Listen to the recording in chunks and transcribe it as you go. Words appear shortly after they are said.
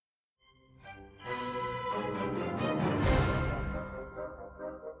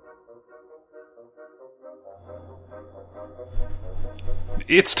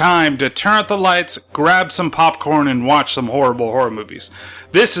It's time to turn out the lights, grab some popcorn, and watch some horrible horror movies.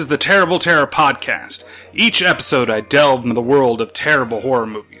 This is the Terrible Terror Podcast. Each episode I delve into the world of terrible horror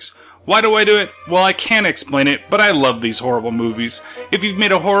movies. Why do I do it? Well, I can't explain it, but I love these horrible movies. If you've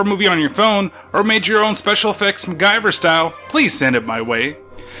made a horror movie on your phone, or made your own special effects MacGyver style, please send it my way.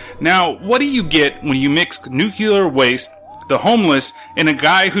 Now, what do you get when you mix nuclear waste, the homeless, and a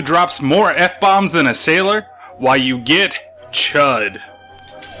guy who drops more F-bombs than a sailor? Why, you get Chud.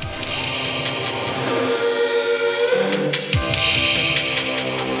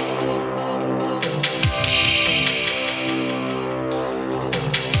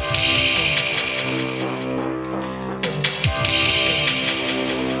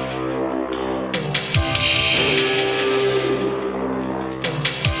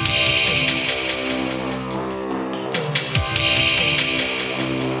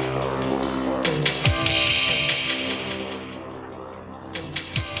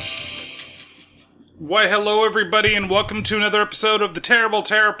 Why, hello everybody, and welcome to another episode of the Terrible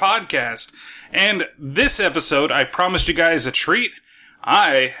Terror Podcast. And this episode, I promised you guys a treat.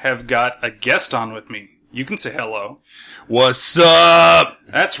 I have got a guest on with me. You can say hello. What's up?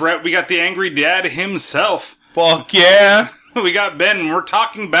 That's right, we got the angry dad himself. Fuck yeah. We got Ben, and we're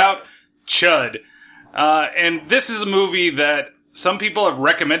talking about Chud. And this is a movie that some people have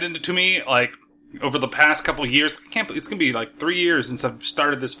recommended it to me, like, over the past couple of years. It's going to be like 3 years since I've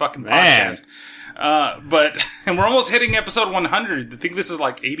started this fucking podcast. And we're almost hitting episode 100. I think this is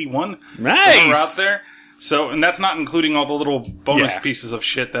like 81. Nice. We're out there. So, and that's not including all the little bonus pieces of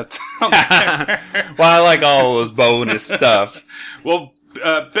shit that's out there. Well, I like all those bonus stuff. Well,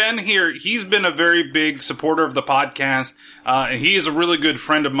 Ben here, he's been a very big supporter of the podcast. And he is a really good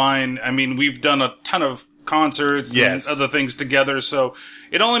friend of mine. I mean, we've done a ton of concerts and other things together. So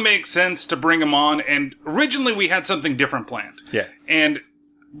it only makes sense to bring him on. And originally we had something different planned. Yeah. And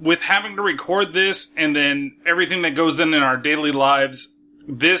with having to record this and then everything that goes in our daily lives,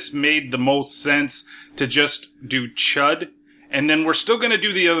 this made the most sense to just do Chud. And then we're still going to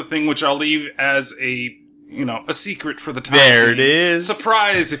do the other thing, which I'll leave as a secret for the time. There it is.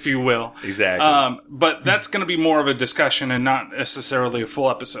 Surprise, if you will. Exactly. But that's going to be more of a discussion and not necessarily a full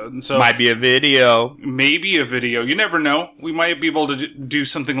episode. And so might be a video. Maybe a video. You never know. We might be able to do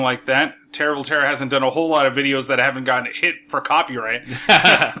something like that. Terrible Terror hasn't done a whole lot of videos that haven't gotten hit for copyright.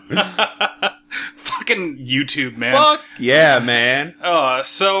 Fucking YouTube, man. Fuck yeah, man.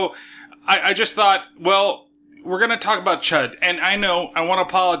 So I just thought, well, we're going to talk about Chud. And I know I want to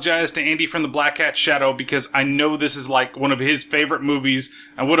apologize to Andy from the Black Cat Shadow because I know this is like one of his favorite movies.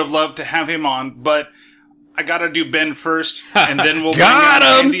 I would have loved to have him on, but I got to do Ben first and then we'll got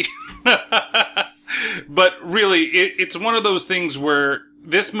him. Andy. But really, it's one of those things where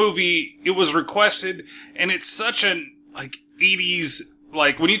this movie, it was requested and it's such an 80s,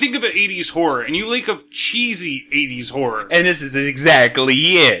 when you think of the 80s horror and you think of cheesy 80s horror. And this is exactly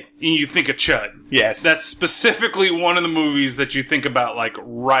it. And you think of Chud. Yes. That's specifically one of the movies that you think about,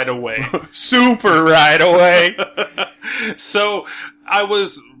 right away. Super right away. So, I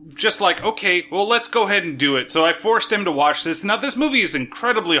was just like, okay, well, let's go ahead and do it. So I forced him to watch this. Now, this movie is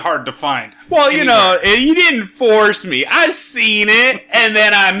incredibly hard to find. Well, you didn't force me. I seen it, and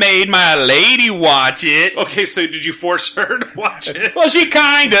then I made my lady watch it. Okay, so did you force her to watch it? Well, she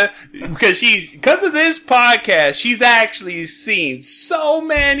kinda, because of this podcast, she's actually seen so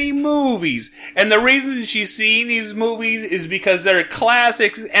many movies. And the reason she's seen these movies is because they're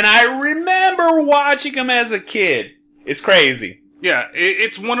classics, and I remember watching them as a kid. It's crazy. Yeah,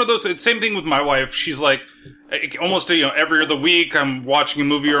 it's one of those, it's same thing with my wife. She's like, almost, every other week I'm watching a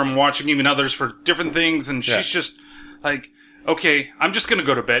movie or I'm watching even others for different things. And she's just like, okay, I'm just going to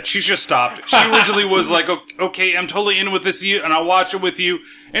go to bed. She's just stopped. She originally was like, okay, I'm totally in with this and I'll watch it with you.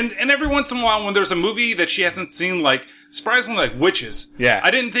 And every once in a while when there's a movie that she hasn't seen, surprisingly like Witches. Yeah.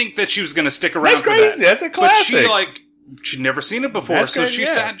 I didn't think that she was going to stick around That's for crazy. that. That's a classic. But she'd never seen it before. That's so good, she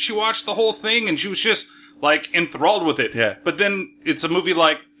sat, she watched the whole thing and she was just enthralled with it. Yeah. But then it's a movie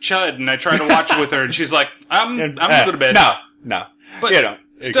like Chud, and I try to watch it with her, and she's like, I'm gonna go to bed. No. But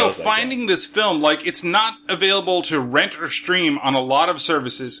still, finding this film, it's not available to rent or stream on a lot of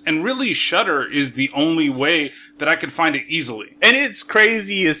services, and really Shudder is the only way that I could find it easily. And it's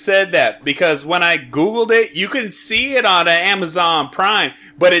crazy you said that, because when I Googled it, you can see it on Amazon Prime,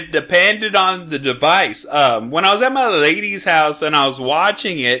 but it depended on the device. When I was at my lady's house and I was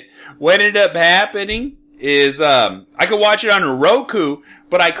watching it, what ended up happening is I could watch it on a Roku,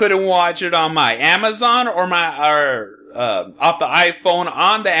 but I couldn't watch it on my Amazon or off the iPhone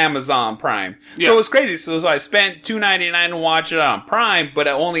on the Amazon Prime. Yeah. So it was crazy. So I spent $2.99 to watch it on Prime, but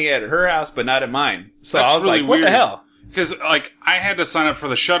only at her house, but not at mine. So That's I was really like, what weird. the hell? Because, like, I had to sign up for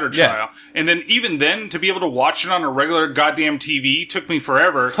the Shudder trial. And then, even then, to be able to watch it on a regular goddamn TV took me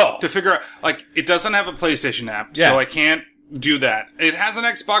forever to figure out, like, it doesn't have a PlayStation app, so I can't do that. It has an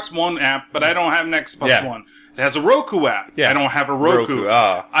Xbox One app, but I don't have an Xbox One. It has a Roku app. I don't have a Roku.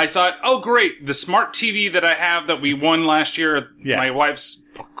 I thought, oh, great, the smart TV that I have that we won last year at my wife's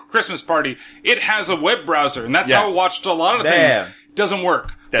Christmas party, it has a web browser, and that's how I watched a lot of things. It doesn't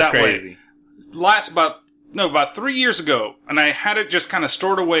work that crazy. Way. About 3 years ago, and I had it just kind of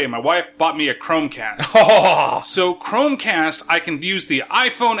stored away. My wife bought me a Chromecast. So Chromecast, I can use the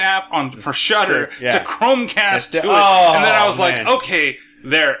iPhone app for Shudder to Chromecast to it. And then I was like, okay,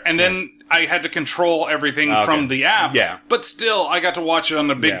 there. And then I had to control everything from the app. But still, I got to watch it on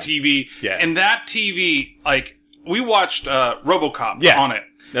the big TV. And that TV, like, we watched RoboCop on it.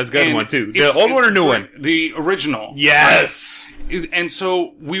 That's a good one, too. The old one or new one? The original. Yes. And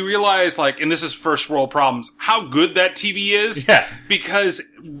so we realized, like, and this is first world problems, how good that TV is. Because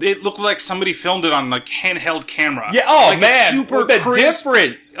it looked like somebody filmed it on, like, handheld camera. Man. It's super crisp.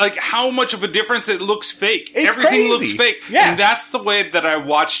 Difference. Like, how much of a difference it looks fake. It's everything crazy. looks fake. And that's the way that I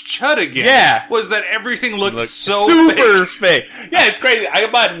watched Chud again. Was that everything looked so super fake. Yeah, it's crazy.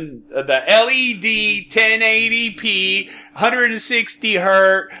 I bought the LED 1080p, 160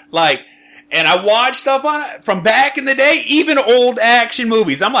 hertz, like, and I watched stuff on it from back in the day, even old action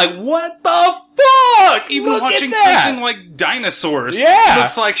movies. I'm like, what the fuck? Even Look watching at that. something like Dinosaurs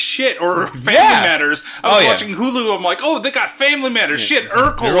looks like shit, or Family Matters. I was watching Hulu, I'm like, oh, they got Family Matters. Shit,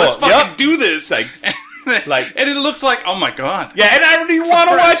 Urkel, let's fucking do this. Like, and it looks like, oh my god. Yeah, and I don't even want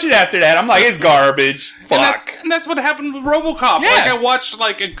to watch it after that. I'm like, it's garbage. Fuck. And that's what happened with RoboCop. Like, I watched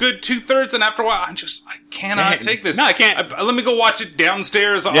like a good 2/3, and after a while, I cannot take this. No, I can't. Let me go watch it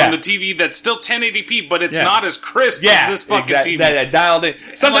downstairs on the TV that's still 1080p, but it's not as crisp as this fucking TV. That dialed in.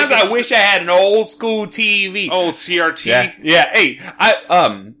 Sometimes I wish I had an old school TV. Old CRT. Yeah. Hey,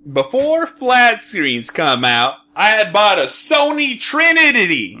 before flat screens come out, I had bought a Sony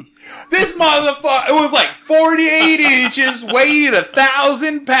Trinity. This motherfucker, it was like 48 inches, weighed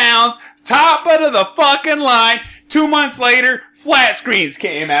 1,000 pounds, top of the fucking line. 2 months later, flat screens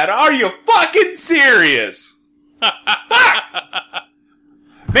came out. Are you fucking serious? Fuck!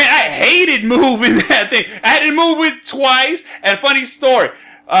 Man, I hated moving that thing. I had to move it twice. And funny story,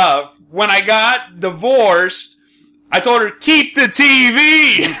 when I got divorced, I told her, keep the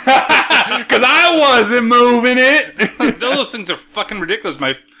TV! Cause I wasn't moving it. Those things are fucking ridiculous.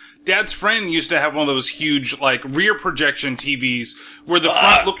 My dad's friend used to have one of those huge, like, rear projection TVs where the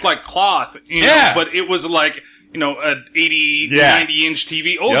front looked like cloth, you know, but it was like, you know, an 80, 90 inch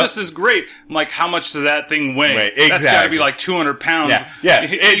TV. Oh, this is great. I'm like, how much does that thing weigh? Exactly. That's gotta be like 200 pounds. Yeah.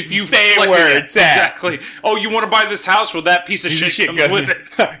 If you stay selected where it. it's at. Exactly. Oh, you want to buy this house? Well, that piece of shit comes with it.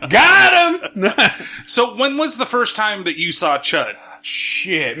 Got him! So when was the first time that you saw Chud?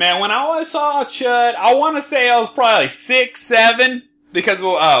 Shit, man. When I saw Chud, I want to say I was probably 6, 7. Because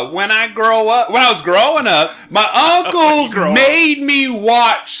when I was growing up, my uncles made me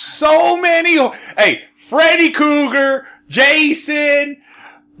watch so many. Hey, Freddy Krueger, Jason,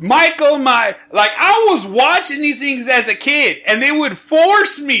 Michael. I was watching these things as a kid, and they would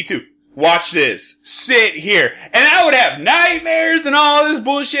force me to watch this, sit here, and I would have nightmares and all this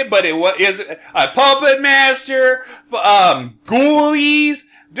bullshit. But it was a Puppet Master, Ghoulies.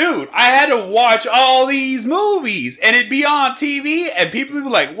 Dude, I had to watch all these movies, and it'd be on TV, and people would be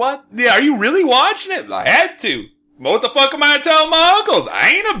like, what? Are you really watching it? I had to. What the fuck am I telling my uncles? I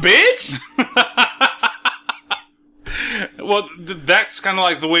ain't a bitch. Well, that's kind of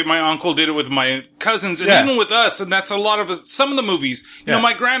like the way my uncle did it with my cousins, and even with us, and that's a lot of some of the movies. You know,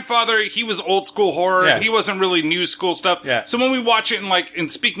 my grandfather, he was old school horror. He wasn't really new school stuff. So when we watch it,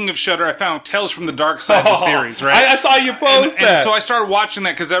 and speaking of Shudder, I found Tales from the Dark Side, the series, right? I saw you post that. And so I started watching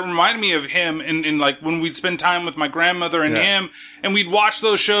that because that reminded me of him, and like when we'd spend time with my grandmother and him, and we'd watch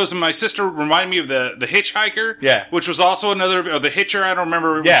those shows, and my sister reminded me of the Hitchhiker, which was also another, or the Hitcher, I don't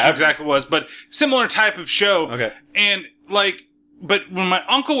remember which exactly it was, but similar type of show. And like, but when my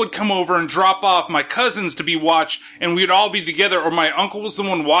uncle would come over and drop off my cousins to be watched, and we'd all be together, or my uncle was the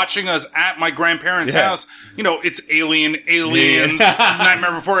one watching us at my grandparents' house, you know, it's Aliens,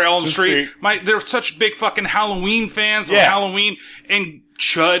 Nightmare Before Elm Street. They're such big fucking Halloween fans of Halloween, and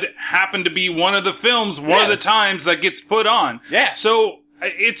Chud happened to be one of the films, one of the times that gets put on. So,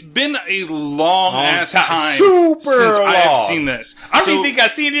 it's been a long ass time since I have seen this. I don't even think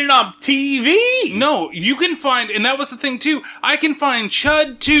I've seen it on TV. No, you can find, and that was the thing too, I can find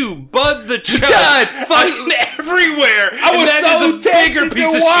Chud 2, Bud the Chud, fucking everywhere. I was so tempted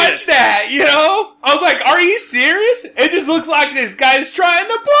to watch that, you know? I was like, are you serious? It just looks like this guy's trying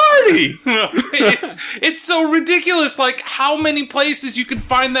to party. It's so ridiculous. Like, how many places you can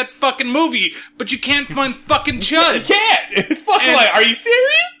find that fucking movie, but you can't find fucking Chud. You can't. It's fucking like, are you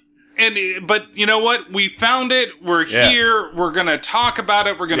serious? But you know what? We found it. We're here. We're going to talk about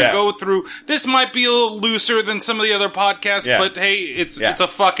it. We're going to go through. This might be a little looser than some of the other podcasts, but hey, it's a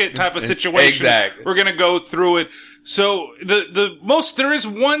fuck it type of situation. Exactly. We're going to go through it. So there is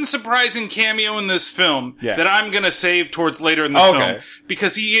one surprising cameo in this film that I'm going to save towards later in the film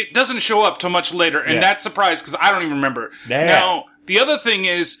because he doesn't show up till much later, and that's surprised because I don't even remember. Damn. Now, the other thing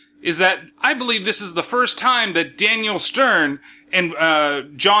is that I believe this is the first time that Daniel Stern and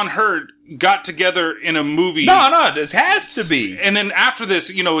John Hurt got together in a movie. No, this has to be. And then after this,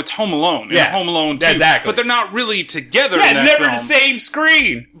 it's Home Alone. Yeah. Home Alone 2. Exactly. But they're not really together in that never film. the same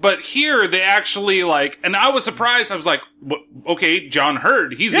screen. But here, they actually, and I was surprised. I was like, okay, John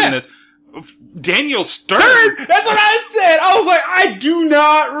Hurt, he's in this. Daniel Stern. That's what I said. I was like, I do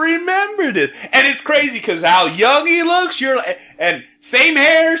not remember this. And it's crazy because how young he looks, and same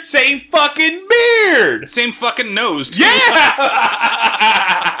hair, same fucking beard. Same fucking nose, too. Yeah!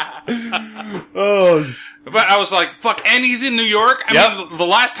 But I was like, fuck, and he's in New York? I mean, the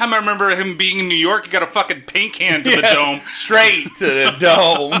last time I remember him being in New York, he got a fucking paint can to the dome. Straight to the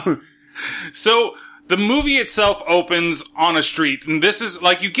dome. So, the movie itself opens on a street, and this is,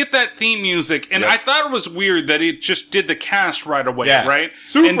 you get that theme music, and I thought it was weird that it just did the cast right away, right?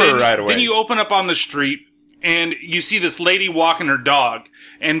 Super right away. Then you open up on the street, and you see this lady walking her dog,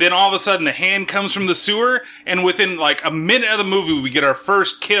 and then all of a sudden the hand comes from the sewer, and within a minute of the movie we get our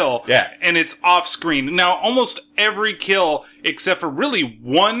first kill, and it's off screen. Now, almost every kill, except for really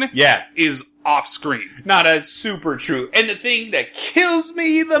one, is off screen. No, that's super true. And the thing that kills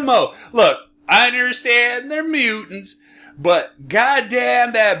me the most, look, I understand they're mutants, but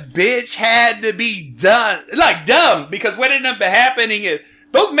goddamn that bitch had to be done. Dumb, because what ended up happening is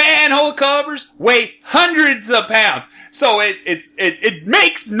those manhole covers weigh hundreds of pounds. So it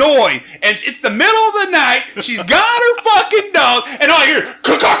makes noise. And it's the middle of the night. She's got her fucking dog. And all you hear,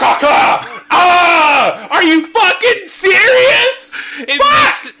 ka-ka-ka-ka! Ah! Are you fucking serious?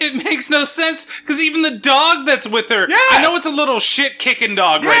 It makes no sense. Because even the dog that's with her, I know it's a little shit-kicking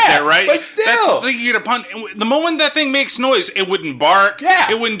dog right there, right? But still. That's the thing you get a pun. The moment that thing makes noise, it wouldn't bark.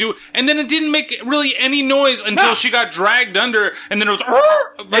 Yeah. It wouldn't do. And then it didn't make really any noise until she got dragged under. And then it was,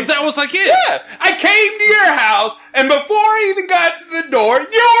 but that was it. Yeah. I came to your house, and before I even got to the door,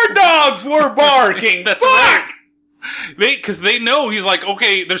 your dogs were barking. That's right. Because they know he's like,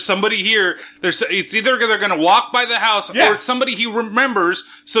 okay, there's somebody here. It's either they're going to walk by the house or it's somebody he remembers.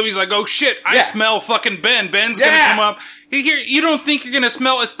 So he's like, oh shit, I smell fucking Ben. Ben's going to come up. You don't think you're going to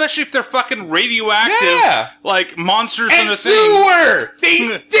smell, especially if they're fucking radioactive, like monsters and a thing. Sewer! They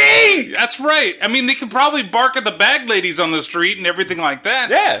stink! That's right. I mean, they could probably bark at the bag ladies on the street and everything like that.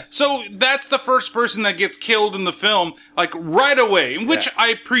 Yeah. So that's the first person that gets killed in the film, right away, which I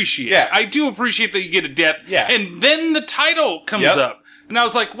appreciate. Yeah. I do appreciate that you get a death. Yeah. And then the title comes up. And I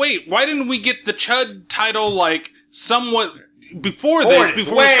was like, wait, why didn't we get the Chud title, somewhat before we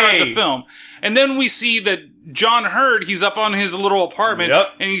started the film? And then we see that John Hurt, he's up on his little apartment,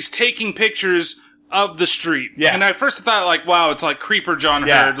 and he's taking pictures of the street. Yeah. And at first I thought, wow, it's like Creeper John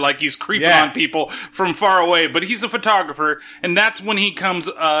Hurt, he's creeping on people from far away, but he's a photographer, and that's when he comes,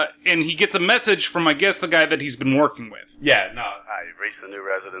 and he gets a message from, I guess, the guy that he's been working with. Yeah, no. Hi, you've reached the new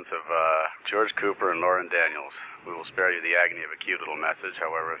residence of, George Cooper and Lauren Daniels. We will spare you the agony of a cute little message.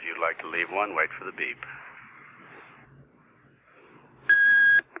 However, if you'd like to leave one, wait for the beep.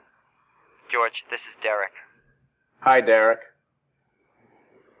 George, this is Derek. Hi, Derek.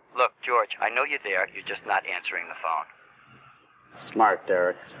 Look, George, I know you're there. You're just not answering the phone. Smart,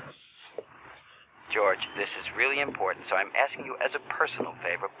 Derek. George, this is really important, so I'm asking you as a personal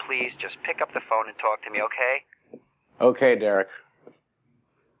favor, please just pick up the phone and talk to me, okay? Okay, Derek.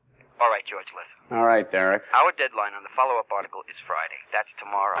 All right, George, listen. All right, Derek. Our deadline on the follow-up article is Friday. That's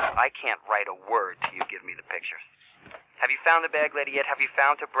tomorrow. I can't write a word till you give me the pictures. Have you found the bag lady yet? Have you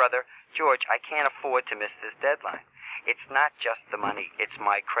found her brother? George, I can't afford to miss this deadline. It's not just the money. It's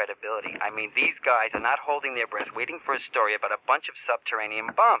my credibility. I mean, these guys are not holding their breath waiting for a story about a bunch of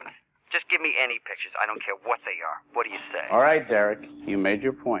subterranean bums. Just give me any pictures. I don't care what they are. What do you say? All right, Derek. You made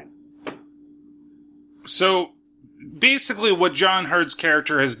your point. So, basically what John Hurt's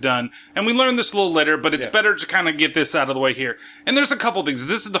character has done, and we learned this a little later, but it's better to kind of get this out of the way here. And there's a couple things.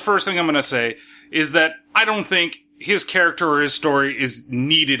 This is the first thing I'm going to say, is that I don't think his character or his story is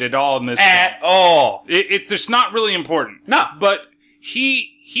needed at all in this at film. all. It's not really important. No. But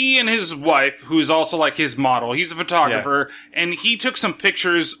he he and his wife, who is also like his model, he's a photographer, and he took some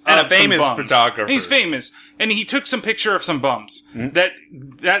pictures And of a famous some bums. photographer. And he's famous, and he took some picture of some bums. And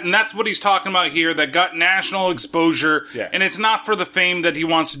that's what he's talking about here. That got national exposure, and it's not for the fame that he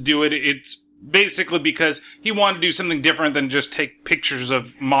wants to do it. It's basically because he wanted to do something different than just take pictures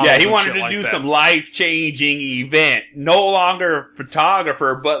of models. Yeah, he and wanted shit to like do that. some life-changing event. No longer a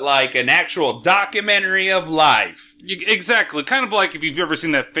photographer, but like an actual documentary of life. Exactly. Kind of like if you've ever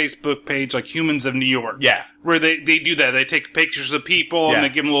seen that Facebook page, like Humans of New York. Yeah. Where they do that. They take pictures of people and they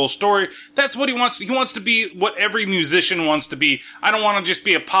give them a little story. That's what he wants. He wants to be what every musician wants to be. I don't want to just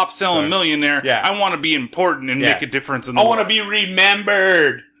be a pop selling millionaire. Yeah. I want to be important and make a difference in the world. I want to be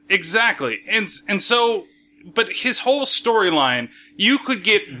remembered. Exactly. And so, but his whole storyline, you could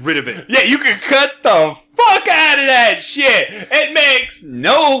get rid of it. Yeah, you can cut the fuck out of that shit. It makes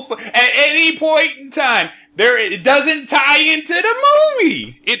at any point in time, it doesn't tie into the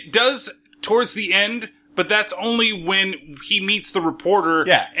movie. It does towards the end, but that's only when he meets the reporter.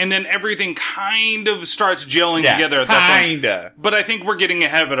 Yeah. And then everything kind of starts gelling together at that point. Kinda. But I think we're getting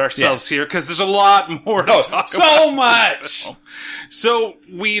ahead of ourselves here, because there's a lot more to talk about. So much! So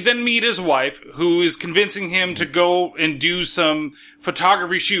we then meet his wife, who is convincing him to go and do some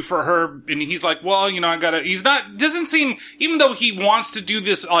photography shoot for her, and he's like, well, doesn't seem, even though he wants to do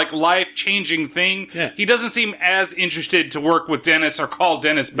this, like, life-changing thing, he doesn't seem as interested to work with Dennis or call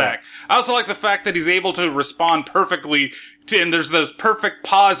Dennis back. I also like the fact that he's able to respond perfectly and there's those perfect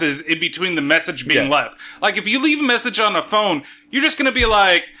pauses in between the message being left. Like, if you leave a message on a phone, you're just gonna be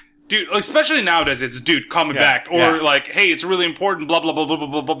like, dude, especially nowadays, it's, dude, call me back. Or like, hey, it's really important, blah, blah, blah, blah,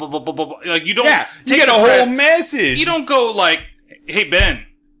 blah, blah, blah, blah, blah, blah. Like, you don't you get a whole message. You don't go like, hey, Ben.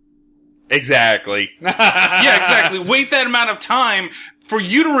 Exactly. Yeah, exactly. Wait that amount of time for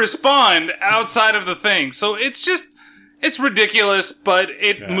you to respond outside of the thing. So it's ridiculous, but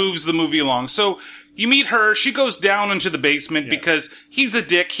it moves the movie along. So you meet her, she goes down into the basement because he's a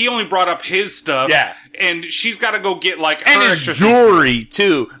dick. He only brought up his stuff. Yeah. And she's got to go get like and her his extra jewelry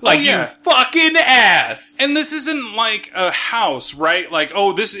too. Like, you fucking ass. And this isn't like a house, right? Like,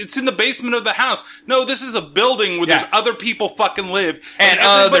 it's in the basement of the house. No, this is a building where there's other people fucking live. And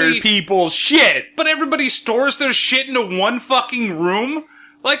other people's shit. But everybody stores their shit into one fucking room?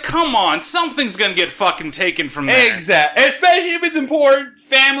 Like, come on, something's gonna get fucking taken from there. Exactly. Especially if it's important,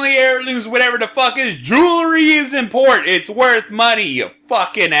 family heirlooms, whatever the fuck is. Jewelry is important. It's worth money, you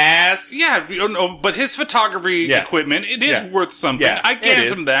fucking ass. Yeah, but his photography equipment, it is worth something. Yeah, I grant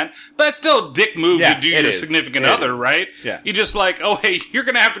him that. But it's still a dick move to do your significant other, right? Yeah. You just like, oh, hey, you're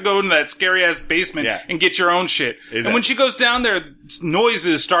gonna have to go into that scary-ass basement and get your own shit. Exactly. And when she goes down there,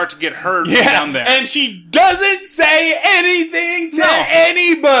 noises start to get heard down there. And she doesn't say anything to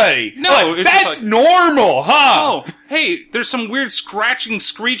anybody. No, like, that's normal, huh? Oh, hey, there's some weird scratching,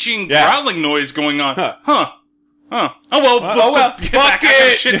 screeching, growling noise going on. Huh. Oh, well, let's go fuck I got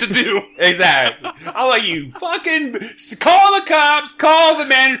it. shit to do. Exactly. I'll let you fucking call the cops, call the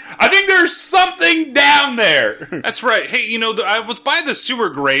manager. I think there's something down there. That's right. Hey, I was by the sewer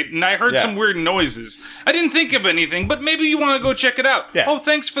grate and I heard some weird noises. I didn't think of anything, but maybe you want to go check it out. Yeah. Oh,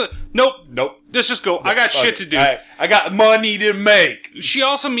 thanks for Nope. Let's just go. I got shit to do. I got money to make. She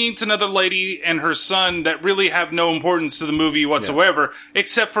also meets another lady and her son that really have no importance to the movie whatsoever,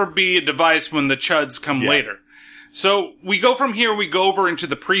 except for be a device when the Chuds come later. So we go from here, we go over into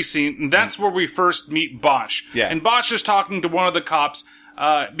the precinct, and that's where we first meet Bosch. Yeah. And Bosch is talking to one of the cops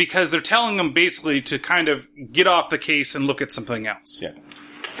because they're telling him basically to kind of get off the case and look at something else. Yeah.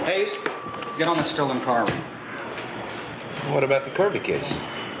 Hayes, get on the stolen car. What about the Kirby case?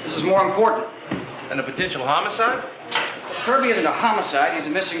 This is more important. And a potential homicide? Kirby isn't a homicide, he's a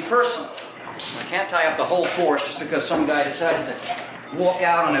missing person. I can't tie up the whole force just because some guy decided to walk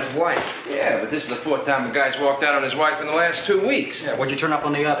out on his wife. Yeah, but this is the fourth time a guy's walked out on his wife in the last 2 weeks. Yeah, what'd you turn up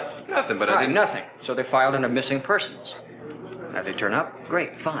on the other? Nothing, but I didn't... Nothing. So they filed under missing persons. Now they turn up?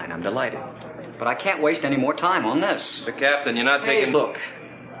 Great, fine, I'm delighted. But I can't waste any more time on this. But, Captain, you're not taking... Hey, look.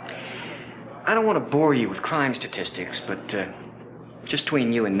 I don't want to bore you with crime statistics, but just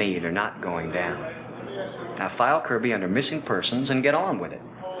between you and me, they're not going down. Now file Kirby under missing persons and get on with it.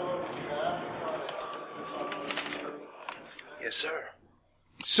 Yes, sir.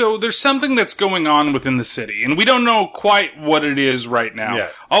 So there's something that's going on within the city, and we don't know quite what it is right now. Yeah.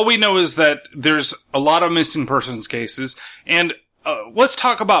 All we know is that there's a lot of missing persons cases, and let's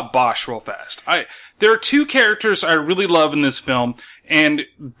talk about Bosch real fast. There are two characters I really love in this film, and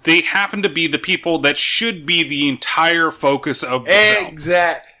they happen to be the people that should be the entire focus of the film.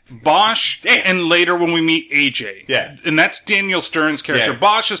 Exactly. Bosch, and later when we meet AJ. Yeah. And that's Daniel Stern's character. Yeah.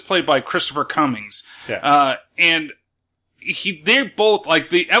 Bosch is played by Christopher Cummings. Yeah. And they're both, like,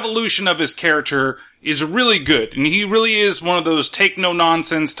 the evolution of his character is really good. And he really is one of those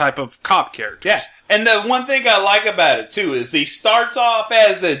take-no-nonsense type of cop characters. Yeah. And the one thing I like about it, too, is he starts off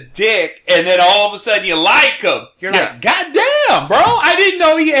as a dick, and then all of a sudden you like him. You're like, God damn, bro. I didn't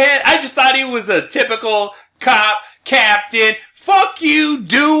know I just thought he was a typical cop, captain. Fuck you,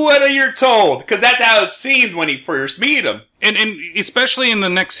 do what you're told. Because that's how it seemed when you first meet him. And especially in the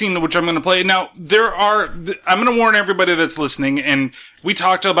next scene, which I'm going to play. Now, I'm going to warn everybody that's listening, and we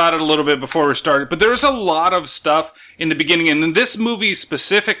talked about it a little bit before we started, but there's a lot of stuff in the beginning, and this movie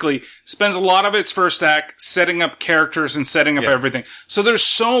specifically spends a lot of its first act setting up characters and setting up everything. So there's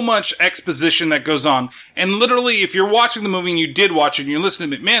so much exposition that goes on. And literally, if you're watching the movie and you did watch it and you're listening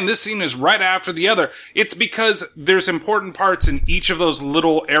to it, man, this scene is right after the other. It's because there's important parts in each of those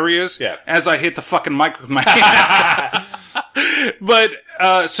little areas as I hit the fucking mic with my hand. But,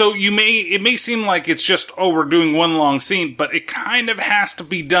 so it may seem like it's just, we're doing one long scene, but it kind of has to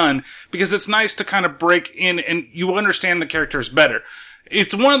be done because it's nice to kind of break in and you understand the characters better.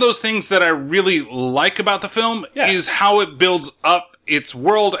 It's one of those things that I really like about the film is how it builds up its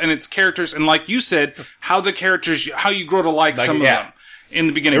world and its characters. And like you said, how you grow to like some of them in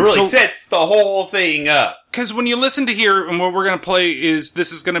the beginning. It really sets the whole thing up. Because when you listen to here, and what we're going to play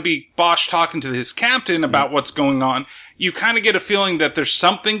this is going to be Bosch talking to his captain about what's going on. You kind of get a feeling that there's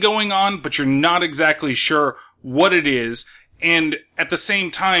something going on, but you're not exactly sure what it is. And at the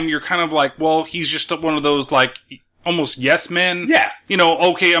same time, you're kind of like, well, he's just one of those, like, almost yes men. Yeah. You know,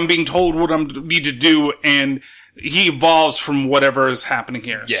 okay, I'm being told what I need to do, and he evolves from whatever is happening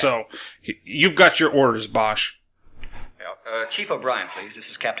here. Yeah. So, you've got your orders, Bosch. Chief O'Brien, please. This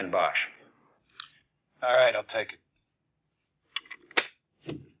is Captain Bosch. All right, I'll take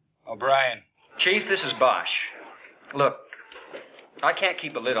it. O'Brien. Chief, this is Bosch. Look, I can't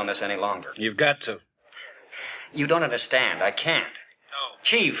keep a lid on this any longer. You've got to. You don't understand. I can't. No.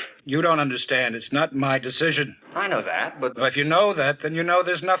 Chief. You don't understand. It's not my decision. I know that, but... Well, if you know that, then you know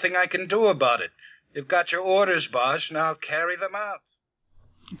there's nothing I can do about it. You've got your orders, Bosch. Now carry them out.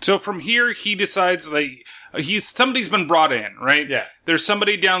 So from here, he decides that somebody's been brought in, right? Yeah. There's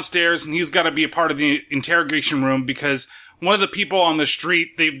somebody downstairs, and he's got to be a part of the interrogation room because one of the people on the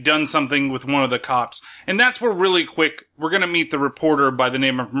street, they've done something with one of the cops. And that's where really quick, we're going to meet the reporter by the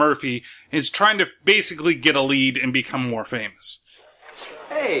name of Murphy, is trying to basically get a lead and become more famous.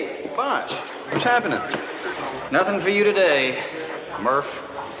 Hey, Bosch, what's happening? Nothing for you today, Murph.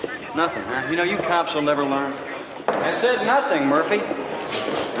 Nothing, huh? You know, you cops will never learn. I said nothing, Murphy.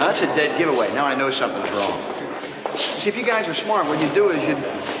 Now, that's a dead giveaway. Now I know something's wrong. See, if you guys were smart, what you'd do is you'd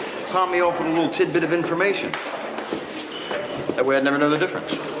palm me off with a little tidbit of information. That way I'd never know the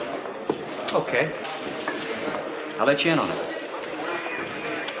difference. Okay. I'll let you in on it.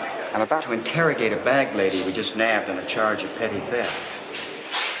 I'm about to interrogate a bag lady we just nabbed on a charge of petty theft.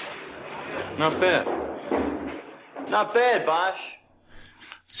 Not bad. Not bad, Bosch.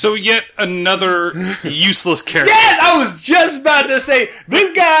 So yet another useless character. Yes, I was just about to say,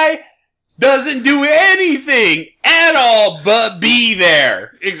 this guy doesn't do anything at all but be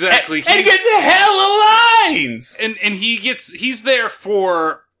there. Exactly. And he gets a hell of lines. And he's there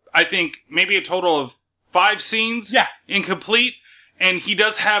for, I think, maybe a total of 5 scenes. Yeah. Incomplete. And he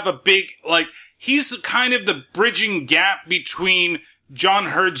does have a big, like, he's kind of the bridging gap between John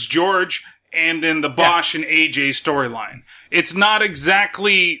Hurd's George and then the Bosch and AJ storyline. It's not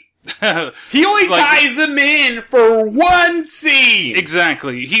exactly... he only ties them in for one scene.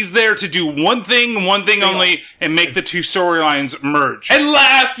 Exactly. He's there to do one thing only, and make the two storylines merge. And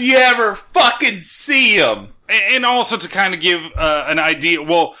last you ever fucking see him. And also to kind of give an idea,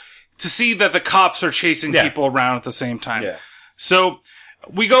 well, to see that the cops are chasing people around at the same time. Yeah. So...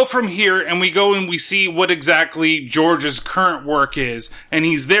 we go from here, and we see what exactly George's current work is, and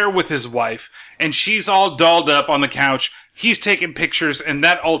he's there with his wife, and she's all dolled up on the couch. He's taking pictures, and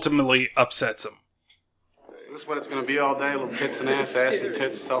that ultimately upsets him. Is this what it's going to be all day? Little tits and ass and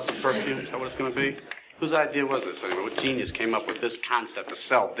tits, sell some perfume? Is that what it's going to be? Whose idea was this anyway? What genius came up with this concept to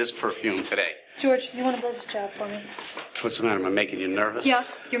sell this perfume today? George, you want to blow this job for me? What's the matter? Am I making you nervous? Yeah,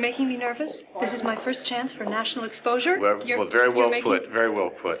 you're making me nervous. This is my first chance for national exposure. Well, very well put. Very well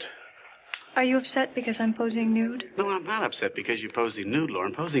put. Are you upset because I'm posing nude? No, I'm not upset because you're posing nude,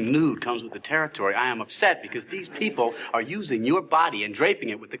 Lauren. Posing nude comes with the territory. I am upset because these people are using your body and draping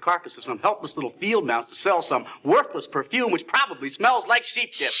it with the carcass of some helpless little field mouse to sell some worthless perfume which probably smells like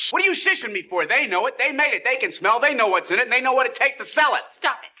sheep dip. What are you shishing me for? They know it. They made it. They can smell. They know what's in it, and they know what it takes to sell it.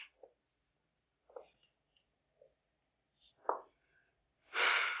 Stop it.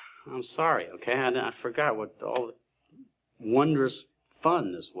 I'm sorry, okay? I forgot what all the wondrous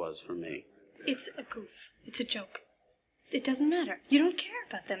fun this was for me. It's a goof. It's a joke. it doesn't matter. You don't care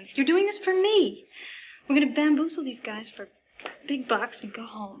about them. You're doing this for me. We're going to bamboozle these guys for big bucks and go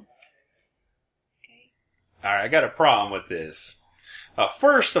home. Alright, I got a problem with this.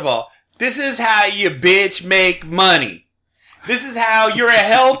 First of all, this is how you bitch make money. This is how you're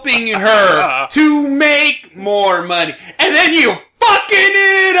helping her to make more money. And then you fucking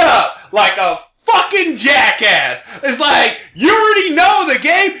it up like a fucking jackass. It's like, you already know the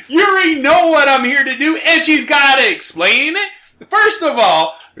game. You already know what I'm here to do. And she's got to explain it. First of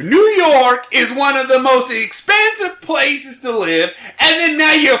all, New York is one of the most expensive places to live. And then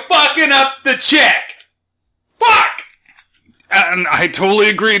now you're fucking up the check. Fuck! And I totally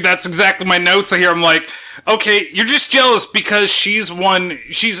agree. That's exactly my notes here. I'm like, okay, you're just jealous because she's being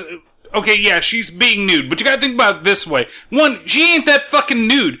nude. But you gotta think about it this way. One, she ain't that fucking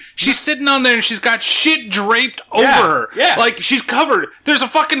nude. She's sitting on there and she's got shit draped over her. Yeah. Like, she's covered. There's a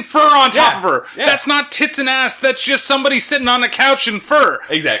fucking fur on top of her. Yeah. That's not tits and ass. That's just somebody sitting on a couch in fur.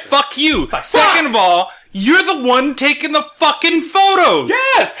 Exactly. Fuck you. Like, Second of all, you're the one taking the fucking photos.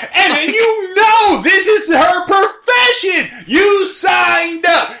 Yes! And you know this is her profession! You signed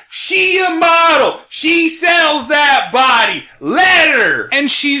up! She a model! She sells that body! Let her!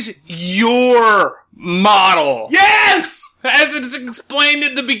 And she's your model. Yes! As it's explained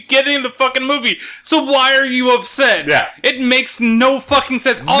at the beginning of the fucking movie. So why are you upset? Yeah. It makes no fucking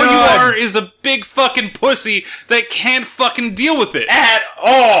sense. All you are is a big fucking pussy that can't fucking deal with it. At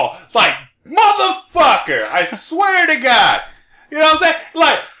all! Like, motherfucker! I swear to God! You know what I'm saying?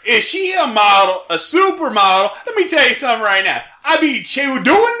 Like, is she a model, a supermodel? Let me tell you something right now. I mean, she was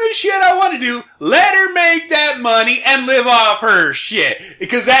doing the shit I want to do. Let her make that money and live off her shit.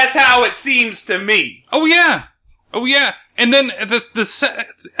 Because that's how it seems to me. Oh yeah. Oh yeah. And then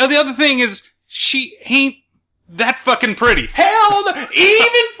the other thing is, she ain't that fucking pretty. Hell,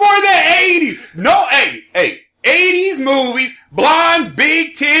 even for the 80s. No, hey. 80s movies, blonde,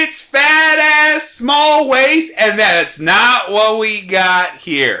 big tits, fat ass, small waist, and that's not what we got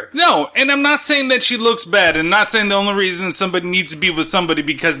here. No, and I'm not saying that she looks bad, and not saying the only reason somebody needs to be with somebody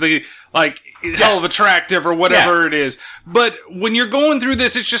because they, like, hell of attractive or whatever it is. But when you're going through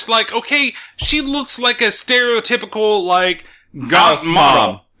this, it's just like, okay, she looks like a stereotypical, like, house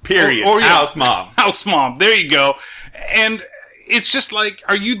mom. Period. Or house mom. House mom. There you go. And it's just like,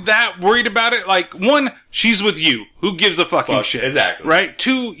 are you that worried about it? Like, one, she's with you. Who gives a fucking shit? Exactly. Right?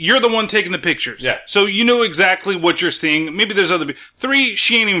 Two, you're the one taking the pictures. Yeah. So you know exactly what you're seeing. Maybe there's other people. Three,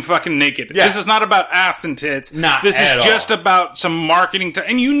 she ain't even fucking naked. Yeah. This is not about ass and tits. Not This at is just about some marketing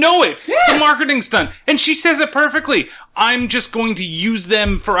and you know it. Yes. It's a marketing stunt. And she says it perfectly. I'm just going to use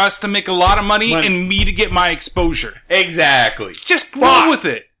them for us to make a lot of money and me to get my exposure. Exactly. Just roll with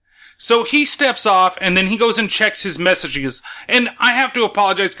it. So he steps off, and then he goes and checks his messages. And I have to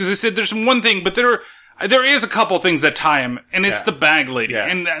apologize, because I said there's one thing, but there is a couple things that tie him, and it's the bag lady. Yeah.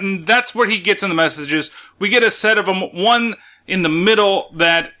 And that's where he gets in the messages. We get a set of them, one in the middle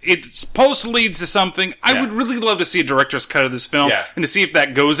that it's supposed to lead to something. I would really love to see a director's cut of this film, and to see if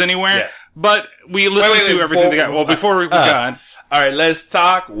that goes anywhere. Yeah. But we listened to everything they got. Well, before we got... All right, let's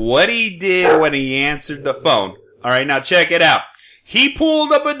talk what he did when he answered the phone. All right, now check it out. He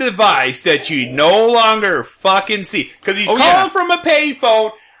pulled up a device that you no longer fucking see. Because he's calling from a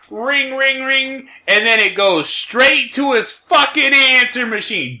payphone, ring, ring, ring, and then it goes straight to his fucking answer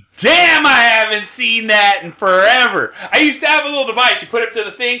machine. Damn, I haven't seen that in forever. I used to have a little device. You put it to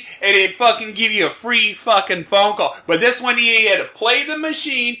the thing, and it'd fucking give you a free fucking phone call. But this one, he had to play the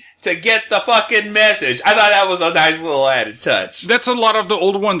machine to get the fucking message. I thought that was a nice little added touch. That's a lot of the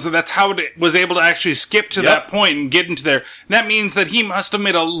old ones, and that's how it was able to actually skip to that point and get into there. That means that he must have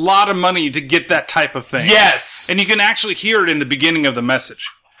made a lot of money to get that type of thing. Yes! And you can actually hear it in the beginning of the message.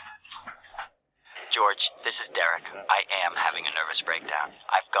 George, this is Derek. I am having a nervous breakdown.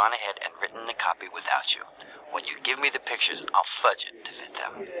 I've gone ahead and written the copy without you. When you give me the pictures, I'll fudge it to fit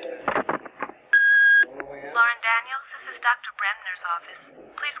them. Lauren Daniels, this is Dr. Bremner's office.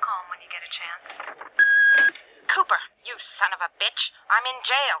 Please call him when you get a chance. Cooper, you son of a bitch. I'm in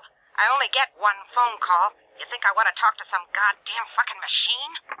jail. I only get one phone call. You think I want to talk to some goddamn fucking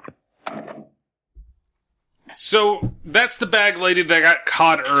machine? So, that's the bag lady that got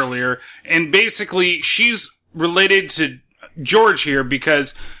caught earlier, and basically, she's related to George here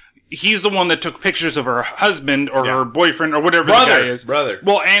because he's the one that took pictures of her husband or her boyfriend or whatever the guy is. Brother.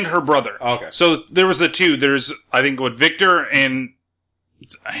 Well, and her brother. Okay. So, there was the two. There's, I think, Victor and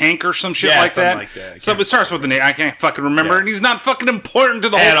Hank or some shit like that. Like that. So, it starts with a name. I can't fucking remember, and he's not fucking important to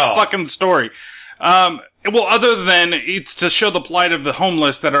the whole fucking story. Well, other than it's to show the plight of the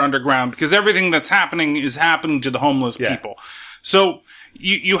homeless that are underground, because everything that's happening is happening to the homeless people. So,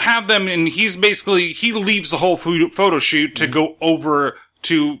 you have them, and he leaves the whole photo shoot to go over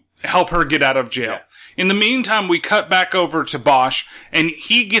to help her get out of jail. Yeah. In the meantime, we cut back over to Bosch, and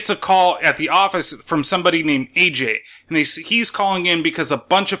he gets a call at the office from somebody named AJ. And he's calling in because a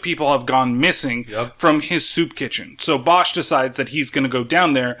bunch of people have gone missing from his soup kitchen. So Bosch decides that he's going to go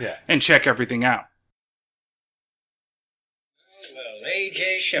down there and check everything out. Well,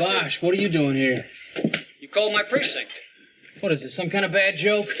 AJ Shepard. Bosch, what are you doing here? You called my precinct. What is this, some kind of bad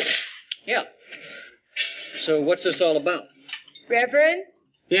joke? Yeah. So what's this all about? Reverend?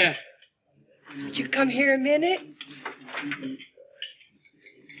 Yeah. Would you come here a minute?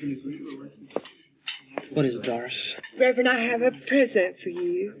 What is it, Doris? Reverend, I have a present for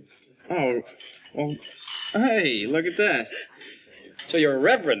you. Oh, well, hey, look at that. So you're a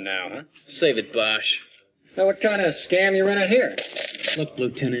reverend now, huh? Save it, Bosch. Now what kind of scam you running here? Look,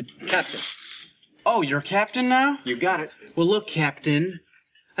 Lieutenant. Captain. Oh, you're a captain now? You got it. Well, look, Captain.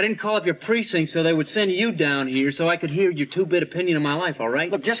 I didn't call up your precinct so they would send you down here so I could hear your two-bit opinion of my life, all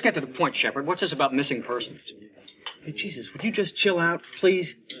right? Look, just get to the point, Shepard. What's this about missing persons? Hey, Jesus, would you just chill out,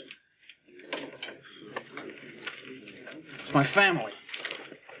 please? It's my family.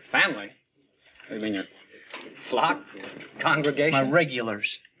 Family? What do you mean, your flock? Congregation? My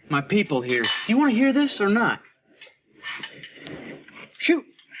regulars. My people here. Do you want to hear this or not? Shoot.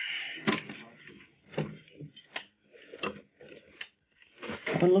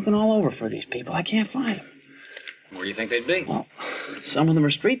 I've been looking all over for these people. I can't find them. Where do you think they'd be? Well, some of them are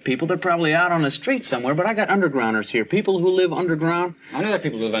street people. They're probably out on the street somewhere, but I got undergrounders here. People who live underground. I know that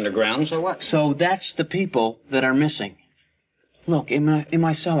people live underground, so what? So that's the people that are missing. Look, in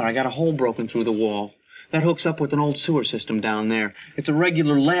my cellar, I got a hole broken through the wall. That hooks up with an old sewer system down there. It's a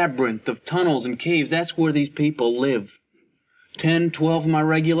regular labyrinth of tunnels and caves. That's where these people live. 10, 12 of my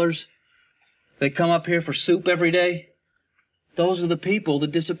regulars. They come up here for soup every day. Those are the people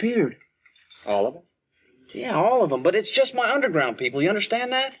that disappeared. All of them? Yeah, all of them. But it's just my underground people. You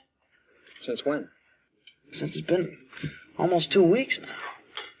understand that? Since when? Since it's been almost 2 weeks now.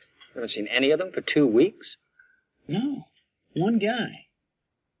 You haven't seen any of them for 2 weeks? No. One guy.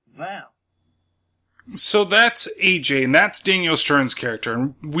 Val. So that's AJ, and that's Daniel Stern's character.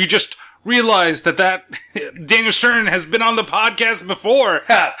 And we just realized that Daniel Stern has been on the podcast before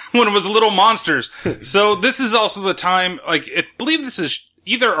when it was Little Monsters. So this is also the time, I believe this is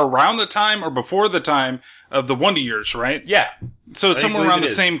either around the time or before the time of the Wonder Years, right? Yeah. So somewhere around the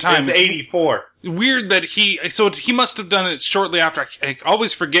same time. It's 84. Weird that he must have done it shortly after. I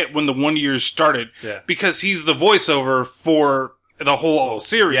always forget when the Wonder Years started. Yeah. Because he's the voiceover for the whole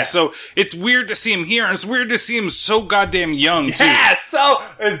series. Yeah. So it's weird to see him here, and it's weird to see him so goddamn young, too. Yeah, so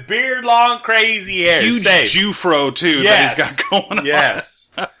his beard long, crazy hair. Huge Jufro, too, that he's got going on.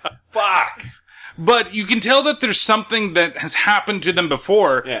 Yes. Fuck. But you can tell that there's something that has happened to them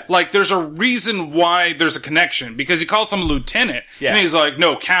before. Yeah. Like, there's a reason why there's a connection. Because he calls him lieutenant. Yeah. And he's like,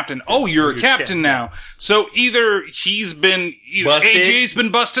 no, captain. Oh, you're a captain now. So either AJ's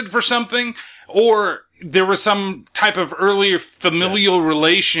been busted for something, or there was some type of earlier familial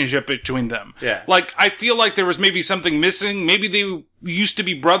relationship between them. Yeah. Like, I feel like there was maybe something missing. Maybe they used to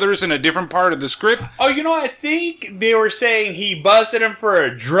be brothers in a different part of the script. Oh, I think they were saying he busted him for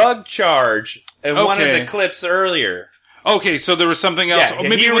a drug charge in one of the clips earlier. Okay, so there was something else. Yeah,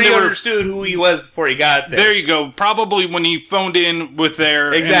 maybe he understood who he was before he got there. There you go. Probably when he phoned in with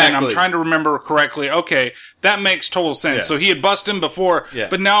there. Exactly. And I'm trying to remember correctly. Okay, that makes total sense. Yeah. So he had busted him before,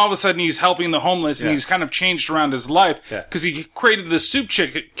 but now all of a sudden he's helping the homeless, and he's kind of changed around his life because he created the soup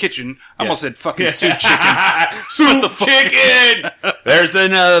kitchen. I almost said fucking soup chicken. Soup chicken! There's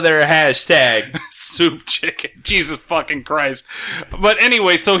another hashtag. Soup chicken. Jesus fucking Christ. But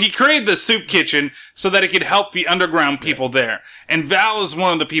anyway, so he created the soup kitchen so that it could help the underground people there. And Val is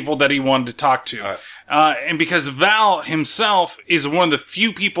one of the people that he wanted to talk to. And because Val himself is one of the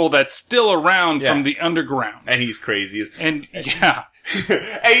few people that's still around from the underground. And he's crazy. And yeah.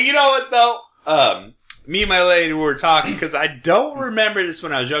 Hey, you know what though? Me and my lady were talking because I don't remember this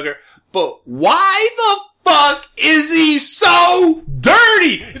when I was younger, but why the fuck is he so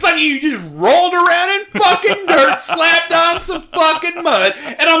dirty? It's like he just rolled around in fucking dirt, slapped on some fucking mud,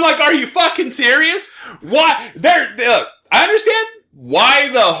 and I'm like, are you fucking serious? Why? Look, I understand why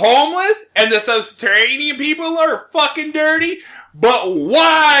the homeless and the subterranean people are fucking dirty, but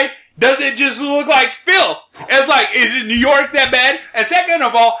why does it just look like filth? It's like, is it New York that bad? And second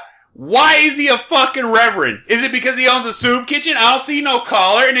of all, why is he a fucking reverend? Is it because he owns a soup kitchen? I don't see no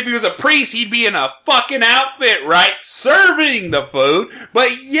collar. And if he was a priest, he'd be in a fucking outfit, right? Serving the food.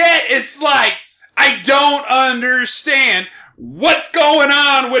 But yet, it's like, I don't understand what's going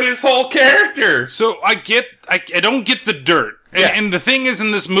on with his whole character. So I don't get the dirt. And the thing is,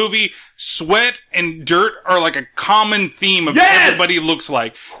 in this movie, sweat and dirt are like a common theme of everybody looks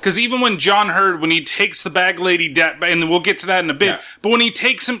like. Because even when John Hurd, when he takes the bag lady down, and we'll get to that in a bit, but when he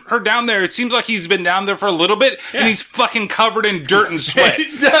takes her down there, it seems like he's been down there for a little bit, and he's fucking covered in dirt and sweat.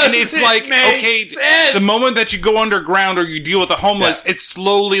 And it's like, okay, the moment that you go underground or you deal with the homeless, it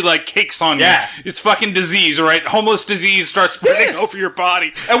slowly like kicks on you. It's fucking disease, right? Homeless disease starts spreading over your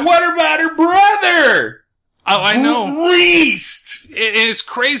body. And what about her brother? Oh, I know. Least. It's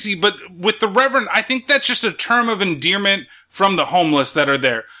crazy, but with the Reverend, I think that's just a term of endearment from the homeless that are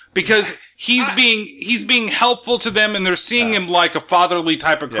there. Because he's being helpful to them, and they're seeing him like a fatherly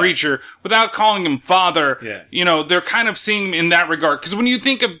type of creature without calling him father. Yeah. You know, they're kind of seeing him in that regard. Because when you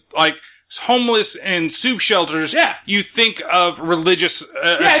think of, like, homeless and soup shelters, you think of religious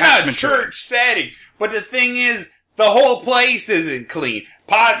attachment. Church setting. But the thing is, the whole place isn't clean.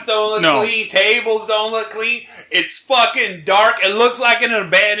 Pots don't look clean. Tables don't look clean. It's fucking dark. It looks like an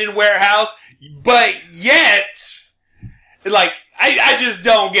abandoned warehouse. But yet, like, I just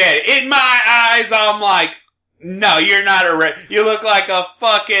don't get it. In my eyes, I'm like, no, you're not you look like a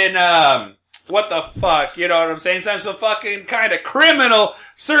fucking, what the fuck? You know what I'm saying? Some fucking kind of criminal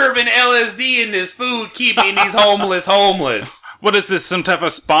serving LSD in this food, keeping these homeless. What is this? Some type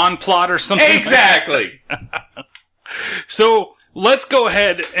of Spawn plot or something? Exactly. So, let's go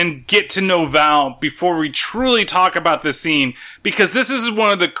ahead and get to know Val before we truly talk about this scene, because this is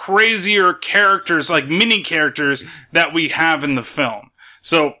one of the crazier characters, like mini characters, that we have in the film.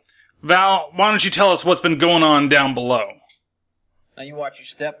 So, Val, why don't you tell us what's been going on down below? Now you watch your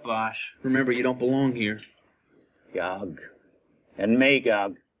step, Bosh. Remember, you don't belong here. Gog. And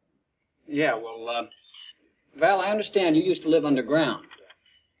Magog. Yeah, well, Val, I understand you used to live underground.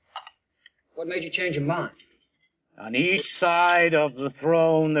 What made you change your mind? On each side of the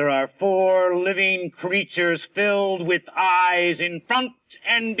throne there are 4 living creatures filled with eyes in front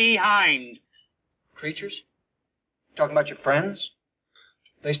and behind. Creatures? Talking about your friends?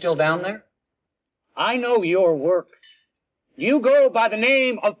 They still down there? I know your work. You go by the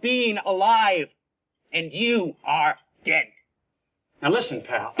name of being alive, and you are dead. Now listen,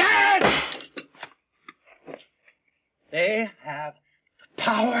 pal. Dead! They have the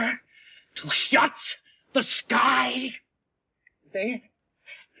power to shut the sky. They have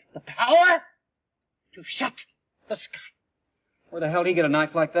the power to shut the sky. Where the hell did he get a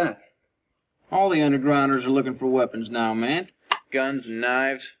knife like that? All the undergrounders are looking for weapons now, man. Guns and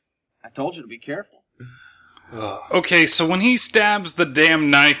knives. I told you to be careful. Okay, so when he stabs the damn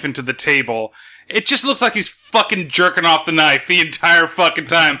knife into the table, it just looks like he's fucking jerking off the knife the entire fucking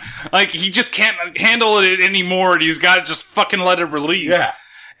time. Like, he just can't handle it anymore, and he's got to just fucking let it release. Yeah.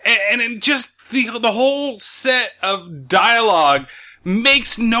 And it just, the whole set of dialogue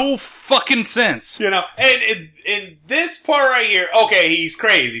makes no fucking sense. You know, and in this part right here, okay, he's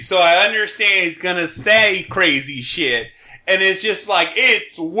crazy, so I understand he's gonna say crazy shit. And it's just like,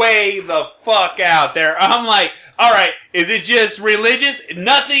 it's way the fuck out there. I'm like, alright, is it just religious?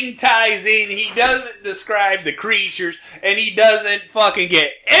 Nothing ties in. He doesn't describe the creatures, and he doesn't fucking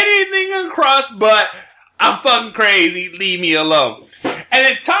get anything across, but I'm fucking crazy, leave me alone. And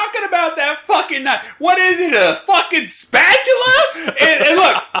then talking about that fucking knife. What is it, a fucking spatula? And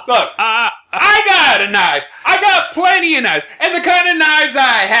look, I got a knife. I got plenty of knives. And the kind of knives I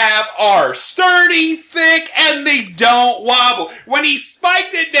have are sturdy, thick, and they don't wobble. When he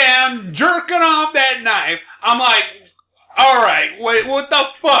spiked it down, jerking off that knife, I'm like, alright, wait, what the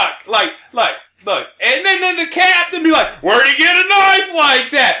fuck? Like, look. And then the captain be like, where'd he get a knife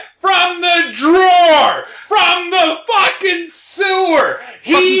like that? From the drawer! From the fucking sewer!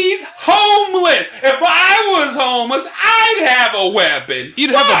 He's homeless! If I was homeless, I'd have a weapon!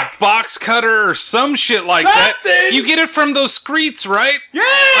 You'd have a box cutter or some shit like that. You get it from those streets, right? Yeah!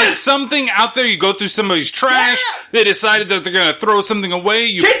 Like something out there, you go through somebody's trash, they decided that they're gonna throw something away,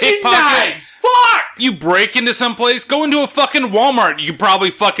 you Kitchen pickpocket. knives! Fuck! You break into some place, go into a fucking Walmart, you can probably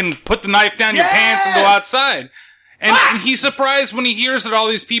fucking put the knife down your pants and go outside. And he's surprised when he hears that all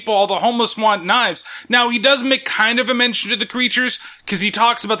these people, all the homeless, want knives. Now, he does make kind of a mention to the creatures, because he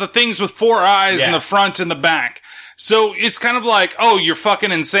talks about the things with 4 eyes in the front and the back. So, it's kind of like, oh, you're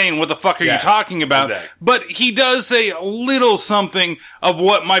fucking insane, what the fuck are you talking about? Exactly. But he does say a little something of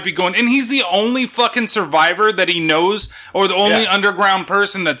what might be going, and he's the only fucking survivor that he knows, or the only underground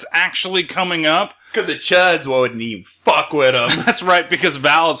person that's actually coming up. Because the Chuds wouldn't even fuck with him. That's right, because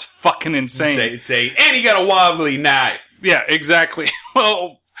Val is fucking insane. Insane. And he got a wobbly knife. Yeah, exactly.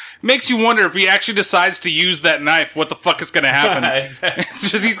 Well, makes you wonder if he actually decides to use that knife, what the fuck is going to happen? Exactly.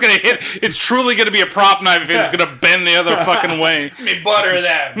 It's just, he's going to hit, it's truly going to be a prop knife if it's going to bend the other fucking way. Let me butter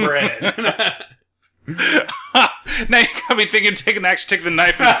that bread. Now you got me thinking, take the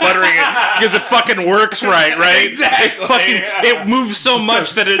knife and buttering it because it fucking works right? Exactly. It moves so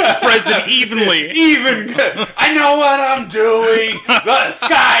much that it spreads it evenly. Even good. I know what I'm doing. The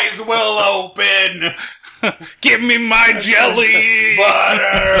skies will open. Give me my jelly.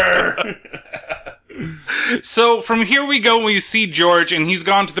 Butter. So from here we go and we see George, and he's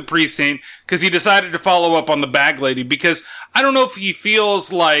gone to the precinct because he decided to follow up on the bag lady, because I don't know if he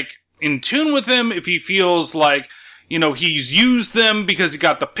feels like in tune with them, if he feels like, you know, he's used them because he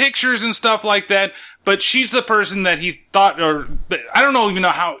got the pictures and stuff like that, but she's the person that he thought, or I don't know even know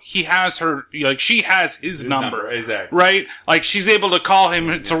how he has her, like she has his number. Exactly. Right? Like she's able to call him,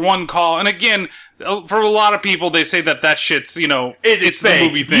 it's a one call, and again, for a lot of people, they say that shit's, you know, it's the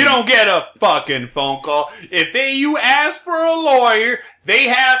movie thing. You don't get a fucking phone call. If you ask for a lawyer, they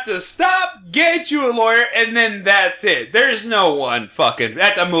have to stop, get you a lawyer, and then that's it. There's no one fucking,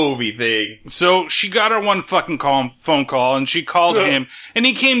 that's a movie thing. So she got her one fucking phone call, and she called him, and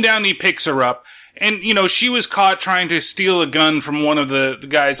he came down and he picks her up. And, you know, she was caught trying to steal a gun from one of the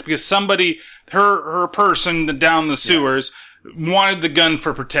guys because somebody, her person down the sewers wanted the gun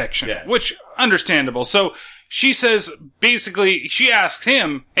for protection, which understandable. So she says, basically, she asks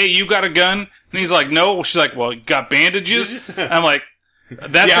him, hey, you got a gun? And he's like, no. She's like, well, you got bandages? I'm like,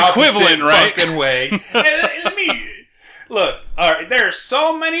 that's equivalent, right? Fucking way. Let me, look, all right, there are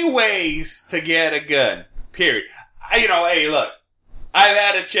so many ways to get a gun, period. You know, hey, look, I've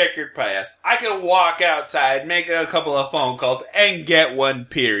had a checkered past. I can walk outside, make a couple of phone calls, and get one,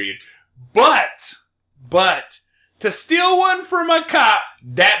 period. But, to steal one from a cop,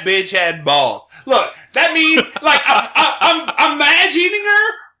 that bitch had balls. Look, that means, like, I'm imagining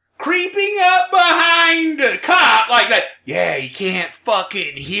her creeping up behind a cop like that. Yeah, you can't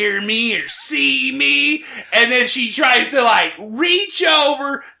fucking hear me or see me. And then she tries to, like, reach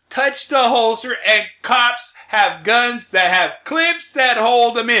over, touch the holster, and cops have guns that have clips that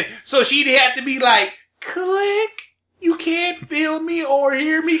hold them in. So she'd have to be like, click. You can't feel me or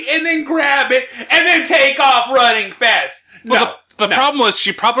hear me, and then grab it, and then take off running fast. Well, the problem was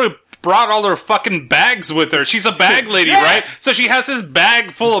she probably brought all her fucking bags with her. She's a bag lady, right? So she has this bag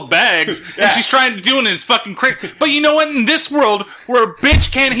full of bags, and she's trying to do it, and it's fucking crazy. But you know what? In this world, where a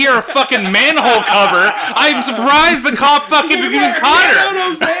bitch can't hear a fucking manhole cover, I'm surprised the cop fucking even caught her. You know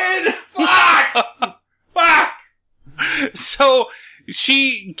what I'm saying? Fuck! So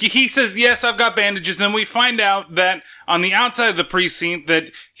he says, yes, I've got bandages. Then we find out that on the outside of the precinct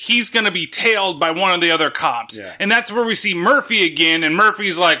that he's going to be tailed by one of the other cops. Yeah. And that's where we see Murphy again. And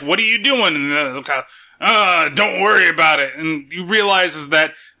Murphy's like, what are you doing? And the cop, don't worry about it. And he realizes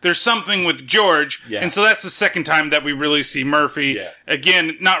that there's something with George. Yeah. And so that's the second time that we really see Murphy. Yeah.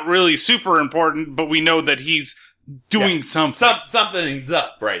 Again, not really super important, but we know that he's doing something. Something's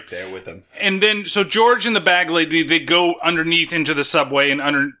up right there with him. And then, so George and the bag lady, they go underneath into the subway and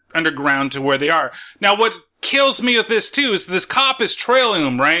underground to where they are. Now, what kills me with this, too, is this cop is trailing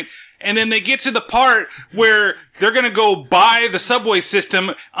them, right? And then they get to the part where they're gonna go by the subway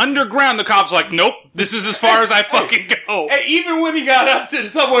system underground. The cop's like, nope, this is as far as I fucking go. Hey, even when he got up to the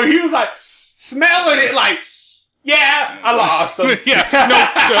subway, he was like, smelling it like, yeah, I lost him.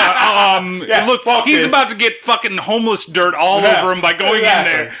 Look, he's about to get fucking homeless dirt all over him by going in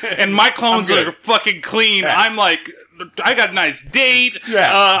there. And my clones are fucking clean. Yeah. I'm like, I got a nice date. Yeah.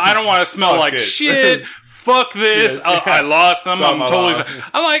 I don't want to smell like shit. Fuck this. Yes. I lost them. I'm totally...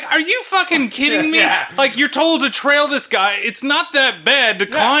 I'm like, are you fucking kidding me? Yeah. Like, you're told to trail this guy. It's not that bad to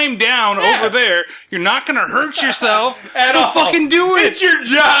climb down over there. You're not going to hurt yourself. Don't fucking do it. It's your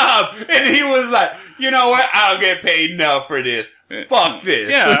job. And he was like, you know what? I'll get paid enough for this. Fuck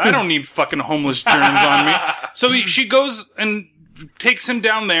this. Yeah, I don't need fucking homeless germs on me. So she goes and takes him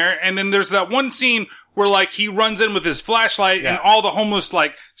down there, and then there's that one scene where, like, he runs in with his flashlight, and all the homeless,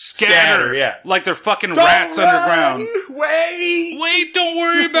 like, scatter like they're fucking rats underground. Wait, don't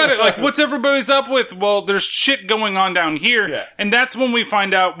worry about it. Like, what's everybody's up with? Well, there's shit going on down here. Yeah. And that's when we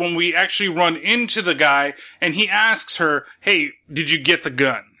find out, when we actually run into the guy, and he asks her, hey, did you get the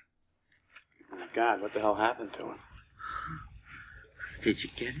gun? God, what the hell happened to him? Did you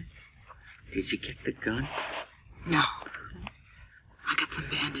get it? Did you get the gun? No. I got some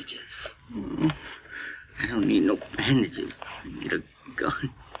bandages. I don't need no bandages. I need a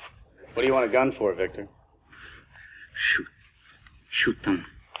gun. What do you want a gun for, Victor? Shoot them.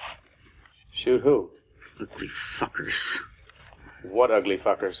 Shoot who? Ugly fuckers. What ugly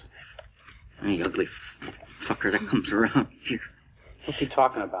fuckers? Any ugly fucker that comes around here. What's he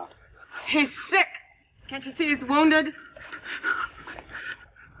talking about? He's sick. Can't you see he's wounded?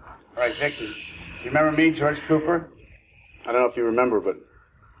 All right, Vicky. You remember me, George Cooper? I don't know if you remember, but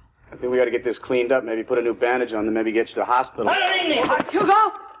I think we got to get this cleaned up, maybe put a new bandage on, then maybe get you to the hospital.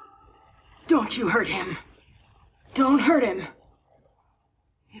 Hugo! Don't you hurt him. Don't hurt him.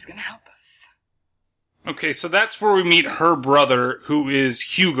 He's gonna help us. Okay, so that's where we meet her brother, who is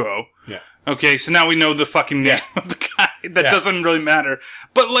Hugo. Yeah. Okay, so now we know the fucking name of the guy. That doesn't really matter.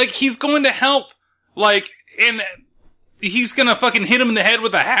 But, like, he's going to help. Like, and he's gonna fucking hit him in the head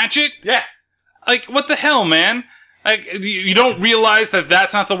with a hatchet? Yeah. Like, what the hell, man? Like, you don't realize that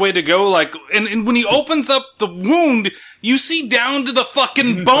that's not the way to go? Like, and when he opens up the wound, you see down to the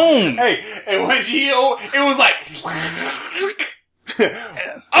fucking bone. Hey, and when it was like...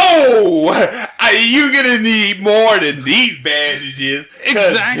 Oh! You're gonna need more than these bandages.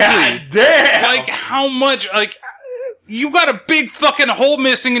 Exactly. God damn! Like, how much, like... You got a big fucking hole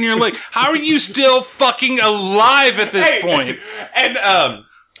missing in your leg. How are you still fucking alive at this point? And,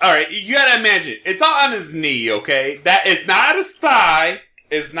 alright, you gotta imagine, it's on his knee, okay? That, it's not his thigh,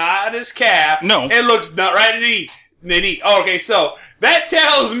 it's not his calf. No. It looks not right in the knee. Okay, so, that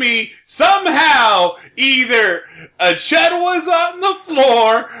tells me somehow either a Chud was on the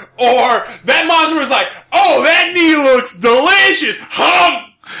floor, or that monster was like, oh, that knee looks delicious! Hum!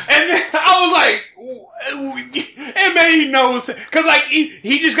 And then I was like, it made no sense. Cause like,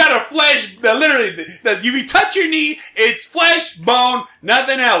 he just got a flesh, literally, if you touch your knee, it's flesh, bone,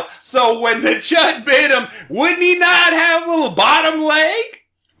 nothing else. So when the Chud bit him, wouldn't he not have a little bottom leg?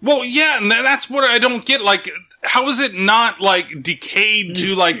 Well, yeah, and that's what I don't get. Like, how is it not, like, decayed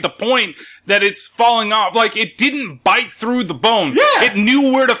to, like, the point that it's falling off? Like, it didn't bite through the bone. Yeah. It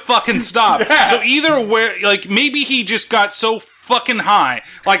knew where to fucking stop. Yeah. So either where, like, maybe he just got so fucking high.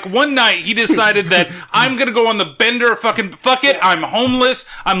 Like, one night he decided that I'm gonna go on the bender, fuck it, I'm homeless,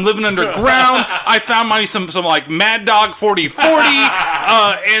 I'm living underground, I found me some like Mad Dog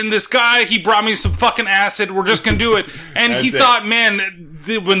 4040, and this guy, he brought me some fucking acid, we're just gonna do it. And he thought, man,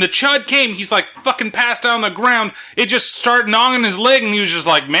 when the Chud came, he's like fucking passed out on the ground, it just started gnawing on his leg, and he was just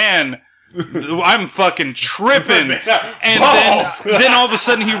like, man, I'm fucking tripping. And then all of a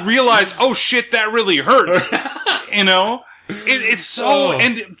sudden he realized, oh shit, that really hurts. You know? It's so,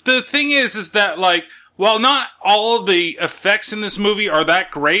 and the thing is that, like, while not all of the effects in this movie are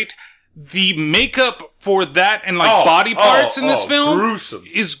that great, the makeup for that and, like, body parts in this film gruesome.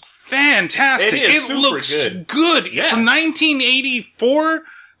 Is fantastic. It looks good. Yeah. For 1984,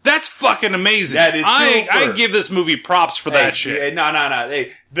 that's fucking amazing. That is I give this movie props for that shit. Yeah, no.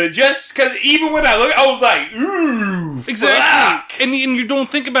 Just cause even when I look, I was like, ooh, exactly. And you don't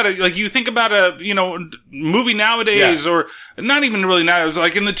think about it, like, you think about a, movie nowadays, or not even really now, it was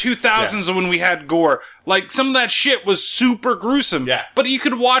like in the 2000s when we had gore. Like, some of that shit was super gruesome. Yeah. But you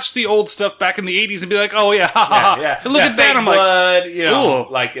could watch the old stuff back in the 80s and be like, oh yeah, ha ha ha. Look at that, fake I'm blood,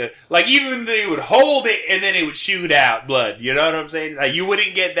 like, like even they would hold it and then it would shoot out blood. You know what I'm saying? Like, you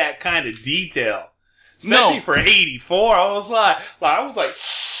wouldn't get that kind of detail. Especially for 84, I was like,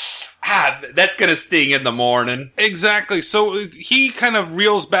 that's gonna sting in the morning. Exactly. So he kind of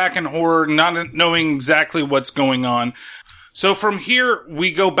reels back in horror, not knowing exactly what's going on. So from here,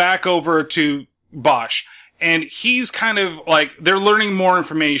 we go back over to Bosch. And he's kind of like, they're learning more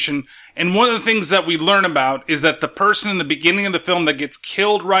information. And one of the things that we learn about is that the person in the beginning of the film that gets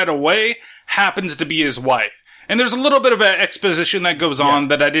killed right away happens to be his wife. And there's a little bit of an exposition that goes on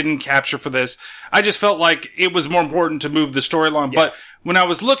that I didn't capture for this. I just felt like it was more important to move the story along. But when I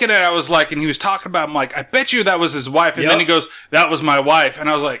was looking at it, I was like, and he was talking about, I'm like, I bet you that was his wife. And then he goes, that was my wife. And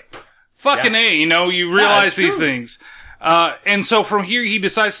I was like, fucking A, you realize these things. And so from here, he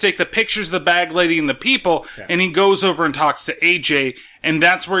decides to take the pictures of the bag lady and the people, and he goes over and talks to AJ, and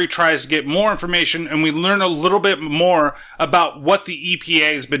that's where he tries to get more information, and we learn a little bit more about what the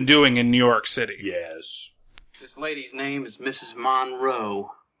EPA has been doing in New York City. Yes. This lady's name is Mrs.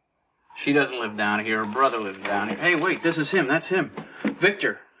 Monroe. She doesn't live down here. Her brother lives down here. Hey, wait, this is him. That's him.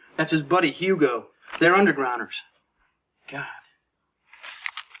 Victor. That's his buddy, Hugo. They're undergrounders. God.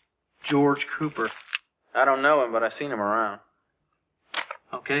 George Cooper. I don't know him, but I've seen him around.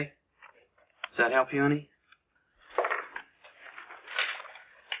 Okay. Does that help you, honey?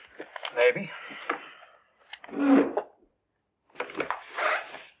 Maybe.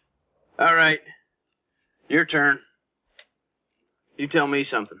 All right. Your turn. You tell me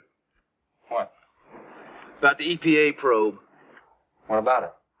something. What? About the EPA probe. What about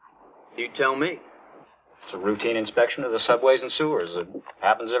it? You tell me. It's a routine inspection of the subways and sewers. It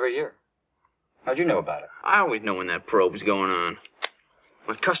happens every year. How'd you know about it? I always know when that probe's going on.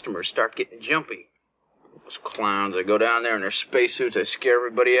 When customers start getting jumpy. Those clowns that go down there in their spacesuits, they scare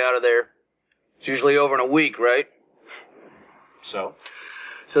everybody out of there. It's usually over in a week, right? So?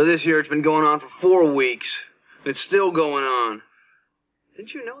 So this year it's been going on for 4 weeks. And it's still going on.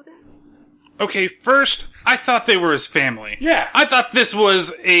 Didn't you know that? Okay, first, I thought they were his family. Yeah. I thought this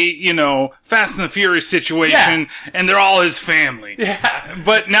was a, Fast and the Furious situation, and they're all his family. Yeah.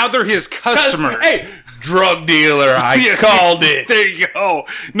 But now they're his customers. Hey, drug dealer, I called it. There you go.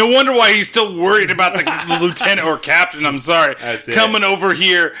 No wonder why he's still worried about the lieutenant or captain, I'm sorry, coming over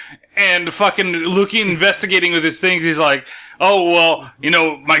here and fucking investigating with his things. He's like, oh, well,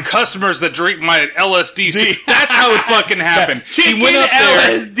 my customers that drink my LSD soup. That's how it fucking happened. Chicken he went up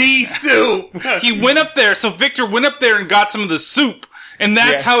there. LSD soup. He went up there, so Victor went up there and got some of the soup. And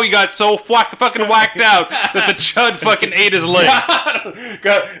that's how he got so fucking whacked out that the Chud fucking ate his leg.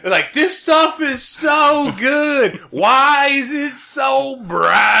 Like, this stuff is so good. Why is it so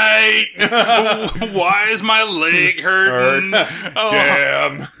bright? Why is my leg hurting?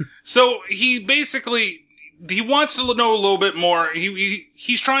 Damn. So he basically... He wants to know a little bit more.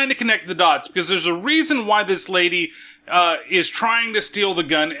 He's trying to connect the dots because there's a reason why this lady is trying to steal the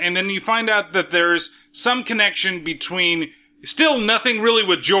gun, and then you find out that there's some connection between still nothing really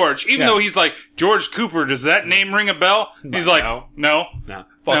with George, even though he's like, George Cooper, does that name ring a bell? He's like, no.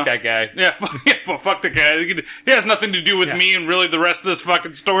 Fuck that guy. Yeah, fuck the guy. He has nothing to do with me and really the rest of this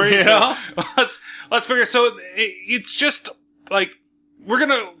fucking story. Yeah. So let's figure. So it's just like.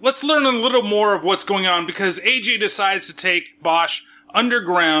 Let's learn a little more of what's going on because AJ decides to take Bosch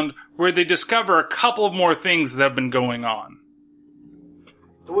underground where they discover a couple of more things that have been going on.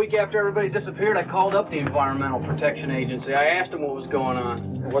 The week after everybody disappeared, I called up the Environmental Protection Agency. I asked them what was going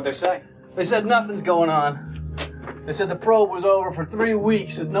on. What'd they say? They said nothing's going on. They said the probe was over for 3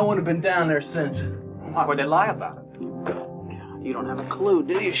 weeks and no one had been down there since. Why would they lie about it? God, you don't have a clue,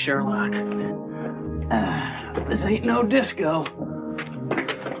 do you, Sherlock? This ain't no disco.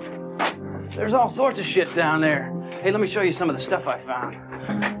 There's all sorts of shit down there. Hey, let me show you some of the stuff I found.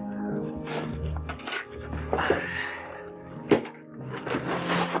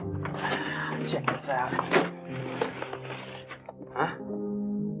 Check this out. Huh?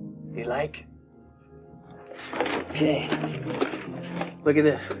 You like? Okay. Look at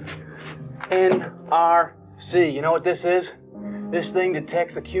this. NRC. You know what this is? This thing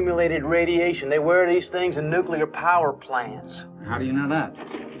detects accumulated radiation. They wear these things in nuclear power plants. How do you know that?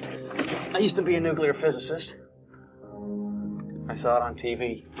 I used to be a nuclear physicist. I saw it on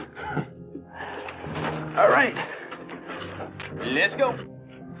TV. All right. Let's go.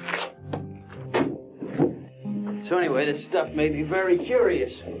 So anyway, this stuff made me very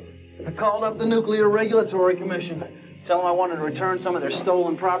curious. I called up the Nuclear Regulatory Commission. Tell them I wanted to return some of their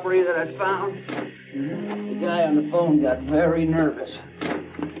stolen property that I'd found. The guy on the phone got very nervous.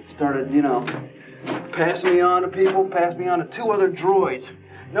 Started, passing me on to people, passed me on to 2 other droids.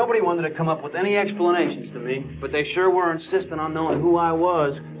 Nobody wanted to come up with any explanations to me, but they sure were insistent on knowing who I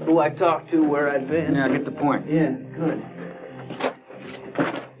was, who I talked to, where I'd been. Yeah, I get the point. Yeah, good.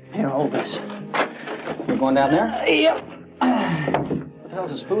 Here, hold this. We're going down there? Yep. What the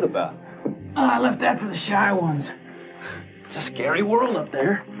hell's this food about? I left that for the shy ones. It's a scary world up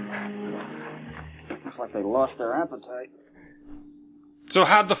there. Looks like they lost their appetite. So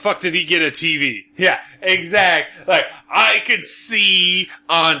how the fuck did he get a TV? Yeah, exact. Like, I could see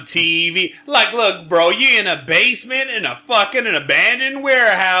on TV. Like, look, bro, you in a basement in a fucking abandoned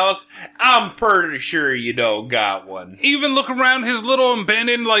warehouse. I'm pretty sure you don't got one. Even look around his little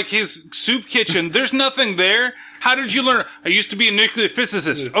abandoned, his soup kitchen. There's nothing there. How did you learn? I used to be a nuclear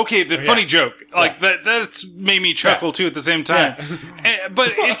physicist. Okay, the funny joke. That's made me chuckle, too, at the same time. Yeah.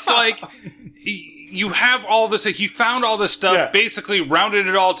 But it's like... You have all this, he found all this stuff, basically rounded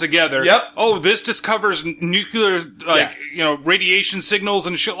it all together. Yep. Oh, this discovers nuclear, radiation signals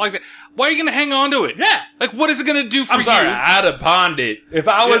and shit like that. Why are you gonna hang on to it? Yeah. Like, what is it gonna do for you? I'm sorry, I'd have pawned it. If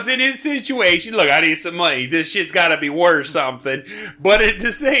I was in his situation, look, I need some money. This shit's gotta be worth something. But at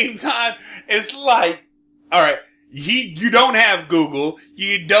the same time, it's like, alright, you don't have Google.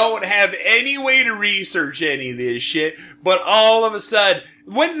 You don't have any way to research any of this shit. But all of a sudden,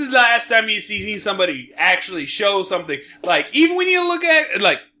 when's the last time you seen somebody actually show something? Like, even when you look at,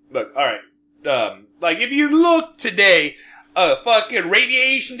 look, alright. If you look today, a fucking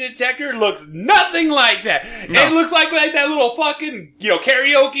radiation detector looks nothing like that. No. It looks like that little fucking,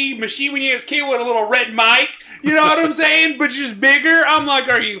 karaoke machine when you was a kid with a little red mic. You know what I'm saying? But just bigger. I'm like,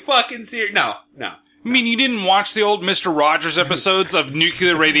 are you fucking serious? No. I mean, you didn't watch the old Mr. Rogers episodes of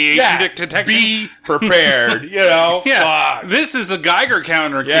nuclear radiation detection? Be prepared, Yeah. Fuck. This is a Geiger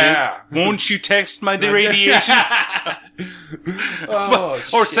counter, kids. Yeah. Won't you test my radiation?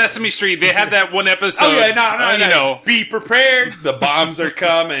 Or Sesame Street, they had that one episode. Oh, yeah, no. Be prepared. The bombs are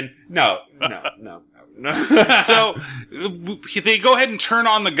coming. No. So they go ahead and turn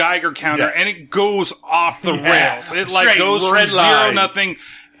on the Geiger counter, and it goes off the rails. It like goes from 0-0,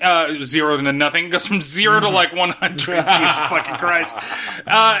 0 to nothing. It goes from 0 to like 100. Jesus fucking Christ!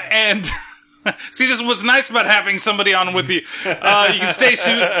 And see, this is what's nice about having somebody on with you. You can say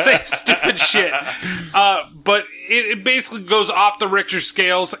stupid shit. But it basically goes off the Richter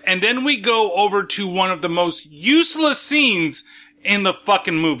scales, and then we go over to one of the most useless scenes in the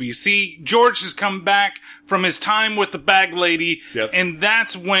fucking movie. See, George has come back from his time with the bag lady, and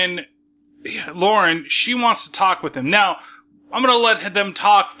that's when Lauren, she wants to talk with him. Now, I'm gonna let them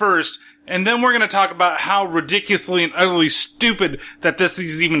talk first, and then we're gonna talk about how ridiculously and utterly stupid that this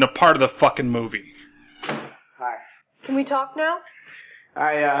is even a part of the fucking movie. Hi. Can we talk now?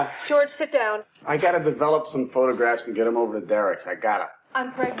 George, sit down. I gotta develop some photographs and get them over to Derek's. I gotta.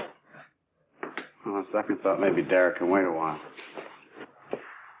 I'm pregnant. On second thought, maybe Derek can wait a while.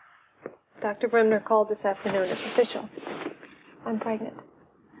 Dr. Bremner called this afternoon. It's official. I'm pregnant.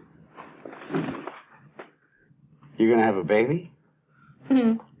 You gonna have a baby?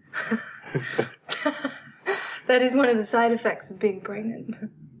 That is one of the side effects of being pregnant.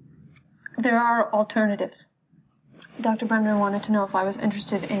 There are alternatives. Dr. Bremner wanted to know if I was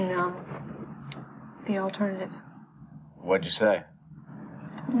interested in, the alternative. What'd you say?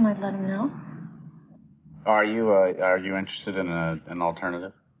 I told him I'd let him know. Are you interested in an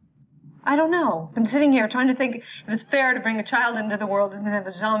alternative? I don't know. I'm sitting here trying to think if it's fair to bring a child into the world who's going to have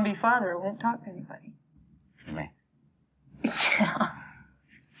a zombie father who won't talk to anybody. Me? Yeah.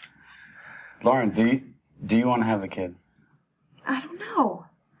 Lauren, do you want to have a kid? I don't know.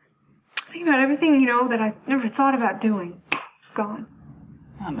 Think about everything, that I never thought about doing. Gone.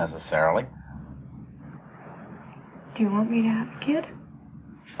 Not necessarily. Do you want me to have a kid?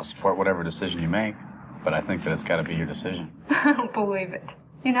 I'll support whatever decision you make, but I think that it's got to be your decision. I don't believe it.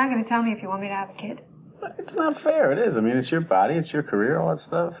 You're not going to tell me if you want me to have a kid? It's not fair. It is. I mean, it's your body, it's your career, all that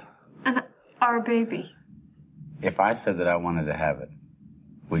stuff. And our baby. If I said that I wanted to have it,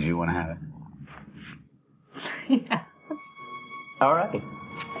 would you want to have it? Yeah. All right.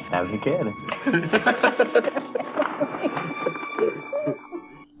 Have the kid.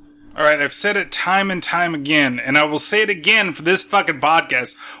 All right, I've said it time and time again, and I will say it again for this fucking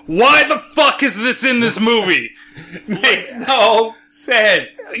podcast. Why the fuck is this in this movie? Makes no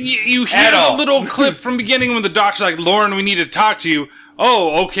sense. You hear the little clip from beginning when the doctor's like, Lauren, we need to talk to you.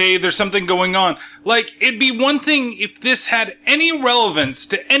 Oh, okay, there's something going on. Like, it'd be one thing if this had any relevance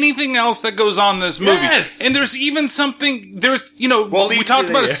to anything else that goes on in this movie. Yes. And there's even something, we talked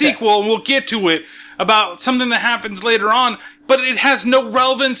about a sequel, and we'll get to it, about something that happens later on, but it has no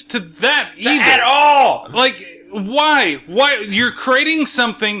relevance to that either. At all! Like, why? Why? You're creating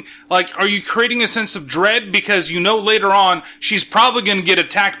something, like, are you creating a sense of dread? Because later on, she's probably gonna get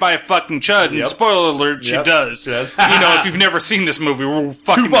attacked by a fucking chud, and spoiler alert, she does. If you've never seen this movie, we're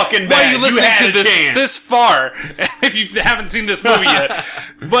fucking... Too fucking bad. Why are you listening to chance. this far, if you haven't seen this movie yet?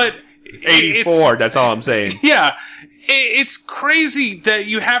 But... 84, that's all I'm saying. Yeah. It's crazy that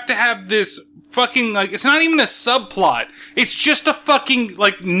you have to have this fucking, like, it's not even a subplot. It's just a fucking,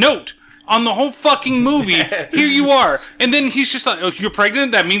 like, note on the whole fucking movie. Here you are. And then he's just like, oh, you're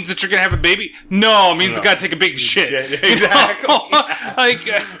pregnant? That means that you're gonna have a baby? No, it means you gotta take a big shit. Exactly. Like,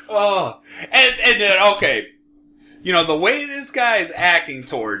 and then, okay. The way this guy's acting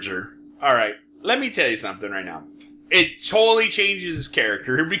towards her, alright, let me tell you something right now. It totally changes his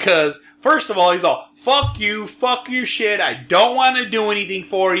character because, first of all, he's all, fuck you, fuck your shit, I don't want to do anything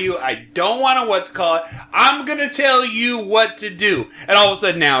for you, I don't want to I'm gonna tell you what to do. And all of a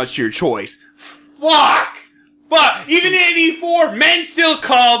sudden now it's your choice. Fuck! But even in 84, men still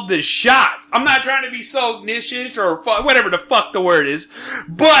called the shots. I'm not trying to be so niche or whatever the fuck the word is,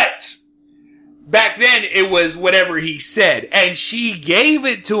 but... back then, it was whatever he said. And she gave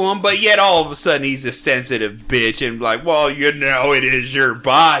it to him, but yet all of a sudden he's a sensitive bitch and like, well, it is your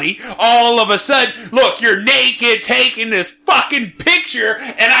body. All of a sudden, look, you're naked taking this fucking picture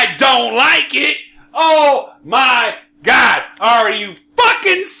and I don't like it. Oh my God. Are you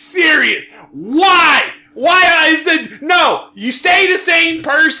fucking serious? Why? Why is it? No, you stay the same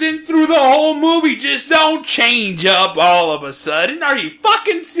person through the whole movie. Just don't change up all of a sudden. Are you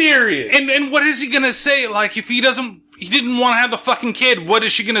fucking serious? And what is he gonna say? Like, if he didn't want to have the fucking kid, what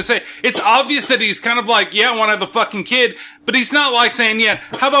is she gonna say? It's obvious that he's kind of like, yeah, I want to have the fucking kid, But he's not like saying, yeah,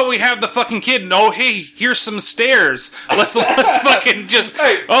 how about we have the fucking kid and, oh, hey, here's some stairs. Let's fucking just,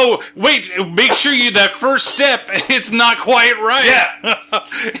 oh, wait, make sure that first step, it's not quite right.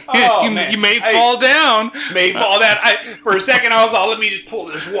 Yeah. You may fall down. May fall down. For a second, I was all, let me just pull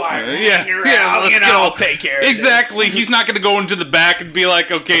this wire. Out, let's go. I'll take care of Exactly. this. He's not going to go into the back and be like,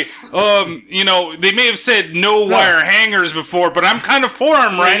 okay, they may have said no wire hangers before, but I'm kind of for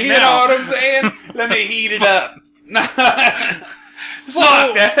him right now. You know what I'm saying? Let me heat it up.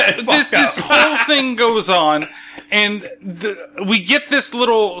 So this whole thing goes on, and we get this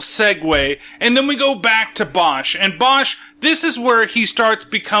little segue, and then we go back to Bosch. And Bosch, this is where he starts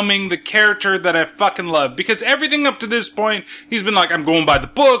becoming the character that I fucking love. Because everything up to this point, he's been like, I'm going by the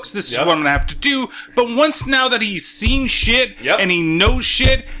books, this is what I'm gonna have to do. But now that he's seen shit, and he knows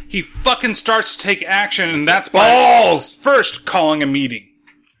shit, he fucking starts to take action, and that's balls! First, calling a meeting.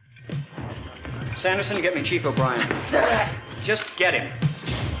 Sanderson, get me Chief O'Brien. Sir! Just get him.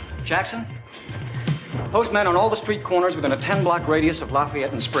 Jackson, post men on all the street corners within a 10-block radius of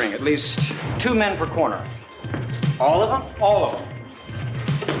Lafayette and Spring. At least 2 men per corner. All of them? All of them.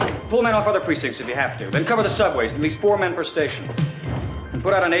 Pull men off other precincts if you have to. Then cover the subways, at least 4 men per station. And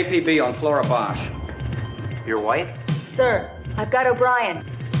put out an APB on Flora Bosch. You're white? Sir, I've got O'Brien.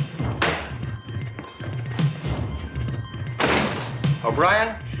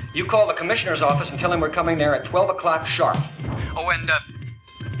 O'Brien, you call the commissioner's office and tell him we're coming there at 12 o'clock sharp. Oh, and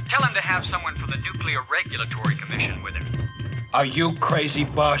tell him to have someone from the Nuclear Regulatory Commission with him. Are you crazy,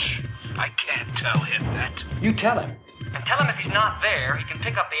 Bosch? I can't tell him that. You tell him. And tell him if he's not there, he can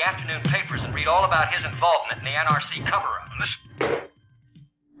pick up the afternoon papers and read all about his involvement in the NRC cover-up.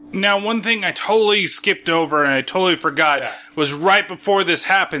 Now, one thing I totally skipped over and I totally forgot was right before this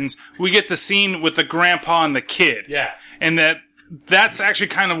happens, we get the scene with the grandpa and the kid. Yeah. And that's actually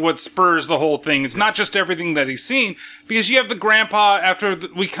kind of what spurs the whole thing. It's not just everything that he's seen, because you have the grandpa, after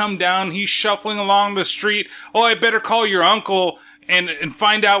we come down, he's shuffling along the street. Oh, I better call your uncle and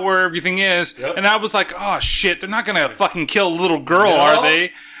find out where everything is. Yep. And I was like, oh shit, they're not gonna fucking kill a little girl, are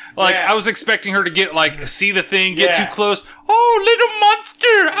they? Like, I was expecting her to get, see the thing, get too close. Oh, little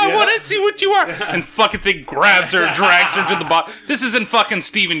monster, I want to see what you are. And fucking thing grabs her, drags her to the bottom. This isn't fucking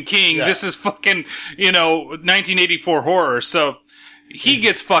Stephen King. Yeah. This is fucking, 1984 horror. So, he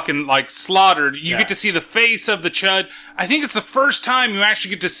gets fucking, slaughtered. You get to see the face of the Chud. I think it's the first time you actually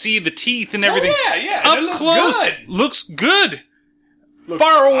get to see the teeth and everything. Oh, yeah. Up and it looks close. Good. Looks good.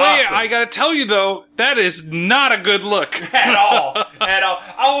 Far away, awesome. I gotta tell you though, that is not a good look. At all.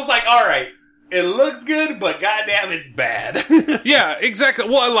 I was like, alright, it looks good, but goddamn, it's bad. Yeah, exactly.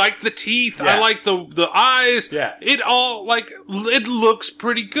 Well, I like the teeth, I like the eyes. Yeah. It all, it looks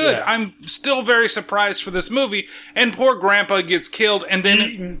pretty good. Yeah. I'm still very surprised for this movie, and poor Grandpa gets killed, and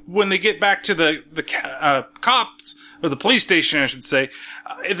then when they get back to the cops, or the police station, I should say,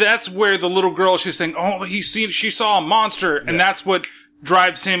 that's where the little girl, she's saying, oh, she saw a monster, and that's what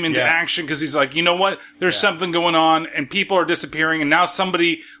drives him into action, because he's like, you know what? There's something going on, and people are disappearing, and now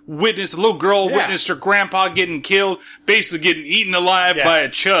somebody witnessed, a little girl witnessed her grandpa getting killed, basically getting eaten alive by a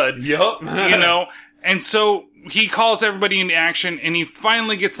Chud. Yup. And so he calls everybody into action, and he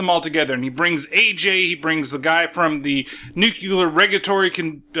finally gets them all together, and he brings AJ, he brings the guy from the Nuclear Regulatory,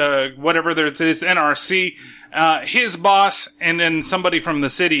 whatever it is, NRC, his boss, and then somebody from the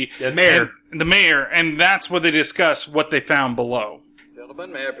city. The mayor. The mayor, and that's what they discuss, what they found below.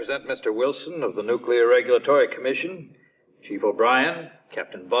 Gentlemen, may I present Mr. Wilson of the Nuclear Regulatory Commission, Chief O'Brien,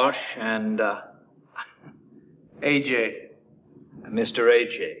 Captain Bosch, and, AJ. Mr.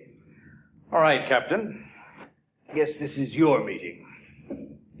 AJ. All right, Captain. I guess this is your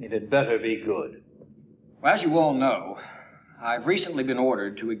meeting. It had better be good. Well, as you all know, I've recently been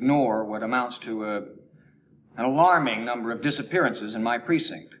ordered to ignore what amounts to an alarming number of disappearances in my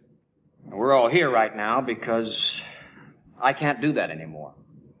precinct. We're all here right now because I can't do that anymore.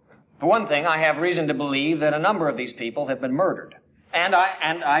 For one thing, I have reason to believe that a number of these people have been murdered. And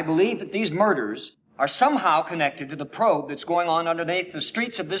I believe that these murders are somehow connected to the probe that's going on underneath the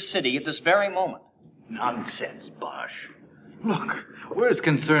streets of this city at this very moment. Nonsense, Bosch. Look, we're as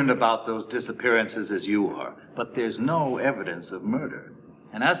concerned about those disappearances as you are, but there's no evidence of murder.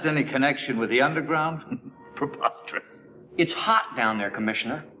 And as to any connection with the underground, preposterous. It's hot down there,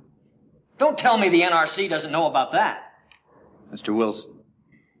 Commissioner. Don't tell me the NRC doesn't know about that. Mr. Wilson,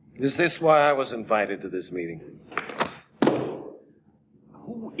 is this why I was invited to this meeting?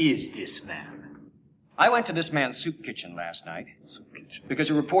 Who is this man? I went to this man's soup kitchen last night because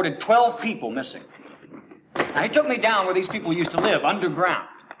he reported 12 people missing. Now, he took me down where these people used to live, underground.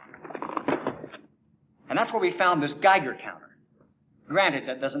 And that's where we found this Geiger counter. Granted,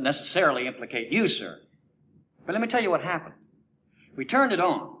 that doesn't necessarily implicate you, sir. But let me tell you what happened. We turned it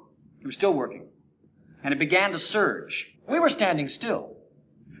on. It was still working. And it began to surge. We were standing still.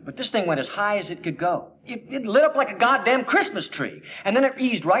 But this thing went as high as it could go. It lit up like a goddamn Christmas tree. And then it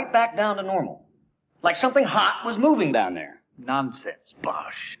eased right back down to normal. Like something hot was moving down there. Nonsense,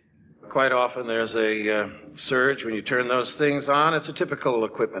 Bosch. Quite often there's a surge when you turn those things on. It's a typical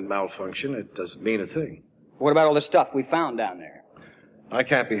equipment malfunction. It doesn't mean a thing. What about all the stuff we found down there? I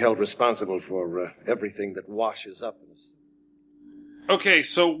can't be held responsible for everything that washes up. Okay,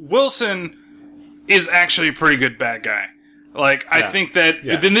 so Wilson is actually a pretty good bad guy. Like, I think that,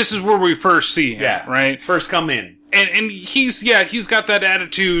 then this is where we first see him, right? First come in. And he's got that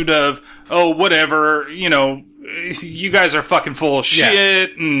attitude of, oh, whatever, you know, you guys are fucking full of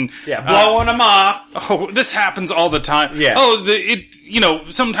shit, and blowing them off. Oh, this happens all the time. Yeah. Oh,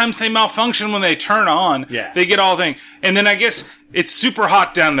 sometimes they malfunction when they turn on. Yeah. They get all thing, and then I guess it's super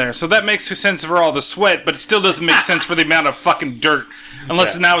hot down there, so that makes sense for all the sweat, but it still doesn't make sense for the amount of fucking dirt,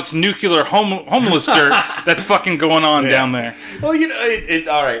 unless now it's nuclear homeless dirt that's fucking going on down there. Well, you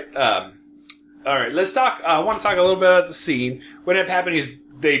know, all right. All right, let's talk. I want to talk a little bit about the scene. What ended up happening is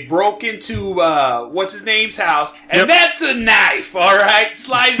they broke into what's his name's house, and that's a knife. All right,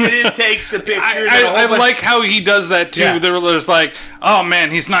 slides it in, takes the pictures. I like how he does that too. There's like, oh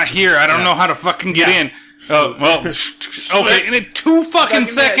man, he's not here. I don't know how to fucking get in. Oh well, okay. And in 2 fucking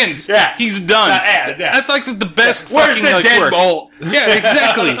seconds, he's done. That's like the best fucking Where's the deadbolt? Yeah,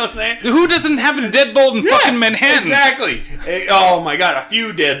 exactly. Who doesn't have a deadbolt in fucking Manhattan? Exactly. Oh my god, a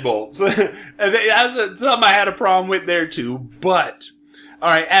few deadbolts. That's something I had a problem with there too. But all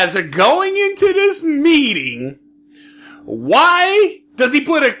right, as a going into this meeting, why does he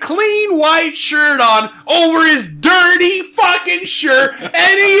put a clean white shirt on over his dirty fucking shirt, and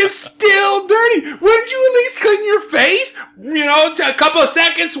he is still dirty? Wouldn't you at least clean your face? You know, a couple of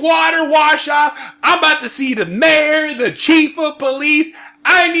seconds, water, wash off. I'm about to see the mayor, the chief of police.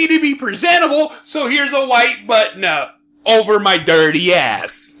 I need to be presentable, so here's a white button up over my dirty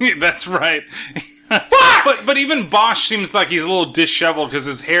ass. That's right. Fuck! But even Bosch seems like he's a little disheveled because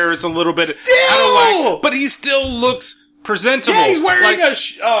his hair is a little bit out of whack, but he still looks presentable. Yeah, he's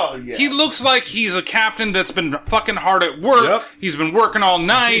wearing He looks like he's a captain that's been fucking hard at work. Yep. He's been working all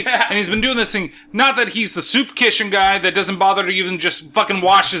night, and he's been doing this thing. Not that he's the soup kitchen guy that doesn't bother to even just fucking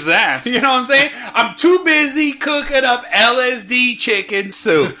wash his ass. You know what I'm saying? I'm too busy cooking up LSD chicken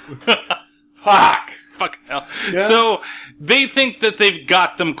soup. Fuck. Fuck hell. Yeah. So they think that they've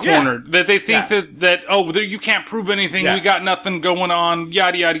got them cornered. Yeah. That they think that you can't prove anything. Yeah. We got nothing going on.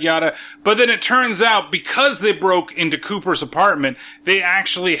 Yada yada yada. But then it turns out because they broke into Cooper's apartment, they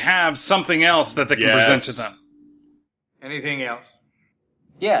actually have something else that they can present to them. Anything else?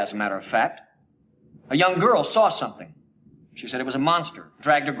 Yeah, as a matter of fact, a young girl saw something. She said it was a monster.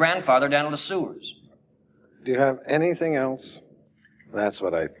 Dragged her grandfather down to the sewers. Do you have anything else? That's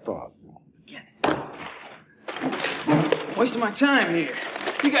what I thought. Wasting my time here.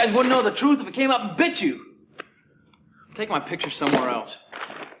 You guys wouldn't know the truth if it came up and bit you. Take my pictures somewhere else.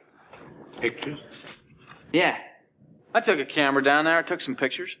 Pictures? Yeah. I took a camera down there. I took some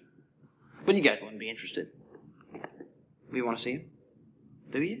pictures. But you guys wouldn't be interested. You want to see them?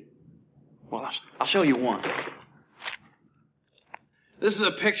 Do you? Well, I'll show you one. This is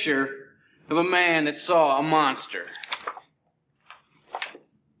a picture of a man that saw a monster.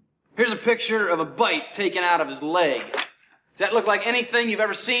 Here's a picture of a bite taken out of his leg. Does that look like anything you've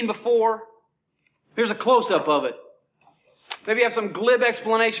ever seen before? Here's a close-up of it. Maybe you have some glib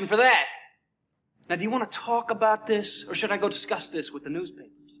explanation for that. Now, do you want to talk about this, or should I go discuss this with the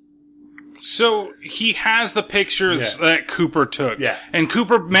newspapers? So, he has the pictures that Cooper took. Yeah. And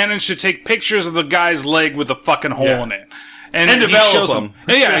Cooper managed to take pictures of the guy's leg with a fucking hole in it. And develop them.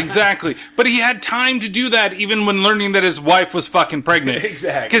 Yeah, exactly. But he had time to do that even when learning that his wife was fucking pregnant.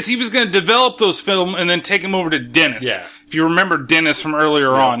 Exactly. Because he was going to develop those film and then take him over to Dennis. Yeah. If you remember Dennis from earlier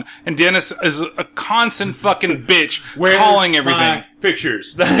on. And Dennis is a constant fucking bitch calling everything.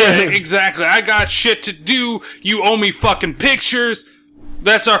 Pictures. Yeah, exactly. I got shit to do. You owe me fucking pictures.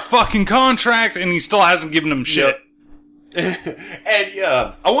 That's our fucking contract. And he still hasn't given him shit. Yep. And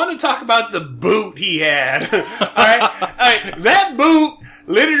I want to talk about the boot he had. Alright, that boot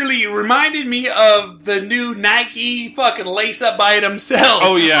literally reminded me of the new Nike fucking lace up by themselves.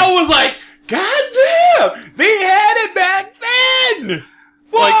 Oh yeah. I was like, God damn, they had it back then.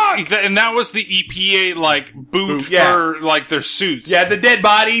 Fuck. And that was the EPA boot for their suits. Yeah, the dead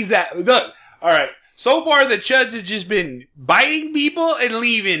bodies. Look, alright. So far, the Chuds have just been biting people and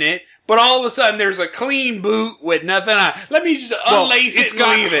leaving it, but all of a sudden, there's a clean boot with nothing on. Let me just unlace it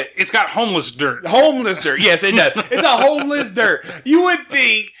and leave it. It's got homeless dirt. Homeless dirt. Yes, it does. It's a homeless dirt. You would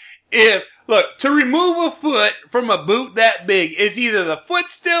think to remove a foot from a boot that big, it's either the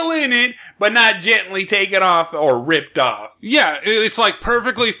foot's still in it, but not gently taken off or ripped off. Yeah, it's like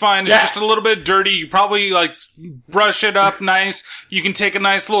perfectly fine. It's just a little bit dirty. You probably like brush it up nice. You can take a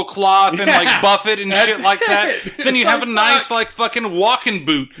nice little cloth and like buff it and shit like that. Then you have a nice like fucking walking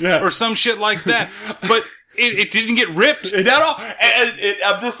boot or some shit like that. But it didn't get ripped at all.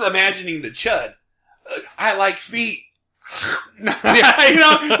 I'm just imagining the Chud. I like feet.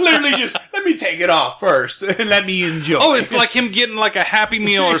 Literally just, let me take it off first and let me enjoy. Oh, it's like him getting like a Happy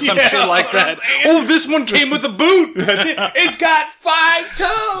Meal or some shit like that. Oh, this one came with a boot. That's it. It's got 5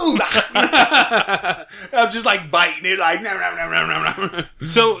 toes. I'm just like biting it like, nom.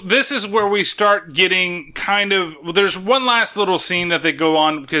 So this is where we start getting kind of, there's one last little scene that they go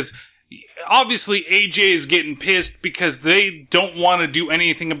on because obviously AJ is getting pissed because they don't want to do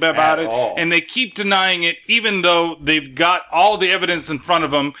anything about it. And they keep denying it even though they've got all the evidence in front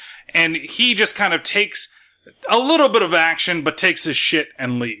of them. And he just kind of takes a little bit of action, but takes his shit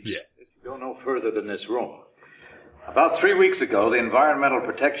and leaves. Yeah. Go no further than this room. About 3 weeks ago, the Environmental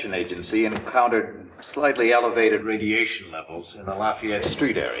Protection Agency encountered slightly elevated radiation levels in the Lafayette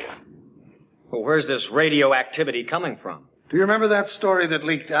Street area. Well, where's this radioactivity coming from? Do you remember that story that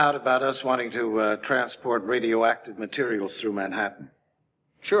leaked out about us wanting to transport radioactive materials through Manhattan?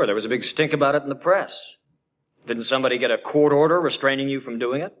 Sure, there was a big stink about it in the press. Didn't somebody get a court order restraining you from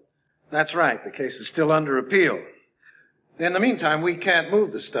doing it? That's right. The case is still under appeal. In the meantime, we can't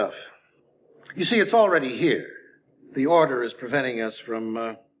move the stuff. You see, it's already here. The order is preventing us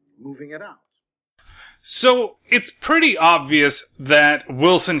from moving it out. So it's pretty obvious that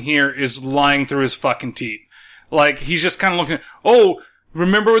Wilson here is lying through his fucking teeth. Like, he's just kind of looking,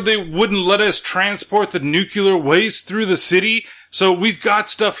 remember they wouldn't let us transport the nuclear waste through the city? So we've got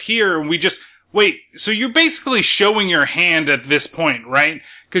stuff here and we just, wait, so you're basically showing your hand at this point, right?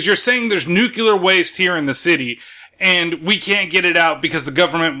 Because you're saying there's nuclear waste here in the city and we can't get it out because the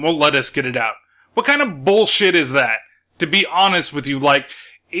government won't let us get it out. What kind of bullshit is that? To be honest with you, like,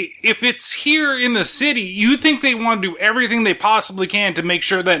 if it's here in the city, you think they want to do everything they possibly can to make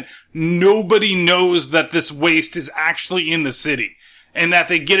sure that nobody knows that this waste is actually in the city and that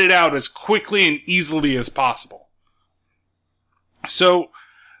they get it out as quickly and easily as possible. So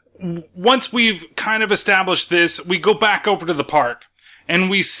once we've kind of established this, we go back over to the park and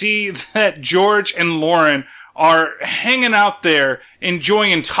we see that George and Lauren are hanging out there,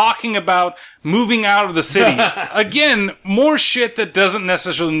 enjoying and talking about moving out of the city. Again, more shit that doesn't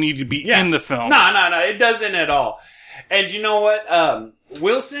necessarily need to be in the film. No, it doesn't at all. And you know what?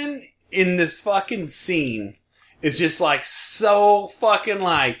 Wilson in this fucking scene is just like so fucking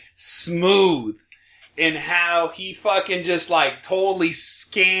like smooth in how he fucking just like totally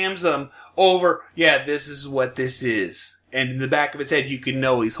scams them over, this is what this is. And in the back of his head, you can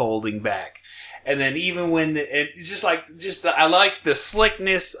know he's holding back. And then even when it's just like, I like the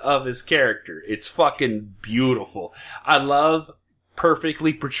slickness of his character. It's fucking beautiful. I love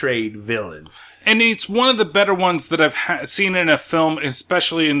perfectly portrayed villains. And it's one of the better ones that I've seen in a film,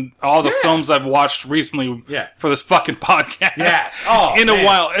 especially in all the films I've watched recently for this fucking podcast. Yes. A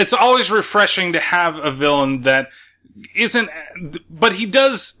while. It's always refreshing to have a villain that isn't, but he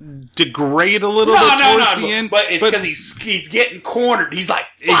does degrade a little bit towards the end. But it's because he's getting cornered. He's like,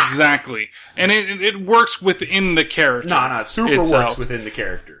 fuck. Exactly. And it works within the character. Super works within the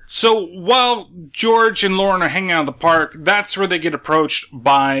character. So while George and Lauren are hanging out in the park, that's where they get approached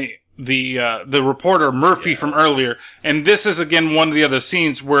by the reporter Murphy from earlier. And this is again one of the other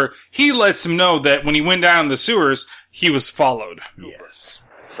scenes where he lets him know that when he went down the sewers, he was followed. Yes.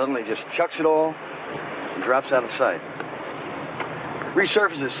 Suddenly just chucks it all and drops out of sight.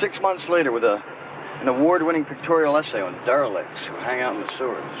 Resurfaces 6 months later with an award-winning pictorial essay on derelicts who hang out in the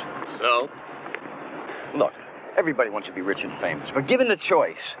sewers. So? Look, everybody wants to be rich and famous, but given the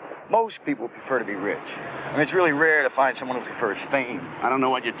choice, most people prefer to be rich. I mean, it's really rare to find someone who prefers fame. I don't know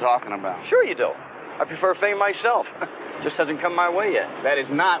what you're talking about. Sure you do. I prefer fame myself. Just hasn't come my way yet. That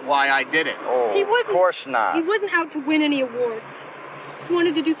is not why I did it. Oh, of course not. He wasn't out to win any awards. Just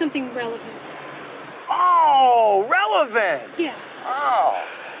wanted to do something relevant. Oh, relevant! Yeah. Oh,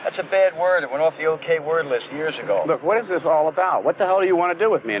 that's a bad word. It went off the OK word list years ago. Look, what is this all about? What the hell do you want to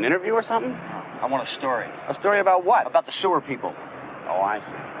do with me? An interview or something? I want a story. A story about what? About the sewer people. Oh, I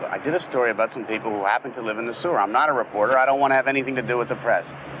see. I did a story about some people who happen to live in the sewer. I'm not a reporter. I don't want to have anything to do with the press.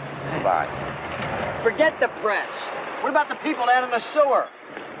 Bye. Forget the press. What about the people down in the sewer?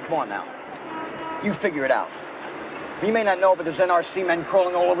 Come on now. You figure it out. You may not know, but there's NRC men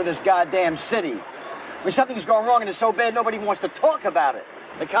crawling all over this goddamn city. I mean, something's gone wrong and it's so bad nobody wants to talk about it.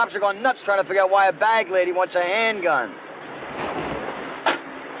 The cops are going nuts trying to figure out why a bag lady wants a handgun.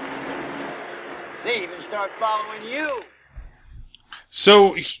 They even start following you.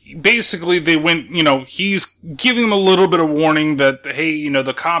 So basically they went, he's giving them a little bit of warning that, hey,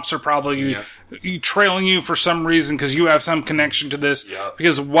 the cops are probably trailing you for some reason because you have some connection to this. Yep.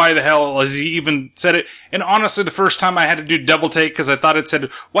 Because why the hell has he even said it? And honestly, the first time I had to do double take because I thought it said,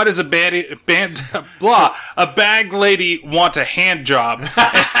 why does a bag lady want a hand job? And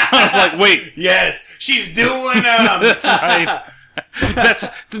I was like, wait. Yes, she's doing That's right.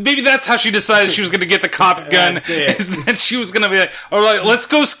 Maybe that's how she decided she was going to get the cop's gun. Is that she was going to be like, all right, let's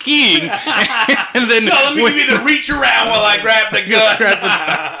go skiing. And then let me give you the reach around while I grab the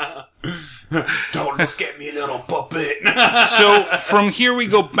gun. Don't look at me, little puppet. So from here we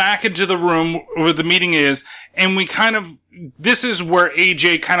go back into the room where the meeting is, and this is where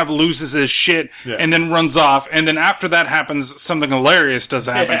AJ kind of loses his shit and then runs off. And then after that happens, something hilarious does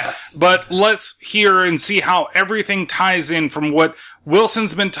happen. Yes. But let's hear and see how everything ties in from what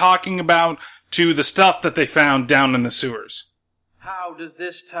Wilson's been talking about to the stuff that they found down in the sewers. How does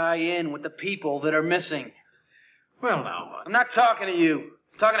this tie in with the people that are missing? Well, now, I'm not talking to you.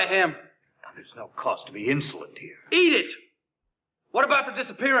 I'm talking to him. there's no cause to be insolent here. Eat it! What about the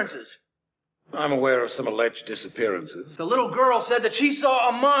disappearances? I'm aware of some alleged disappearances. The little girl said that she saw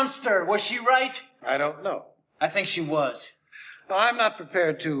a monster. Was she right? I don't know. I think she was. I'm not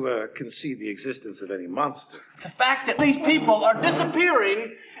prepared to concede the existence of any monster. The fact that these people are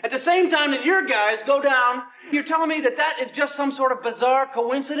disappearing at the same time that your guys go down, you're telling me that that is just some sort of bizarre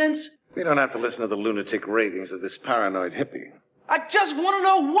coincidence? We don't have to listen to the lunatic ravings of this paranoid hippie. I just want to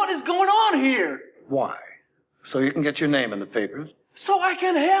know what is going on here. Why? So you can get your name in the papers? So I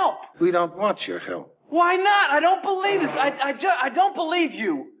can help. We don't want your help. Why not? I don't believe this. I don't believe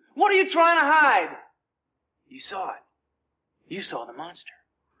you. What are you trying to hide? You saw it. You saw the monster.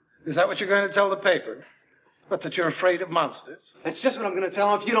 Is that what you're going to tell the paper? But that you're afraid of monsters? That's just what I'm going to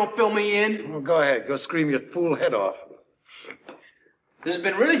tell them if you don't fill me in. Well, go ahead. Go scream your fool head off. This has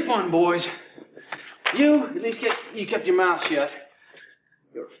been really fun, boys. You, at least you kept your mouth shut.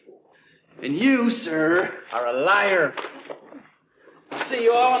 You're a fool. And you, sir, are a liar. I'll see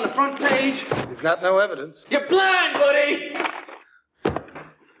you all on the front page. You've got no evidence. You're blind, buddy!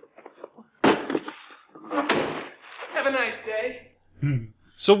 Have a nice day.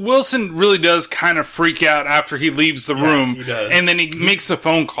 So Wilson really does kind of freak out after he leaves the room. He does. And then he makes a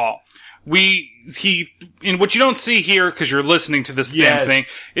phone call. And what you don't see here, because you're listening to this damn thing,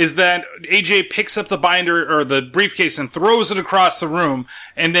 is that AJ picks up the binder or the briefcase and throws it across the room,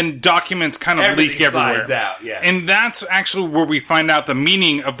 and then documents kind of leak everywhere. Slides out, yeah. And that's actually where we find out the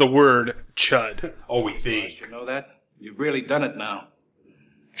meaning of the word Chud. Oh, we think. You know that? You've really done it now.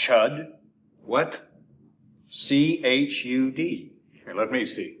 Chud? What? C-H-U-D. Here, let me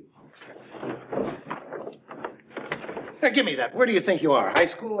see. Now, give me that. Where do you think you are? High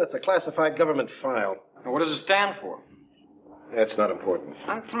school? That's a classified government file. Now, what does it stand for? That's not important.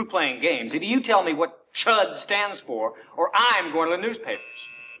 I'm through playing games. Either you tell me what Chud stands for, or I'm going to the newspapers.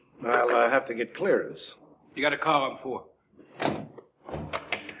 I'll have to get clearance. You got a call on for?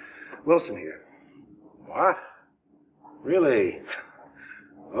 Wilson here. What? Really?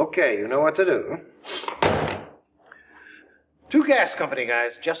 Okay, you know what to do. Two gas company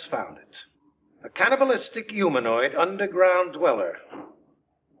guys just found it. A cannibalistic humanoid underground dweller.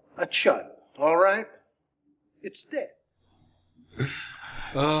 A Chud, all right? It's dead.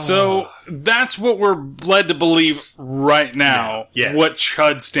 So that's what we're led to believe right now. Yes. What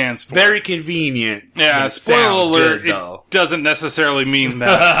Chud stands for. Very convenient. Yeah, spoiler Sounds alert, good, though. it doesn't necessarily mean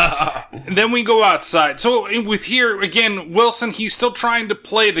that. And then we go outside. So with here, again, Wilson, he's still trying to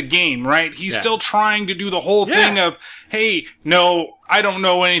play the game, right? He's still trying to do the whole thing of, hey, no, I don't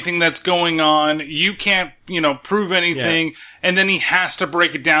know anything that's going on. You can't, prove anything. Yeah. And then he has to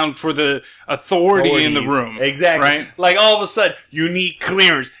break it down for the authority in the room. Exactly. Right? Like all of a sudden, you need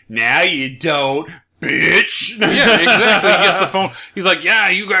clearance. Now you don't, bitch. Yeah, exactly. He gets the phone. He's like, yeah,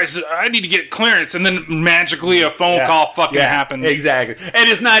 you guys, I need to get clearance. And then magically a phone call fucking happens. Exactly. And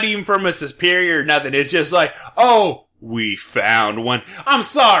it's not even from a superior or nothing. It's just like, oh, we found one. I'm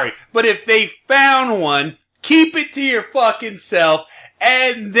sorry, but if they found one, keep it to your fucking self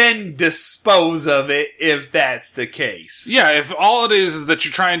and then dispose of it if that's the case. Yeah, if all it is that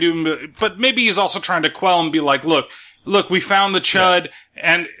you're trying to do, but maybe he's also trying to quell and be like, look, we found the Chud,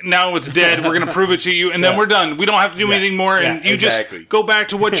 and now it's dead. We're going to prove it to you, and then we're done. We don't have to do anything more, and you just go back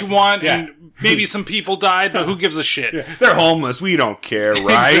to what you want, and maybe some people died, but who gives a shit? Yeah. They're homeless. We don't care,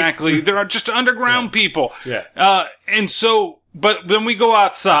 right? Exactly. They're just underground people. Yeah. And so, but when we go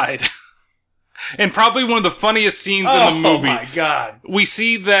outside, And probably one of the funniest scenes in the movie. Oh my God. We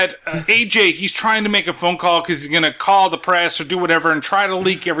see that AJ, he's trying to make a phone call because he's going to call the press or do whatever and try to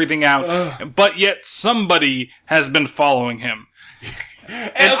leak everything out. But yet somebody has been following him.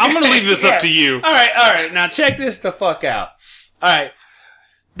 And I'm going to leave this up to you. All right. Now check this the fuck out. All right.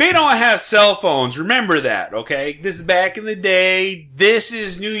 They don't have cell phones. Remember that, okay? This is back in the day. This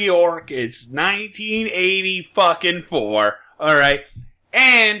is New York. It's 1984. All right.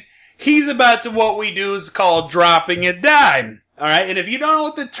 And he's about to what we do is called dropping a dime. All right. And if you don't know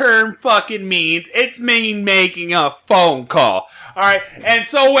what the term fucking means, it's making a phone call. All right. And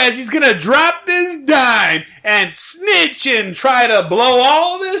so as he's going to drop this dime and snitch and try to blow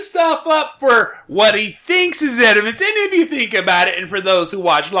all this stuff up for what he thinks is evidence. And if you think about it, and for those who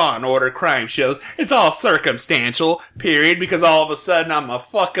watch Law and Order crime shows, it's all circumstantial, period, because all of a sudden I'm a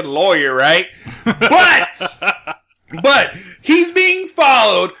fucking lawyer, right? But he's being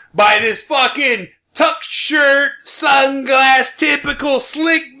followed by this fucking tuck shirt, sunglass, typical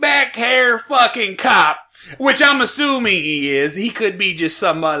slick back hair fucking cop. Which I'm assuming he is. He could be just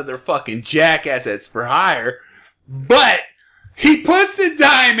some other fucking jackass that's for hire. But he puts the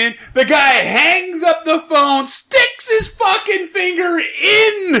dime in. The guy hangs up the phone, sticks his fucking finger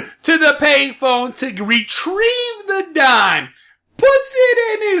into the payphone to retrieve the dime, puts it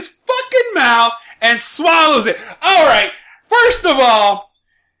in his fucking mouth, and swallows it. Alright, first of all,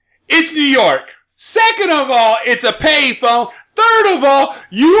 it's New York. Second of all, it's a payphone. Third of all,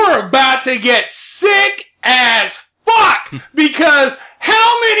 you are about to get sick as fuck, because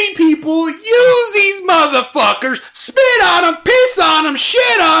how many people use these motherfuckers, spit on them, piss on them,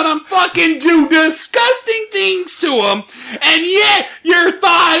 shit on them, fucking do disgusting things to them, and yet your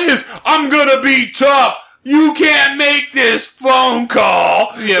thought is, I'm gonna be tough. You can't make this phone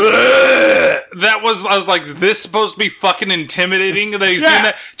call. Yeah, I was like, is this supposed to be fucking intimidating that he's doing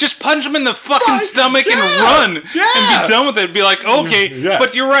that? Just punch him in the fucking stomach and run and be done with it. Be like, okay,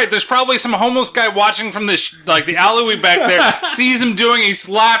 but you're right. There's probably some homeless guy watching from this, like the alleyway back there, sees him doing it, he's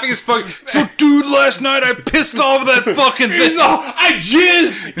laughing as fuck. So, dude, last night I pissed off that fucking thing. I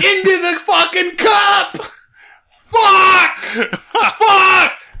jizzed into the fucking cup.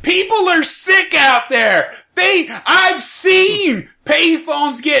 Fuck. People are sick out there. I've seen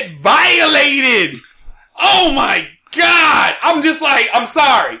payphones get violated. Oh my God. I'm just like, I'm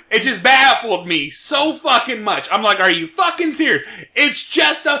sorry. It just baffled me so fucking much. I'm like, are you fucking serious? It's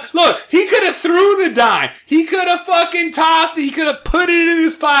just look, he could have threw the dime. He could have fucking tossed it. He could have put it in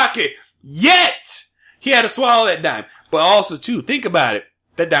his pocket. Yet, he had to swallow that dime. But also, too, think about it.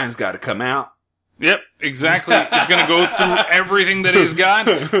 That dime's got to come out. Yep, exactly. It's going to go through everything that he's got.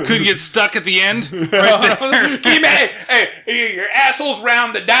 Could get stuck at the end. Right there. Can you imagine? Hey, your asshole's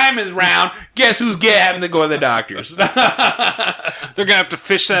round, the dime is round. Guess who's having to go to the doctors? They're going to have to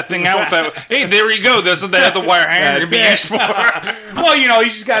fish that thing out with that. Hey, there you go. That's what they have the wire hanger to be used for. Well,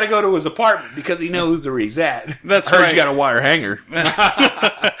 he's just got to go to his apartment because he knows where he's at. That's Heard right. you got a wire hanger.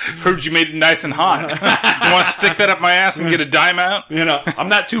 Heard you made it nice and hot. You want to stick that up my ass and get a dime out? I'm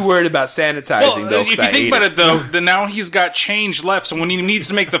not too worried about sanitizing. Well, if you think about it, though, then now he's got change left, so when he needs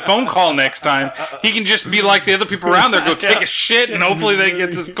to make the phone call next time, he can just be like the other people around there, go take a shit, and hopefully that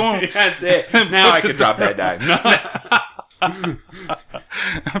gets us going. That's it. Now I can drop that dime.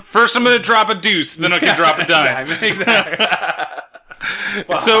 First I'm going to drop a deuce, then I can drop a dime. Exactly.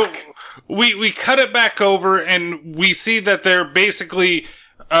 So, we cut it back over, and we see that they're basically...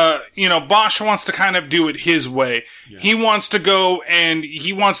 Bosch wants to kind of do it his way. Yeah. He wants to go and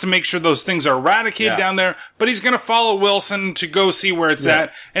he wants to make sure those things are eradicated down there, but he's going to follow Wilson to go see where it's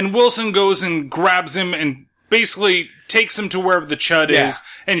at. And Wilson goes and grabs him and basically takes him to wherever the Chud is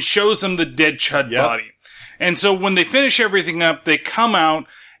and shows him the dead Chud body. And so when they finish everything up, they come out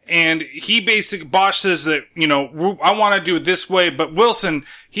and Bosch says that, I want to do it this way, but Wilson,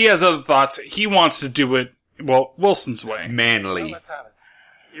 he has other thoughts. He wants to do it, Wilson's way. Manly.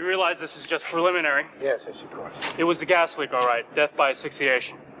 You realize this is just preliminary? Yes, of course. It was the gas leak, all right. Death by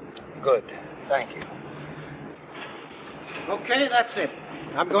asphyxiation. Good. Thank you. Okay, that's it.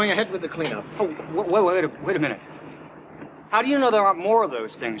 I'm going ahead with the cleanup. Oh, wait a minute. How do you know there aren't more of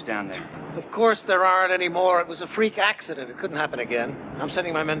those things down there? Of course there aren't any more. It was a freak accident. It couldn't happen again. I'm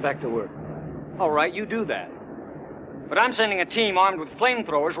sending my men back to work. All right, you do that. But I'm sending a team armed with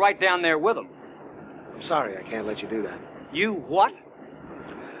flamethrowers right down there with them. I'm sorry, I can't let you do that. You what?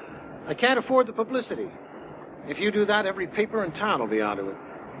 I can't afford the publicity. If you do that, every paper in town will be onto it.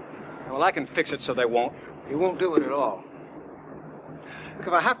 Well, I can fix it so they won't. You won't do it at all. Look,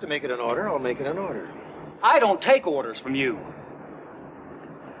 if I have to make it an order, I'll make it an order. I don't take orders from you.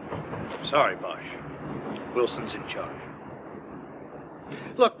 Sorry, Bosch. Wilson's in charge.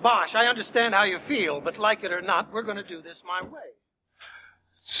 Look, Bosch, I understand how you feel, but like it or not, we're going to do this my way.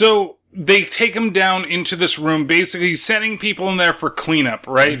 So they take him down into this room, basically sending people in there for cleanup,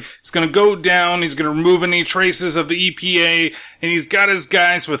 right? He's going to go down, he's going to remove any traces of the EPA, and he's got his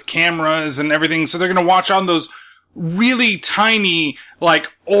guys with cameras and everything, so they're going to watch on those really tiny,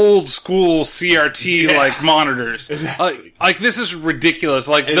 like, old school CRT, like, monitors. Like, this is ridiculous.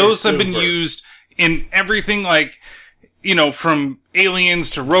 Like, those have been used in everything, like, you know, from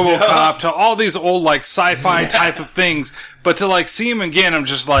Aliens to RoboCop to all these old, like, sci-fi type of things. But to, like, see them again, I'm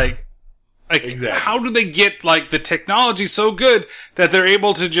just like, how do they get, like, the technology so good that they're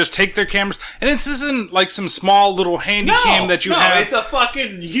able to just take their cameras? And this isn't, like, some small little handy cam that you have. No, it's a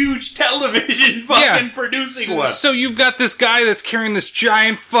fucking huge television fucking producing one. So you've got this guy that's carrying this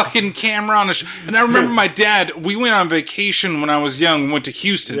giant fucking camera on his... And I remember my dad, we went on vacation when I was young, went to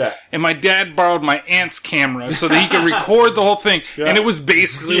Houston, and my dad borrowed my aunt's camera so that he could record the whole thing, and it was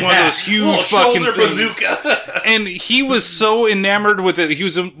basically one of those huge fucking things. Bazooka. And he was so enamored with it. He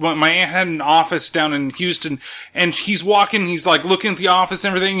was... My aunt had an office down in Houston, and he's walking, he's like looking at the office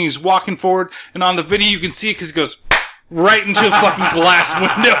and everything, and he's walking forward, and on the video you can see it because he goes right into a fucking glass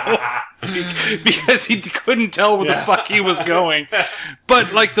window because he couldn't tell where the fuck he was going.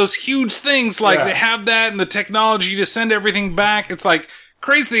 But like those huge things, like they have that and the technology to send everything back, it's like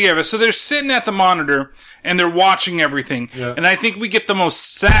crazy ever. So they're sitting at the monitor and they're watching everything. And I think we get the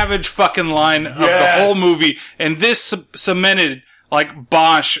most savage fucking line of the whole movie, and this cemented like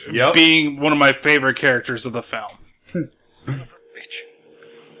Bosch being one of my favorite characters of the film.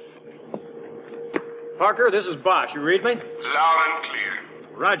 Parker, this is Bosch. You read me? Loud and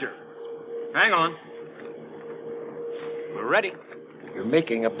clear. Roger. Hang on. We're ready. You're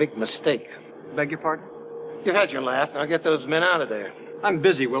making a big mistake. Beg your pardon? You've had your laugh. Now get those men out of there. I'm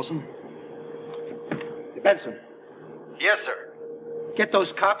busy, Wilson. Benson. Yes, sir. Get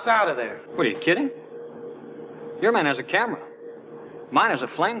those cops out of there. What, are you kidding? Your man has a camera. Mine has a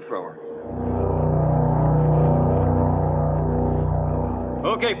flamethrower.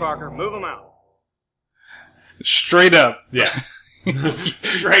 Okay, Parker, move them out. Straight up. Yeah.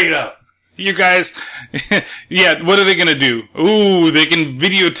 Straight up. You guys, what are they gonna do? Ooh, they can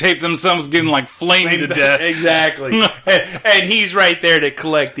videotape themselves getting like flamed to death. Exactly. And he's right there to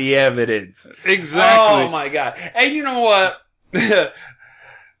collect the evidence. Exactly. Oh my god. And you know what?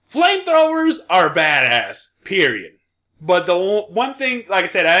 Flamethrowers are badass. Period. But the one thing, like I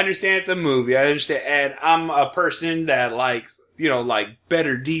said, I understand it's a movie. I understand, and I'm a person that likes, you know, like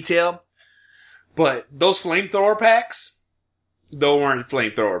better detail. But those flamethrower packs, those weren't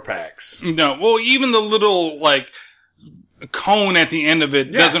flamethrower packs. No, well, even the little like cone at the end of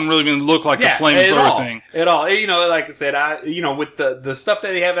it doesn't really even look like a flamethrower thing at all. You know, like I said, with the stuff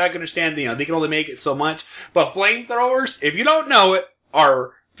that they have, I can understand. You know, they can only make it so much. But flamethrowers, if you don't know it,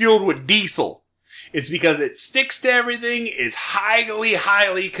 are fueled with diesel. It's because it sticks to everything, it's highly,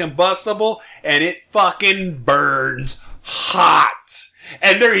 highly combustible, and it fucking burns hot.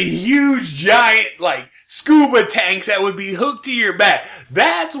 And they're huge, giant, like, scuba tanks that would be hooked to your back.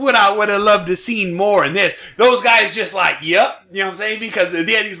 That's what I would have loved to seen more in this. Those guys just like, yep, you know what I'm saying? Because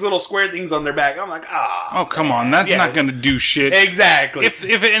they had these little square things on their back. I'm like, oh, come on, that's not going to do shit. Exactly.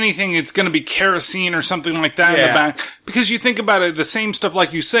 If anything, it's going to be kerosene or something like that in the back. Because you think about it, the same stuff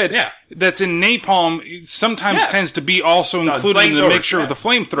like you said, that's in napalm sometimes tends to be also included in the mixture of the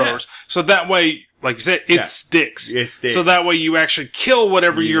flamethrowers. So that way, like you said, it sticks. It sticks. So that way you actually kill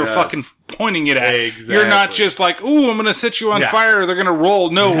whatever you're fucking pointing it at. Exactly. You're not just like, ooh, I'm going to set you on fire. They're going to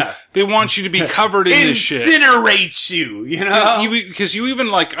roll. No, they want you to be covered in this shit. Incinerate you, you know? Because you even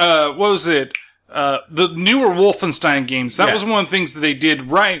like, what was it? The newer Wolfenstein games, that was one of the things that they did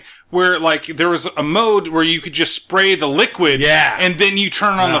right, where like there was a mode where you could just spray the liquid, and then you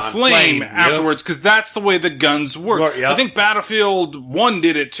turn on the flame afterwards, because that's the way the guns work. I think Battlefield 1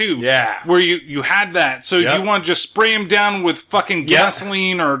 did it too, where you had that, so you want to just spray them down with fucking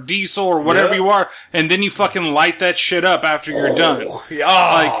gasoline or diesel or whatever you are, and then you fucking light that shit up after you're done.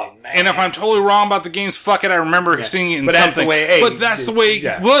 And if I'm totally wrong about the games, fuck it, I remember seeing it in something. But that's the way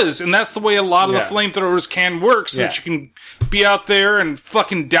it was, and that's the way a lot of the flamethrowers can work, so that you can be out there and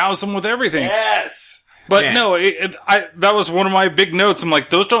fucking douse them with everything. Yes! But no, that was one of my big notes. I'm like,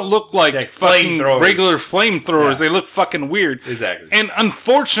 those don't look like fucking regular flamethrowers. They look fucking weird. Exactly. And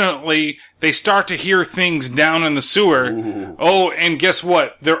unfortunately, they start to hear things down in the sewer. Ooh. Oh, and guess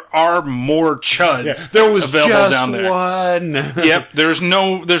what? There are more Chuds there was available just down there. One. Yep, there's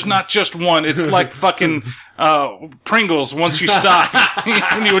not just one. It's like fucking Pringles. Once you stop,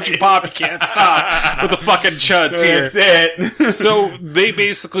 once you pop, you can't stop with the fucking Chuds here. That's it. So they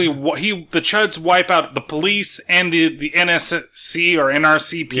basically, the Chuds wipe out the police and the NSC or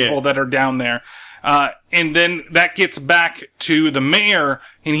NRC people that are down there. And then that gets back to the mayor,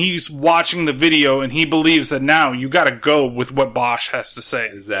 and he's watching the video, and he believes that now you gotta go with what Bosch has to say.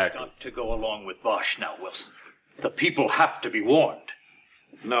 Exactly. Got to go along with Bosch now, Wilson. The people have to be warned.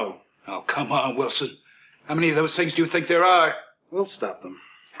 No. Oh, come on, Wilson. How many of those things do you think there are? We'll stop them.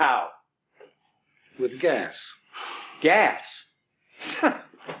 How? With gas. Gas? Can't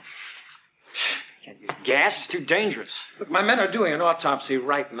use gas. It's too dangerous. Look, my men are doing an autopsy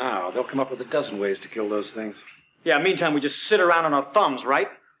right now. They'll come up with a dozen ways to kill those things. Yeah, meantime, we just sit around on our thumbs, right?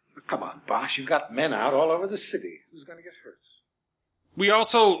 Come on, Bosch. You've got men out all over the city. Who's going to get hurt? We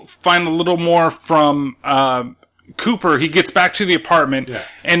also find a little more from Cooper. He gets back to the apartment,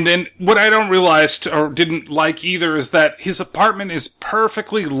 and then what I don't realize or didn't like either is that his apartment is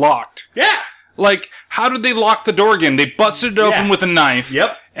perfectly locked. Yeah. Like, how did they lock the door again? They busted it open with a knife.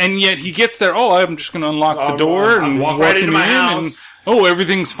 Yep. And yet he gets there, I'm just going to unlock the door and walk right into my house. And,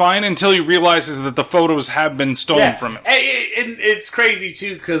 everything's fine until he realizes that the photos have been stolen from him. And it's crazy,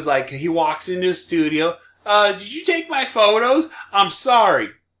 too, because, like, he walks into the studio. Did you take my photos? I'm sorry.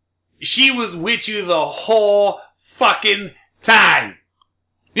 She was with you the whole fucking time.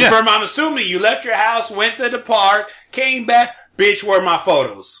 Yeah. I'm assuming you left your house, went to the park, came back. Bitch, where are my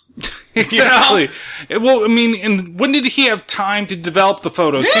photos? Exactly. You know? Well, I mean, and when did he have time to develop the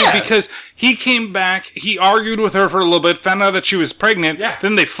photos, too? Because he came back, he argued with her for a little bit, found out that she was pregnant,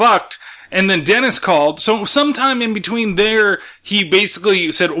 then they fucked, and then Dennis called. So sometime in between there, he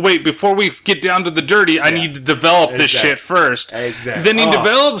basically said, wait, before we get down to the dirty, I need to develop this shit first. Exactly. Then he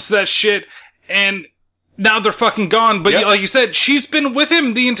develops that shit, and now they're fucking gone, but like you said, she's been with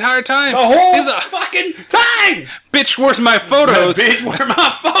him the entire time. The whole fucking time! Bitch, where's my photos? Bitch, where are my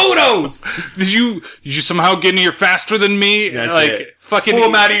photos? Did you somehow get in here faster than me? That's like, it. Fucking pull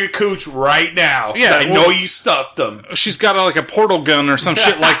them out of your cooch right now. Yeah, I know you stuffed them. She's got like a portal gun or some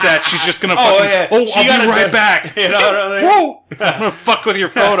shit like that. She's just gonna fucking, I'll be right back. You know I'm gonna fuck with your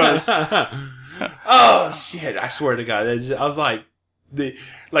photos. Oh, shit. I swear to God. I was like,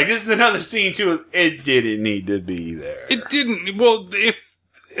 this is another scene too. It didn't need to be there. It didn't. Well, if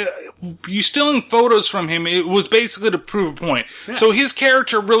you stealing photos from him, it was basically to prove a point. Yeah. So his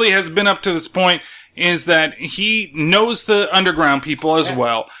character really has been up to this point is that he knows the underground people as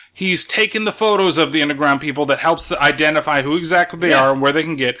well. He's taken the photos of the underground people that helps to identify who exactly they are and where they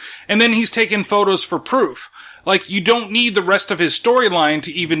can get. And then he's taken photos for proof. Like, you don't need the rest of his storyline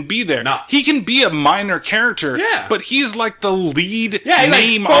to even be there. No. He can be a minor character, but he's like the lead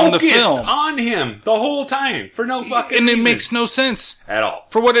name like, on the film. On him the whole time for no fucking and reason. It makes no sense at all.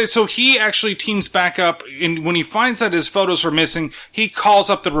 For what it is, so he actually teams back up, and when he finds that his photos are missing, he calls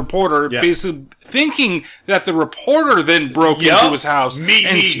up the reporter, basically thinking that the reporter then broke into his house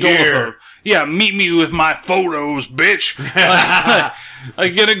and stole the photo. Yeah, meet me with my photos, bitch.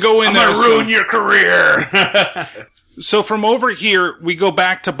 I'm gonna go in there. I'm gonna ruin your career. So from over here, we go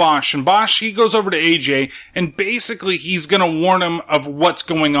back to Bosch, and Bosch, he goes over to AJ, and basically he's gonna warn him of what's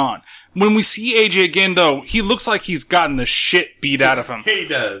going on. When we see AJ again, though, he looks like he's gotten the shit beat out of him. He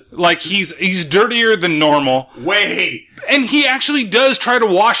does. Like, he's dirtier than normal. Way. And he actually does try to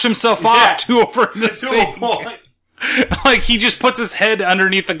wash himself off, too, over in the sink. Like, he just puts his head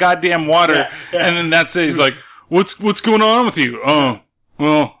underneath the goddamn water, and then that's it. He's like, what's going on with you? Oh,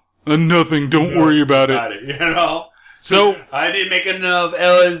 well, nothing. Don't worry about it. You know? So I didn't make enough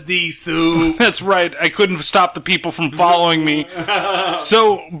LSD soup. That's right. I couldn't stop the people from following me.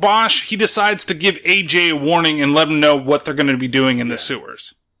 So Bosch, he decides to give AJ a warning and let him know what they're going to be doing in the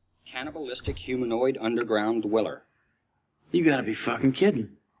sewers. Cannibalistic humanoid underground dweller. You gotta be fucking kidding.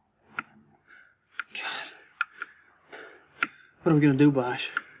 God. What are we gonna do, Bosch?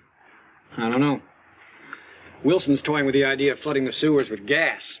 I don't know. Wilson's toying with the idea of flooding the sewers with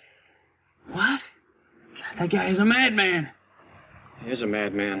gas. What? God, that guy is a madman. He is a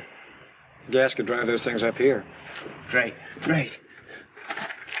madman. Gas could drive those things up here. Great.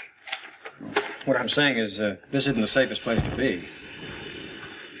 What I'm saying is, this isn't the safest place to be.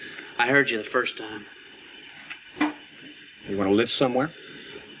 I heard you the first time. You want to live somewhere?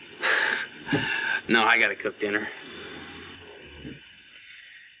 No, I gotta cook dinner.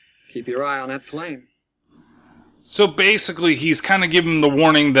 Keep your eye on that flame. So basically, he's kind of giving the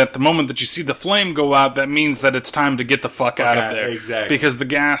warning that the moment that you see the flame go out, that means that it's time to get the fuck out of there. Exactly. Because the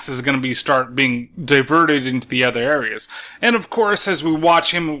gas is going to start being diverted into the other areas. And of course, as we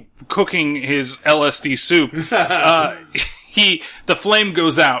watch him cooking his LSD soup, the flame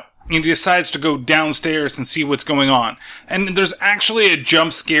goes out. And he decides to go downstairs and see what's going on. And there's actually a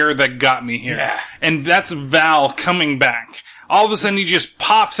jump scare that got me here. Yeah. And that's Val coming back. All of a sudden, he just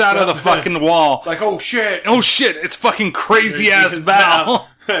pops out of the fucking wall. Like, oh shit. Oh shit, it's fucking crazy-ass Val.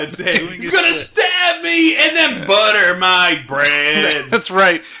 That's it. He's gonna stab me and then butter my bread. That's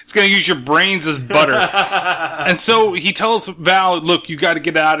right. He's gonna use your brains as butter. And so he tells Val, look, you gotta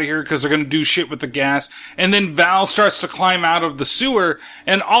get out of here because they're gonna do shit with the gas. And then Val starts to climb out of the sewer,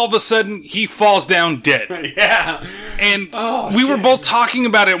 and all of a sudden, he falls down dead. Yeah. And we were both talking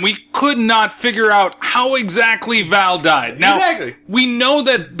about it, and we could not figure out how exactly Val died. Now, we know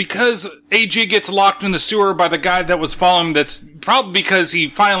that because AJ gets locked in the sewer by the guy that was following, that's probably because he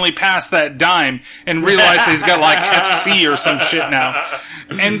finally passed that dime and realized he's got like FC or some shit now.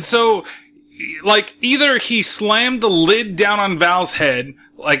 And so, like, either he slammed the lid down on Val's head,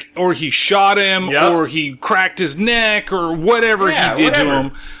 like, or he shot him, or he cracked his neck, or whatever he did to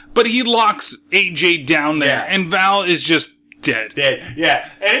him. But he locks AJ down there, and Val is just dead. Yeah.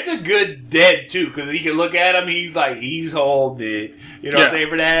 And it's a good dead, too, because you can look at him, he's holding it. You know what I'm saying,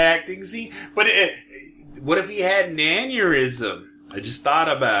 for that acting scene. But what if he had an aneurysm? I just thought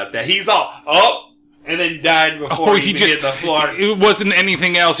about that. He's all, and then died before he even hit the floor. It wasn't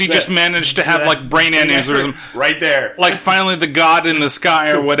anything else. He just managed to have, like, brain aneurysm. Right there. Like, finally the god in the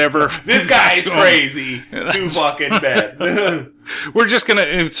sky or whatever. This guy's crazy. Too fucking bad. We're just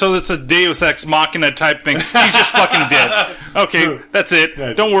gonna, so it's a Deus Ex Machina type thing. He's just fucking dead. Okay, that's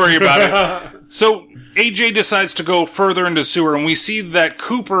it. Don't worry about it. So, AJ decides to go further into the sewer, and we see that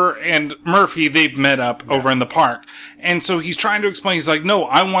Cooper and Murphy, they've met up over in the park. And so he's trying to explain, he's like, no,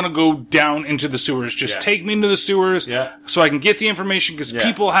 I want to go down into the sewers. Just take me into the sewers so I can get the information, because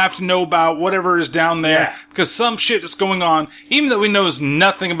people have to know about whatever is down there, because some shit is going on, even though he knows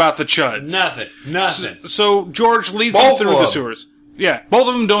nothing about the Chuds. Nothing. So George leads him through the sewers. Yeah, both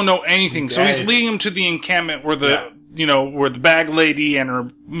of them don't know anything, so he's leading him to the encampment where the, where the bag lady and her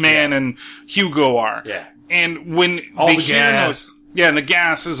man and Hugo are. Yeah. And when All they the hear gas. and the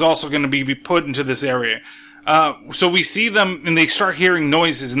gas is also going to be put into this area. So we see them, and they start hearing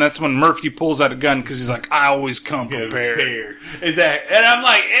noises, and that's when Murphy pulls out a gun, because he's like, I always come prepared. Exactly. And I'm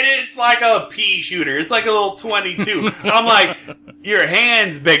like, and it's like a pea shooter. It's like a little 22. I'm like, your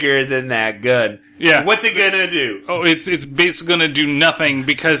hand's bigger than that gun. Yeah. What's it gonna do? Oh, it's basically gonna do nothing,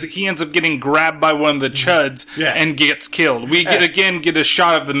 because he ends up getting grabbed by one of the Chuds and gets killed. We get a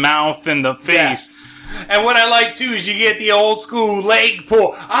shot of the mouth and the face. And what I like too is you get the old school leg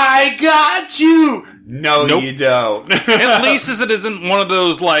pull. I got you! No, you don't. At least as it isn't one of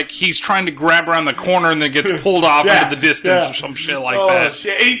those, like, he's trying to grab around the corner and then gets pulled off into the distance or some shit like that.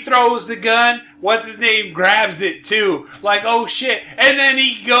 Shit. He throws the gun. What's his name? Grabs it too. Like, oh shit. And then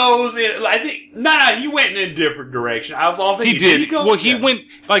he goes in, I think, he went in a different direction. I was all thinking, he did. He went went,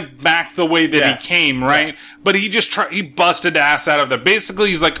 like, back the way that he came, right? But he just he busted ass out of there. Basically,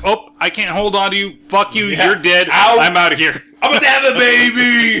 he's like, oh, I can't hold on to you. Fuck you. You're dead. I'm out of here. I'm gonna have a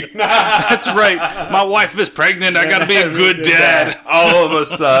baby. That's right. My wife is pregnant. I gotta be a good dad. All of a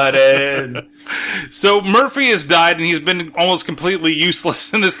sudden. So Murphy has died, and he's been almost completely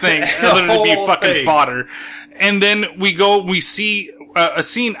useless in this thing, other than to be fucking fodder. And then we see a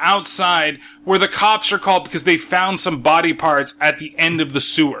scene outside where the cops are called because they found some body parts at the end of the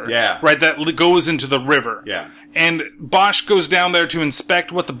sewer. Yeah. Right, that goes into the river. Yeah. And Bosch goes down there to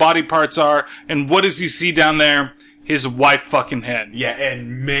inspect what the body parts are, and what does he see down there? His wife fucking head. Yeah,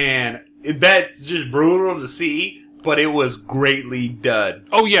 and man, that's just brutal to see, but it was greatly done.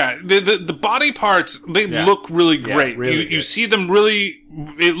 Oh yeah, the body parts, they look really great. You see them really,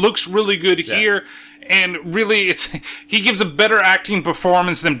 it looks really good here. And really, he gives a better acting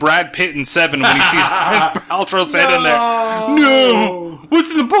performance than Brad Pitt in Seven when he sees Gwyneth Paltrow's head in there. No!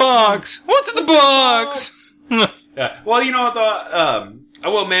 What's in the box? What's in the box? Well, you know what, I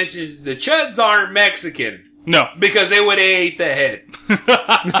will mention is the Chuds aren't Mexican. No. Because they would have ate the head.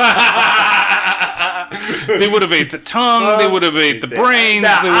 They would have ate the tongue, they would have ate the brains,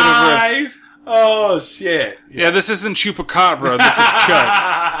 the they would have eyes. Oh, shit. Yeah, this isn't Chupacabra, this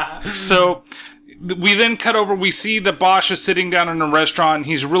is Chud. So, we then cut over, we see that Bosch is sitting down in a restaurant,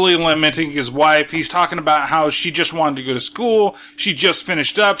 he's really lamenting his wife, he's talking about how she just wanted to go to school, she just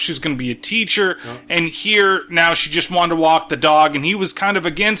finished up, she was going to be a teacher, and here, now she just wanted to walk the dog, and he was kind of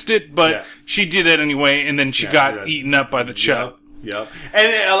against it, but she did it anyway, and then she got eaten up by the Chud. Yep.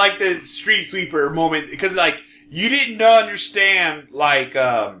 And I like the street sweeper moment, because, like, you didn't understand, like,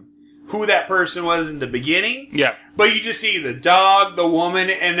 who that person was in the beginning. Yeah. But you just see the dog, the woman,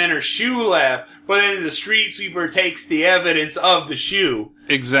 and then her shoe left. But then the street sweeper takes the evidence of the shoe.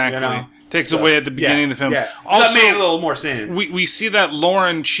 Exactly. You know? Takes away at the beginning of the film. Yeah. Also, that made a little more sense. We see that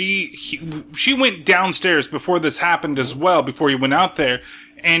Lauren, she went downstairs before this happened as well, before he went out there.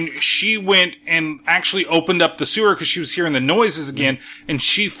 And she went and actually opened up the sewer because she was hearing the noises again, and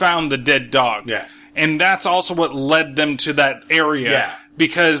she found the dead dog. Yeah. And that's also what led them to that area. Yeah.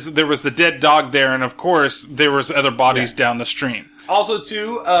 Because there was the dead dog there, and of course, there was other bodies down the stream. Also,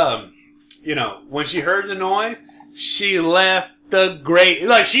 too, you know, when she heard the noise, she left the grate.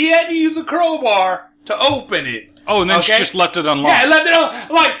 Like, she had to use a crowbar to open it. Oh, and then she just left it unlocked. Yeah, left it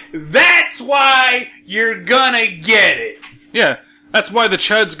on. Like, that's why you're gonna get it. Yeah, that's why the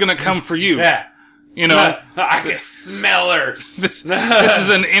Chud's gonna come for you. Yeah. You know? I can smell her. This is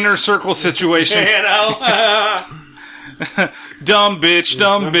an inner circle situation. You know? Dumb bitch,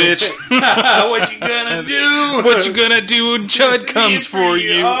 dumb bitch. What you gonna do? What you gonna do when Chud comes for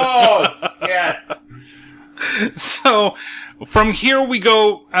you? Oh, yeah. So, from here we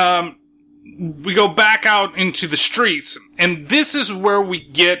go back out into the streets, and this is where we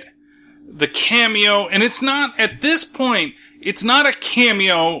get the cameo, and it's not, at this point, it's not a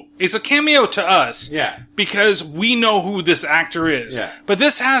cameo, it's a cameo to us. Yeah. Because we know who this actor is. Yeah. But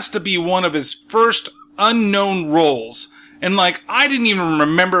this has to be one of his first unknown roles. And like, I didn't even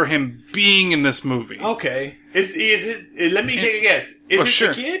remember him being in this movie. Okay. Is it, let me take a guess. Is it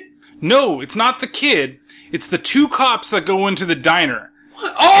the kid? No, it's not the kid. It's the two cops that go into the diner.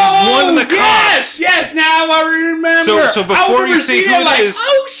 Oh, one of the yes, yes. Now I remember. So before you say who it is,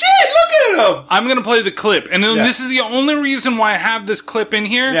 oh shit, look at him. I'm gonna play the clip, and then this is the only reason why I have this clip in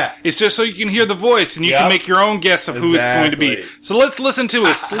here. Yeah. It's just so you can hear the voice and you can make your own guess of who it's going to be. So let's listen to a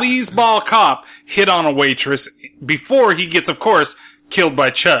sleazeball cop hit on a waitress before he gets, of course, killed by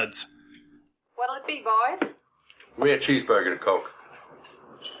Chuds. What'll it be, boys? We had cheeseburger and Coke.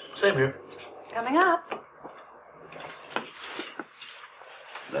 Same here. Coming up.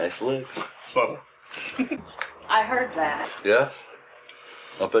 Nice lick. Subtle. I heard that. Yeah?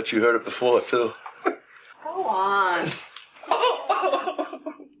 I'll bet you heard it before, too. Go on.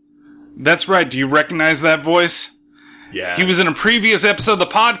 That's right. Do you recognize that voice? Yeah. He was in a previous episode of the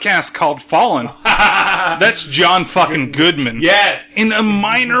podcast called Fallen. That's John fucking Goodman. Yes. In a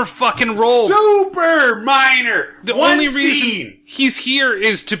minor fucking role. Super minor. The only reason he's here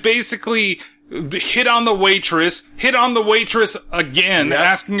is to basically hit on the waitress again,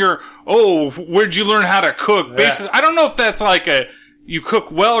 asking her, oh, where'd you learn how to cook? Basically, I don't know if that's like you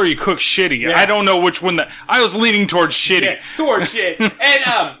cook well or you cook shitty. Yeah. I don't know which one I was leaning towards shitty. Yeah, towards shit.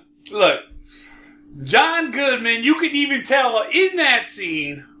 And, look, John Goodman, you could even tell in that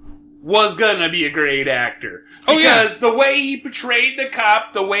scene, was gonna be a great actor. Because the way he portrayed the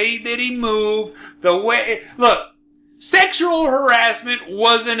cop, the way that he moved, look, sexual harassment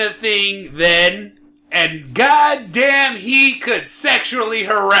wasn't a thing then, and goddamn he could sexually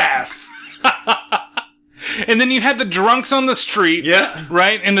harass. And then you had the drunks on the street,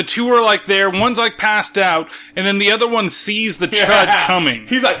 right? And the two are like there, one's like passed out, and then the other one sees the Chud coming.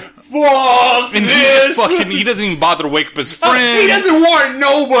 He's like, fuck and this! He doesn't even bother to wake up his friend. He doesn't warn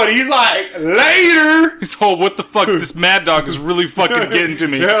nobody. He's like, later! He's all, what the fuck? This mad dog is really fucking getting to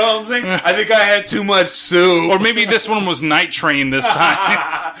me. You know what I'm saying? I think I had too much soup. Or maybe this one was Night Train this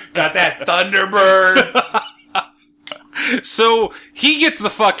time. Got that Thunderbird. So he gets the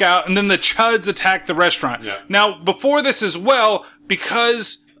fuck out, and then the Chuds attack the restaurant. Yeah. Now, before this as well,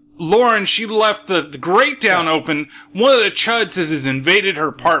 because Lauren, she left the grate down open, one of the Chuds has invaded her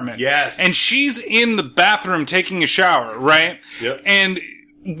apartment. Yes. And she's in the bathroom taking a shower, right? Yep. And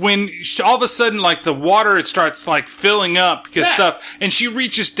when all of a sudden, like, the water, it starts, like, filling up because stuff, and she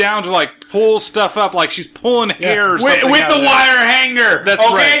reaches down to, like, pull stuff up, like she's pulling hair or something. With the wire hanger. That's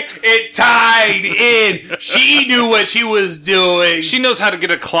right. It tied in. She knew what she was doing. She knows how to get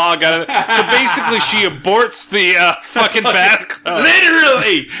a clog out of it. So basically, she aborts the fucking bathtub.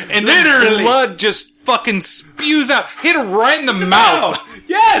 Literally. And then blood just fucking spews out. Hit her right in the mouth.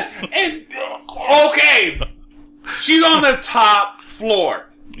 Yes. And, okay. She's on the top floor.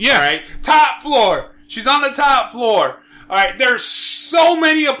 Yeah. All right. Top floor. She's on the top floor. All right. There's so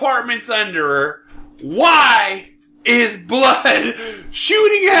many apartments under her. Why is blood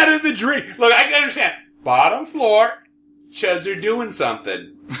shooting out of the drain? Look, I can understand. Bottom floor. Chuds are doing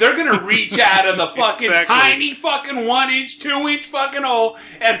something. They're gonna reach out of the fucking tiny fucking 1-inch, 2-inch fucking hole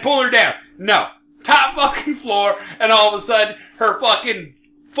and pull her down. No. Top fucking floor, and all of a sudden, her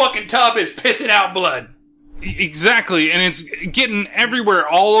fucking tub is pissing out blood. Exactly, and it's getting everywhere,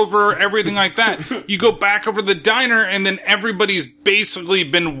 all over, everything like that. You go back over the diner, and then everybody's basically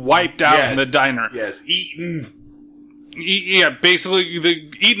been wiped out in the diner. Yes, eaten. Yeah, basically, they're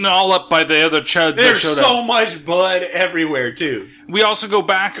eaten all up by the other chuds that There's showed so up. much blood everywhere, too. We also go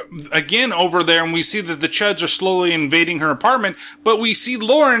back again over there, and we see that the chuds are slowly invading her apartment, but we see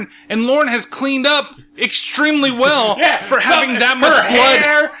Lauren, and Lauren has cleaned up extremely well for having that much blood.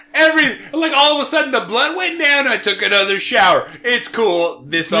 Hair, everything. Like, all of a sudden, the blood went down, I took another shower. It's cool.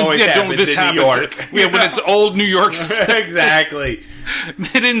 This always happens in New York. Yeah, when it's old New York. Exactly.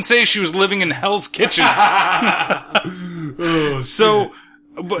 They didn't say she was living in Hell's Kitchen. So,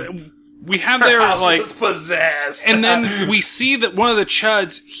 but we have Her their, house like, was possessed. and then we see that one of the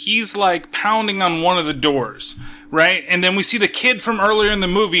chuds, he's like pounding on one of the doors, right? And then we see the kid from earlier in the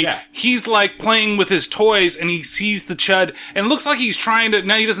movie, he's like playing with his toys, and he sees the chud, and it looks like he's trying to,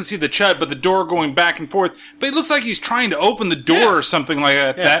 now he doesn't see the chud, but the door going back and forth, but it looks like he's trying to open the door or something like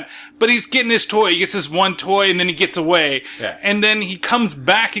that, but he's getting his toy, he gets this one toy, and then he gets away, and then he comes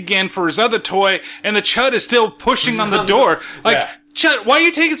back again for his other toy, and the chud is still pushing on the door, like, Chud, why are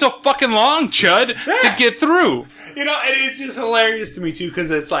you taking so fucking long, Chud, to get through? You know, and it's just hilarious to me, too,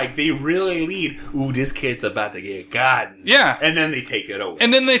 because it's like, they really lead, ooh, this kid's about to get gotten. Yeah. And then they take it away.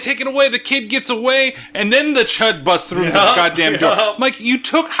 And then they take it away, the kid gets away, and then the chud busts through the goddamn door. Like,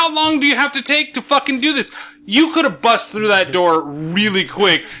 how long do you have to take to fucking do this? You could have bust through that door really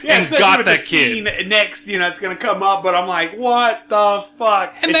quick and got that kid. Scene next, you know, it's going to come up, but I'm like, what the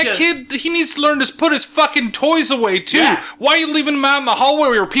fuck? And that kid, he needs to learn to put his fucking toys away, too. Yeah. Why are you leaving him out in the hallway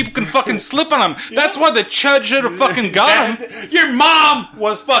where people can fucking slip on him? That's why the chud should have fucking got him. Your mom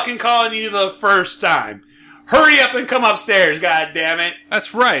was fucking calling you the first time. Hurry up and come upstairs, goddammit.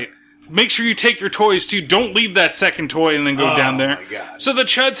 That's right. Make sure you take your toys, too. Don't leave that second toy and then go down there. My God. So the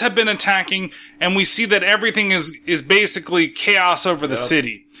chuds have been attacking, and we see that everything is basically chaos over the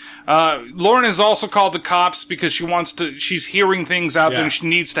city. Lauren has also called the cops because she's hearing things out there and she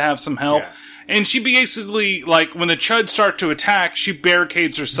needs to have some help. Yeah. And she basically, like, when the chuds start to attack, she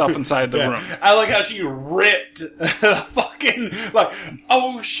barricades herself inside the room. I like how she ripped the fucking, like,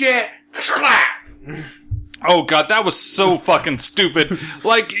 oh shit, clap. Oh god, that was so fucking stupid.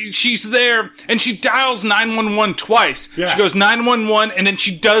 Like, she's there, and she dials 911 twice. Yeah. She goes 911, and then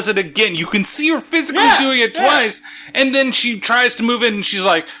she does it again. You can see her physically doing it twice. And then she tries to move in, and she's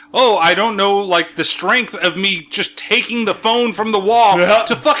like, oh, I don't know, like, the strength of me just taking the phone from the wall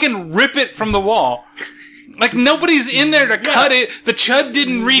to fucking rip it from the wall. Like, nobody's in there to cut it. The chud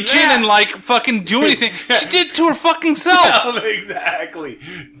didn't reach in and, like, fucking do anything. She did it to her fucking self. Exactly.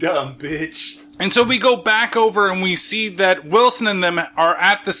 Dumb bitch. And so we go back over and we see that Wilson and them are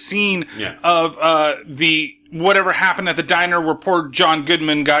at the scene of the whatever happened at the diner where poor John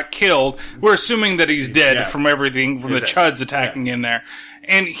Goodman got killed. We're assuming that he's dead from everything, from the chuds attacking in there.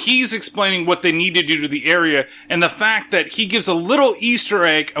 And he's explaining what they need to do to the area and the fact that he gives a little Easter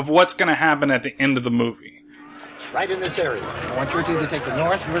egg of what's going to happen at the end of the movie. Right in this area. I want your team to take the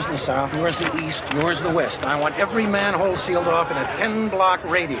north, yours the south, yours the east, yours the west. I want every manhole sealed off in a 10-block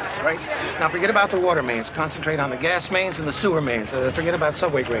radius, right? Now, forget about the water mains. Concentrate on the gas mains and the sewer mains. Forget about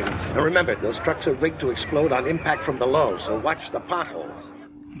subway grading. Now, remember, those trucks are rigged to explode on impact from below, so watch the potholes.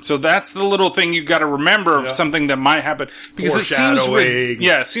 So that's the little thing you've got to remember of something that might happen. Because it seems,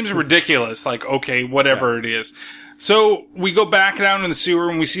 it seems ridiculous. Like, okay, whatever it is. So we go back down in the sewer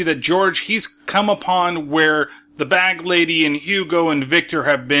and we see that George, he's come upon where the bag lady and Hugo and Victor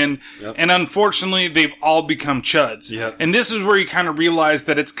have been, and unfortunately, they've all become chuds. And this is where you kind of realize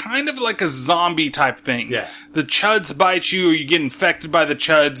that it's kind of like a zombie type thing. The chuds bite you, or you get infected by the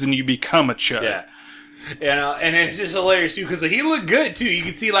chuds, and you become a chud. You know, and it's just hilarious too, because he looked good too. You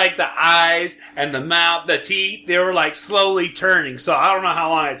can see like the eyes and the mouth, the teeth, they were like slowly turning. So I don't know how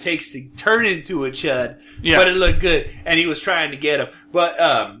long it takes to turn into a chud, but it looked good. And he was trying to get him. But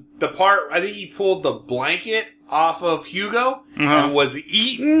the part, I think he pulled the blanket off of Hugo and was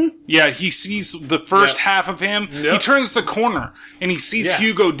eaten. Yeah, he sees the first half of him. He turns the corner and he sees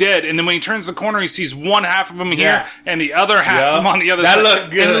Hugo dead. And then when he turns the corner, he sees one half of him here and the other half of him on the other side. That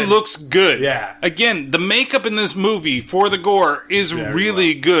looked good. And it looks good. Yeah. Again, the makeup in this movie for the gore is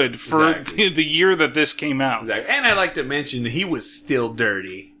really good for the year that this came out. Exactly. And I'd like to mention he was still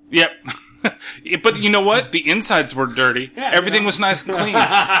dirty. Yep. But you know what? The insides were dirty. Everything was nice and clean.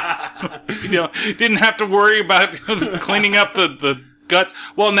 Didn't have to worry about cleaning up the guts.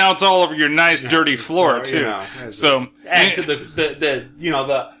 Well, now it's all over your nice dirty floor too. So add to the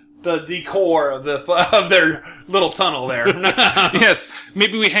the decor of their little tunnel there. Yes,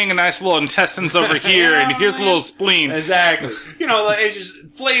 maybe we hang a nice little intestines over here, and here's a little spleen. Exactly. It's just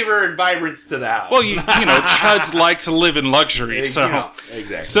fleavor and vibrance to the house. Well, Chuds like to live in luxury, so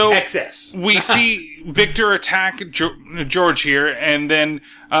exactly. So excess. We see Victor attack George here, and then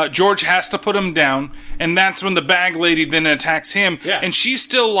George has to put him down, and that's when the bag lady then attacks him, and she's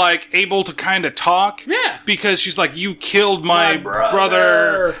still able to kind of talk, because she's like, "You killed my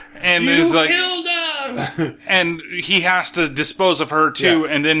brother." And you killed him! And he has to dispose of her too,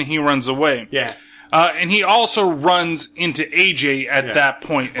 and then he runs away. Yeah. And he also runs into AJ at that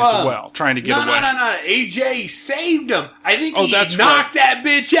point as well, trying to get away. No. AJ saved him. I think he that's knocked that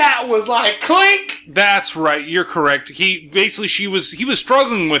bitch out. Was like, clink! That's right. You're correct. He basically, he was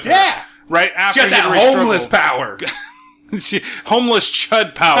struggling with her. Yeah. Right after she had that homeless power. Homeless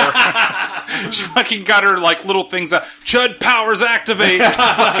Chud power. She fucking got her little things out. Chud powers activate.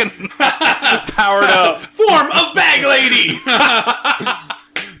 Fucking powered up. Form of bag lady.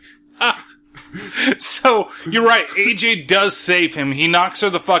 So, you're right. AJ does save him. He knocks her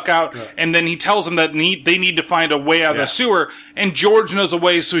the fuck out, and then he tells him that they need to find a way out of the sewer, and George knows a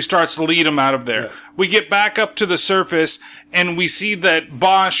way, so he starts to lead him out of there. We get back up to the surface, and we see that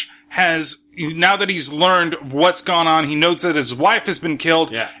Bosch has, now that he's learned what's gone on, he knows that his wife has been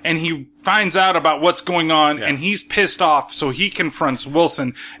killed, and he finds out about what's going on, and he's pissed off, so he confronts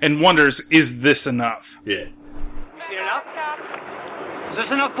Wilson and wonders, is this enough? Yeah. See enough? Is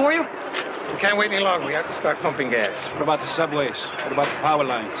this enough for you? We can't wait any longer. We have to start pumping gas. What about the subways? What about the power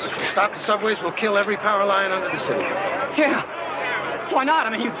lines? If we stop the subways, we'll kill every power line under the city. Yeah. Why not? I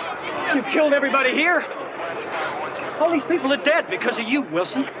mean, you killed everybody here. All these people are dead because of you,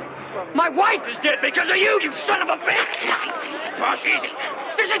 Wilson. My wife is dead because of you, you son of a bitch! Easy, boss, easy.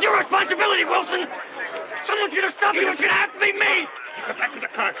 This is your responsibility, Wilson. Someone's gonna stop you. It's gonna have to be me. You go back to the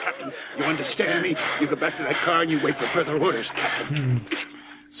car, Captain. You understand me? You go back to that car and you wait for further orders, Captain.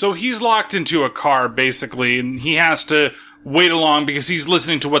 So he's locked into a car, basically, and he has to wait along because he's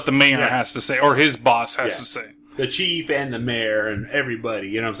listening to what the mayor has to say, or his boss has to say. The chief and the mayor and everybody,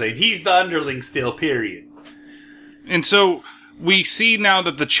 you know what I'm saying? He's the underling still, period. And so we see now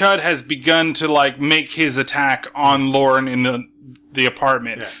that the Chud has begun to, make his attack on Lauren in the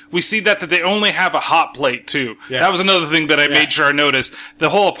apartment. Yeah. We see that they only have a hot plate, too. Yeah. That was another thing that I made sure I noticed. The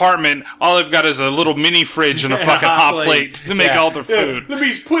whole apartment, all they've got is a little mini fridge and a fucking hot plate to make all their food. Let me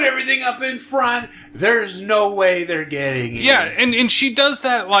just put everything up in front. There's no way they're getting it. Yeah, and she does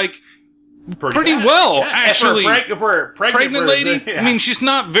that, pretty well, actually. For a pregnant lady? Yeah. I mean, she's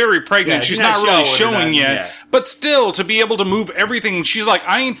not very pregnant. She's not really showing yet. Yeah. But still, to be able to move everything, she's like,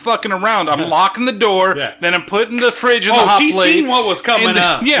 I ain't fucking around. I'm locking the door, then I'm putting the fridge in the hot plate. Oh, she's seen what was coming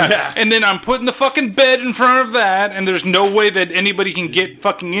up. Yeah. And then I'm putting the fucking bed in front of that, and there's no way that anybody can get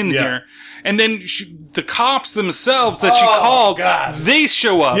fucking in here. And then the cops themselves that she called, they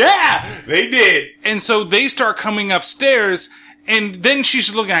show up. Yeah, they did. And so they start coming upstairs. And then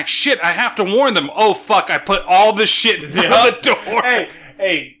she's looking like, shit, I have to warn them. Oh, fuck, I put all this shit in front of the door.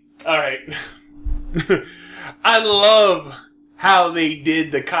 Hey, alright. I love how they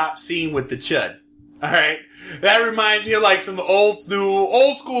did the cop scene with the Chud. Alright? That reminds me of some old school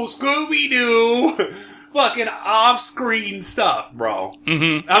Scooby-Doo fucking off-screen stuff, bro.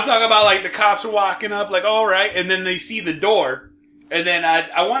 Mm-hmm. I'm talking about the cops are walking up alright, and then they see the door, and then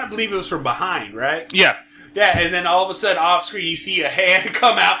I want to believe it was from behind, right? Yeah. Yeah, and then all of a sudden, off screen, you see a hand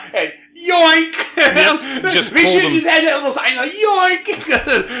come out and yoink! Yep, just we should them. just had that little sign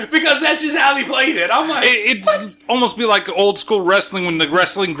yoink because that's just how they played it. I'm like, it'd almost be like old school wrestling when the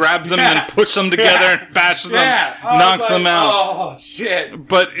wrestling grabs them and puts them together and bashes them, knocks them out. Oh shit!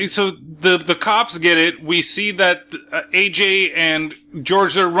 But so the cops get it. We see that AJ and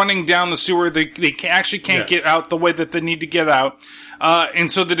George are running down the sewer. They actually can't get out the way that they need to get out.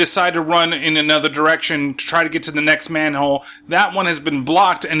 And so they decide to run in another direction to try to get to the next manhole. That one has been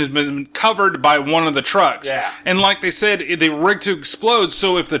blocked and has been covered by one of the trucks. Yeah. And like they said, they rigged to explode,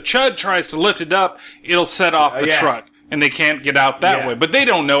 so if the Chud tries to lift it up, it'll set off the truck. And they can't get out that way. But they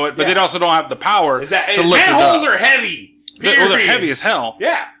don't know it, but they also don't have the power to lift it up. Manholes are heavy. They're heavy as hell.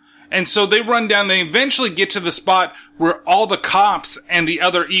 Yeah. And so they run down, they eventually get to the spot where all the cops and the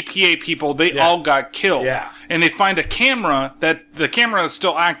other EPA people, they all got killed. Yeah. And they find a camera the camera is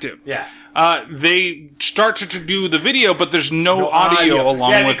still active. Yeah. They start to do the video, but there's no audio along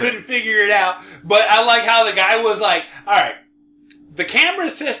with it. Yeah, they couldn't figure it out. But I like how the guy was like, alright, the camera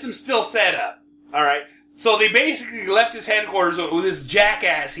system's still set up. Alright. So they basically left his headquarters with this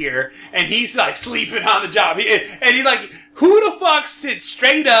jackass here, and he's sleeping on the job. And he's like, who the fuck sits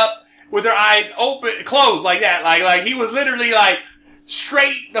straight up with their eyes open, closed like that? Like he was literally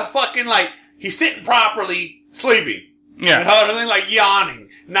straight the fucking, like, he's sitting properly, sleeping. Yeah. You know what I mean? Like, yawning.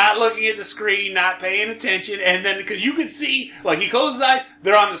 Not looking at the screen, not paying attention. And then, because you can see, like, he closes his eyes,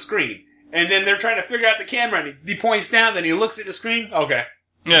 they're on the screen. And then they're trying to figure out the camera, and he points down, then he looks at the screen. Okay.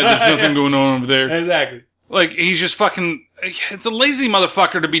 Yeah, there's nothing going on over there. Exactly. Like, he's just fucking... It's a lazy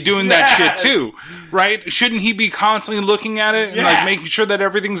motherfucker to be doing that shit, too. Right? Shouldn't he be constantly looking at it and, like, making sure that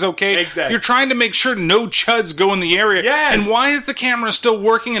everything's okay? Exactly. You're trying to make sure no chuds go in the area. Yes. And why is the camera still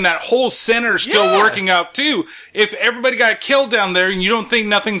working and that whole center still working out, too? If everybody got killed down there and you don't think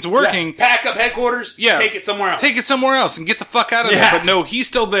nothing's working... Yeah. Pack up headquarters, take it somewhere else. Take it somewhere else and get the fuck out of there. But no, he's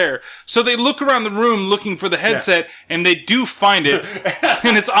still there. So they look around the room looking for the headset, and they do find it.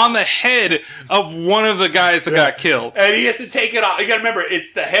 And it's on the head of one of the guys that got killed. And he has to take it off. You gotta remember,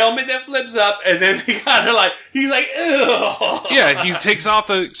 it's the helmet that flips up, and then he gotta like, he's like, ugh. Yeah, he takes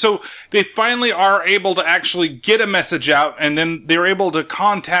off so they finally are able to actually get a message out, and then they're able to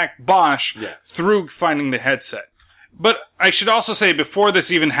contact Bosch through finding the headset. But I should also say, before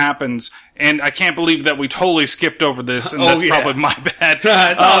this even happens, and I can't believe that we totally skipped over this, and that's probably my bad.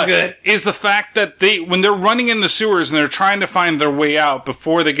 It's all good. Is the fact that when they're running in the sewers and they're trying to find their way out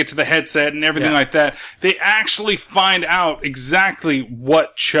before they get to the headset and everything like that, they actually find out exactly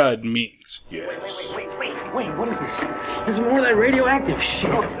what Chud means. Wait, what is this? This is more of that radioactive shit.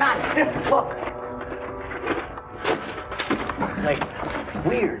 No, it's not. Look. Like,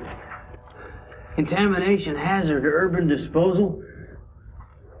 weird. Contamination hazard urban disposal?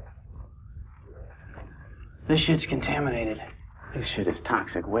 This shit's contaminated. This shit is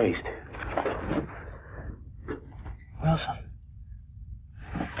toxic waste. Wilson.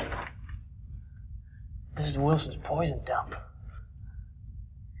 This is Wilson's poison dump.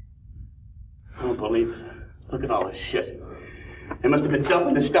 I don't believe it. Look at all this shit. They must have been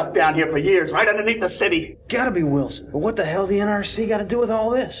dumping this stuff down here for years, right underneath the city. Gotta be Wilson. But what the hell's the NRC got to do with all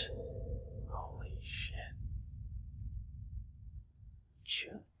this?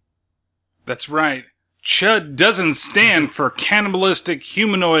 That's right. Chud doesn't stand for cannibalistic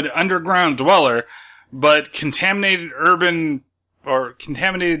humanoid underground dweller, but contaminated urban or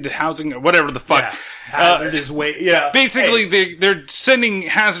contaminated housing or whatever the fuck. Yeah. Hazardous waste. Yeah. Basically, they're sending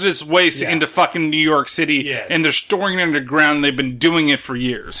hazardous waste into fucking New York City, and they're storing it underground. And they've been doing it for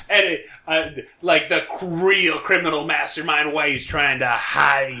years. And like the real criminal mastermind way he's trying to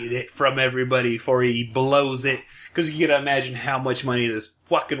hide it from everybody before he blows it. Because you gotta imagine how much money this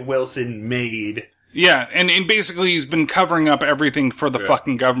fucking Wilson made. Yeah, and basically he's been covering up everything for the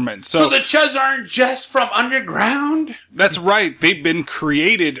fucking government. So the Chuds aren't just from underground? That's right. They've been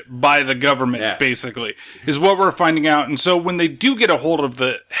created by the government, basically, is what we're finding out. And so when they do get a hold of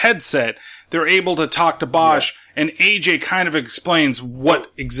the headset, they're able to talk to Bosch, and AJ kind of explains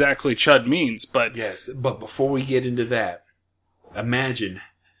what exactly Chud means. But yes, but before we get into that, imagine,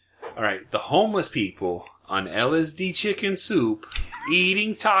 all right, the homeless people on LSD chicken soup,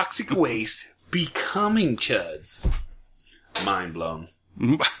 eating toxic waste, becoming Chuds. Mind blown.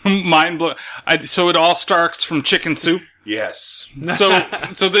 Mind blown. So it all starts from chicken soup? Yes. So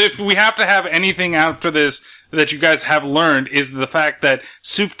if we have to have anything after this that you guys have learned is the fact that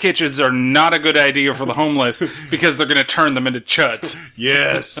soup kitchens are not a good idea for the homeless because they're going to turn them into Chuds.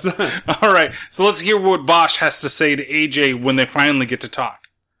 Yes. All right. So let's hear what Bosch has to say to AJ when they finally get to talk.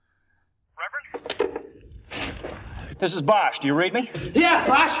 This is Bosch. Do you read me? Yeah,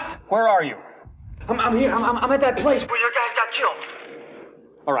 Bosch. Where are you? I'm here. I'm at that place where your guys got killed.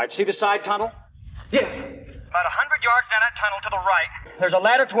 All right. See the side tunnel? Yeah. About 100 yards down that tunnel to the right. There's a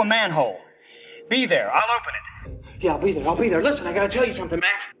ladder to a manhole. Be there. I'll open it. Yeah, I'll be there. Listen, I gotta tell you something, man.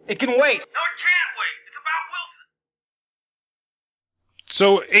 It can wait. No, it can't wait. It's about Wilson.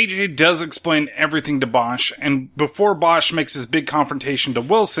 So AJ does explain everything to Bosch, and before Bosch makes his big confrontation to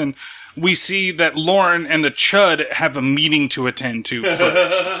Wilson, we see that Lauren and the Chud have a meeting to attend to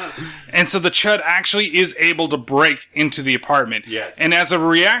first. And so the Chud actually is able to break into the apartment. Yes. And as a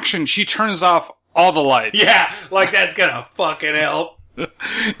reaction, she turns off all the lights. Yeah, like that's gonna fucking help.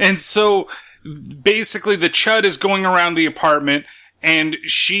 And so basically the Chud is going around the apartment, and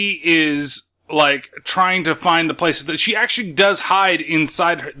she is like trying to find the places that she actually does hide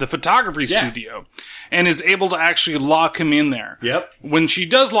inside the photography studio and is able to actually lock him in there. Yep. When she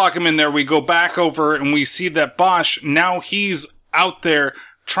does lock him in there, we go back over and we see that Bosch, now he's out there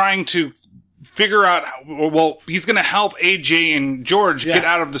trying to figure out, well, he's going to help AJ and George get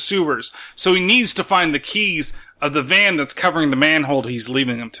out of the sewers. So he needs to find the keys of the van that's covering the manhole he's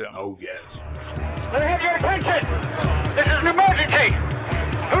leaving them to. Oh, yes. Let me have your attention. This is an emergency.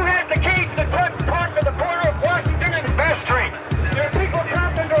 Who has the keys to the truck parked at the corner of Washington and Best Street? There are people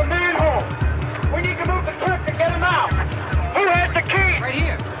trapped into a manhole. We need to move the truck to get them out. Who has the keys?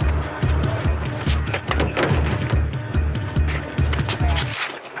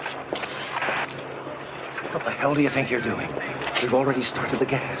 hell do you think you're doing? We've already started the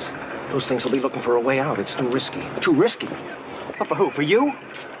gas. Those things will be looking for a way out. It's too risky. Too risky? What, for who? For you?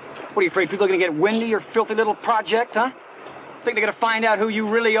 What, are you afraid people are going to get wind of your filthy little project, huh? Think they're going to find out who you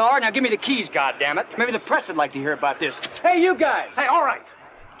really are? Now give me the keys, goddammit. Maybe the press would like to hear about this. Hey, you guys! Hey, all right.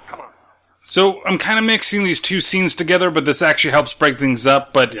 Come on. So I'm kind of mixing these two scenes together, but this actually helps break things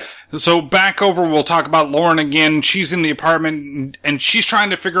up. But so back over, we'll talk about Lauren again. She's in the apartment and she's trying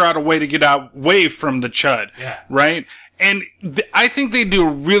to figure out a way to get away from the Chud. Yeah. Right? And I think they do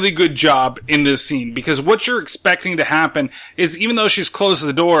a really good job in this scene because what you're expecting to happen is even though she's closed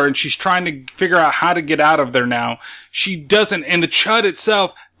the door and she's trying to figure out how to get out of there now, she doesn't. And the Chud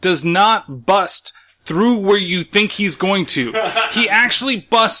itself does not bust through where you think he's going to. He actually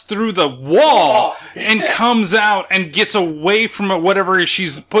busts through the wall and comes out and gets away from whatever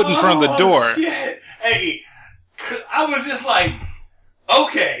she's put in front of the door. Shit. Hey, I was just like,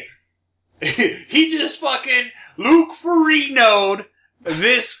 okay. He just fucking Luke Ferrino'd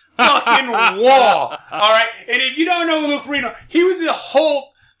this fucking wall. Alright? And if you don't know Luke Ferrino, he was the Hulk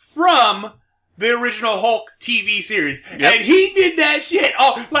from the original Hulk TV series. Yep. And he did that shit.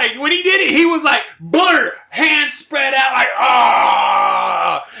 Oh, like, when he did it, he was like, blur, hands spread out, like,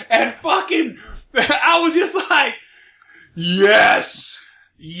 ah! And fucking, I was just like, yes!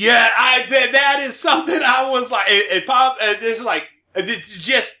 Yeah, that is something I was like, it popped, just like, it's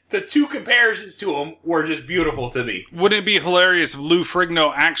just, the two comparisons to him were just beautiful to me. Wouldn't it be hilarious if Lou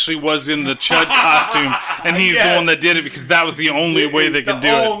Ferrigno actually was in the Chud costume and he's the one that did it because that was the only way they could do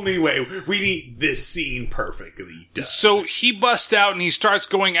it? The only way. We need this scene perfectly done. So he busts out and he starts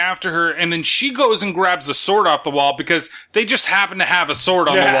going after her and then she goes and grabs a sword off the wall because they just happen to have a sword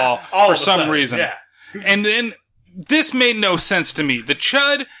on the wall for some reason. Yeah. And then this made no sense to me. The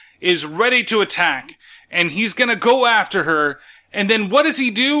Chud is ready to attack and he's gonna go after her. And then what does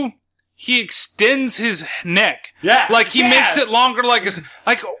he do? He extends his neck. Yeah. Like he makes it longer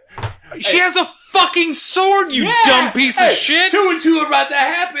she has a fucking sword, you dumb piece of shit. 2 and 2 are about to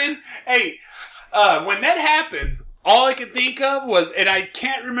happen. Hey, when that happened, all I could think of was, and I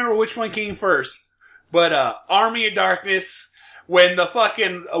can't remember which one came first, but Army of Darkness, when the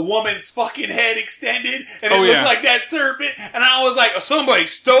fucking woman's fucking head extended and it looked like that serpent, and I was like, oh, somebody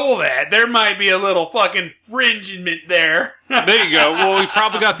stole that. There might be a little fucking fringement there. There you go. Well, we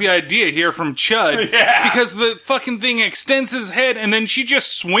probably got the idea here from Chud. Yeah. Because the fucking thing extends his head and then she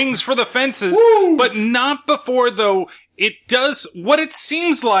just swings for the fences. Woo! But not before, though, it does what it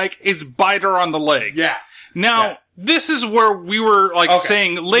seems like is bite her on the leg. Yeah. Now, this is where we were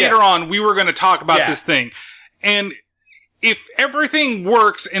saying later on we were going to talk about this thing. And if everything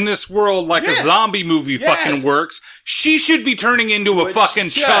works in this world like a zombie movie fucking works, she should be turning into a fucking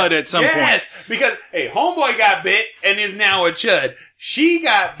Chud at some point. Because, hey, homeboy got bit and is now a Chud. She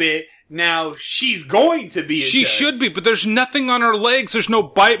got bit, now she's going to be a Chud. She should be, but there's nothing on her legs. There's no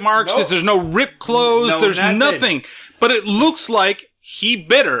bite marks. Nope. There's no ripped clothes. There's nothing. But it looks like he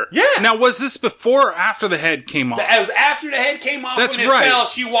bit her. Yeah. Now, was this before or after the head came off? It was after the head came off. That's when it fell,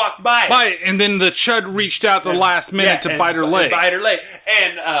 she walked by it. And then the Chud reached out the last minute to bite her leg.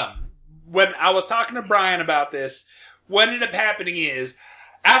 And when I was talking to Brian about this, what ended up happening is,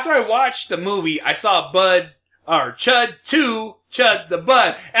 after I watched the movie, I saw Chud 2, Chud the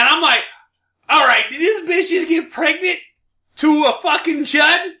Bud, and I'm like, alright, did this bitch just get pregnant to a fucking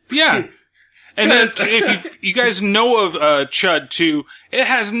Chud? Yeah. And then, if you guys know of Chud 2, it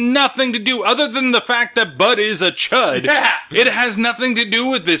has nothing to do, other than the fact that Bud is a Chud. Yeah. It has nothing to do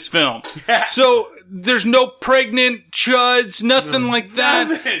with this film. Yeah. So, there's no pregnant Chuds, nothing like that.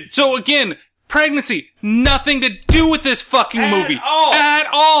 Nothing. So again, pregnancy, nothing to do with this fucking movie. At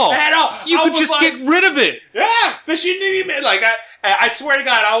all. You could just get rid of it. Yeah. But she didn't even, I swear to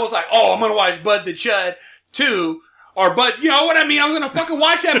God, I was like, oh, I'm gonna watch Bud the Chud 2. Or, but, you know what I mean? I'm gonna fucking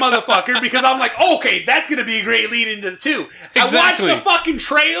watch that motherfucker because I'm like, oh, okay, that's gonna be a great lead into the 2. Exactly. I watched the fucking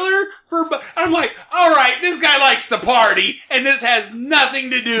trailer for, I'm like, alright, this guy likes to party, and this has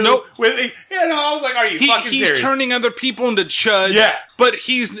nothing to do with, I was like, are you fucking serious? He's turning other people into Chuds, yeah. But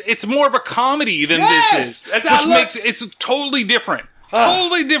it's more of a comedy than this is. Which makes it's totally different.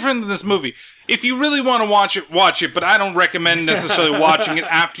 Totally different than this movie. If you really want to watch it, but I don't recommend necessarily watching it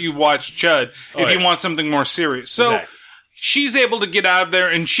after you watch Chud if you want something more serious. So, she's able to get out of there,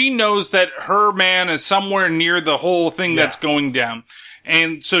 and she knows that her man is somewhere near the whole thing that's going down.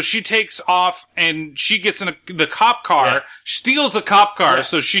 And so she takes off, and she gets in the cop car, steals a cop car,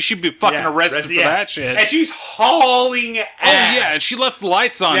 so she should be fucking arrested for that shit. And she's hauling ass. Oh, yeah, and she left the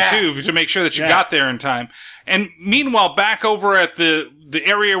lights on, too, to make sure that she got there in time. And meanwhile, back over at the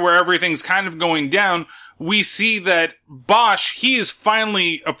area where everything's kind of going down, we see that Bosch, he is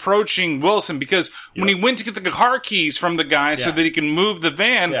finally approaching Wilson because when he went to get the car keys from the guy so that he can move the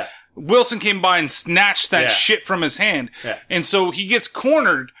van, Wilson came by and snatched that shit from his hand. Yeah. And so he gets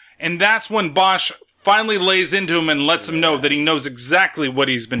cornered, and that's when Bosch finally lays into him and lets him know that he knows exactly what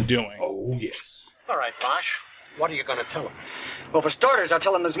he's been doing. Oh, yes. All right, Bosch. What are you going to tell him? Well, for starters, I'll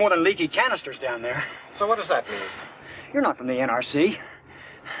tell him there's more than leaky canisters down there. So what does that mean? You're not from the NRC.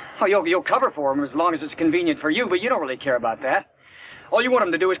 Oh, you'll cover for him as long as it's convenient for you, but you don't really care about that. All you want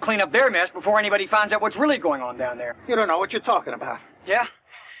them to do is clean up their mess before anybody finds out what's really going on down there. You don't know what you're talking about. Yeah?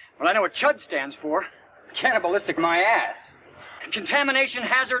 Well, I know what Chud stands for. Cannibalistic my ass. Contamination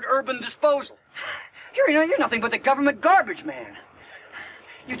Hazard Urban Disposal. You're nothing but the government garbage man.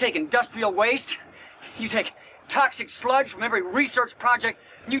 You take industrial waste, you take toxic sludge from every research project,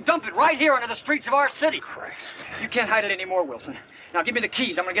 and you dump it right here onto the streets of our city. Christ. You can't hide it anymore, Wilson. Now give me the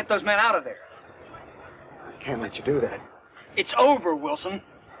keys. I'm going to get those men out of there. I can't let you do that. It's over, Wilson.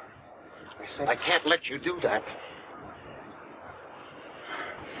 I said I can't let you do that.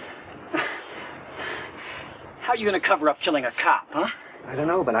 How are you going to cover up killing a cop, huh? I don't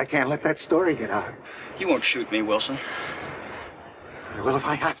know, but I can't let that story get out. You won't shoot me, Wilson. I will if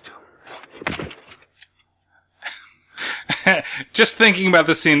I have to. Just thinking about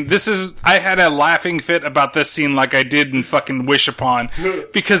this scene, I had a laughing fit about this scene like I did in fucking Wish Upon.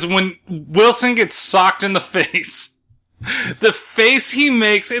 Because when Wilson gets socked in the face, the face he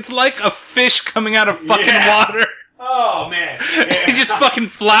makes, it's like a fish coming out of fucking water. Oh, man. Yeah. He just fucking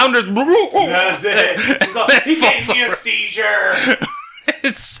flounders. That's it. So, he can't see a seizure.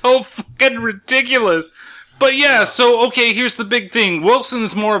 It's so fucking ridiculous. But yeah, so, okay, here's the big thing.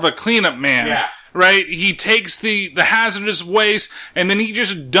 Wilson's more of a cleanup man. Yeah. Right? He takes the hazardous waste and then he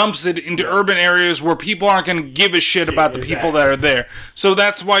just dumps it into urban areas where people aren't going to give a shit about the people that are there. So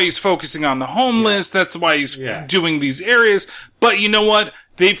that's why he's focusing on the homeless. That's why he's doing these areas. But you know what?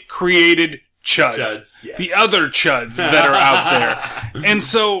 They've created Chuds. Yes. The other Chuds that are out there. And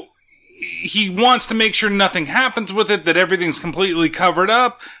so he wants to make sure nothing happens with it, that everything's completely covered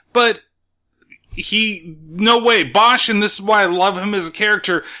up. But no way. Bosch, and this is why I love him as a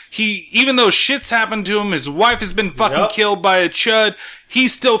character, even though shit's happened to him, his wife has been fucking killed by a Chud, he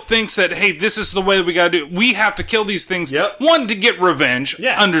still thinks that, hey, this is the way that we gotta do it. We have to kill these things. One, to get revenge.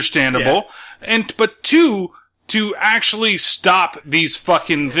 Understandable. But two, to actually stop these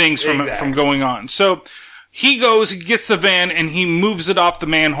fucking things from going on. So, he gets the van, and he moves it off the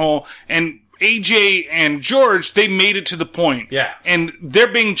manhole, and AJ and George, they made it to the point. Yeah. And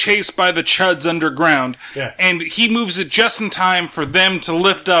they're being chased by the Chuds underground. Yeah. And he moves it just in time for them to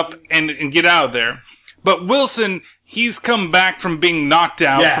lift up and get out of there. But Wilson, he's come back from being knocked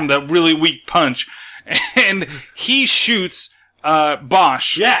out from that really weak punch. And he shoots,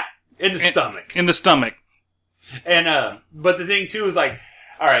 Bosch. Yeah. In the stomach. In the stomach. And, but the thing too is like,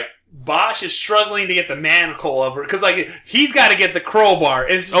 alright, Bosch is struggling to get the manhole over, because like, he's gotta get the crowbar.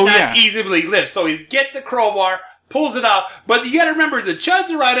 It's just not easily lift. So he gets the crowbar, pulls it out, but you gotta remember, the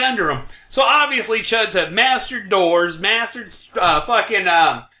Chuds are right under him. So obviously Chuds have mastered doors, mastered,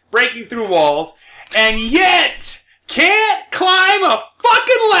 breaking through walls, and yet can't climb a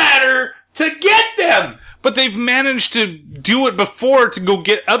fucking ladder to get them! But they've managed to do it before to go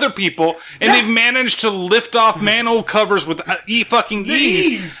get other people, and they've managed to lift off manhole covers with fucking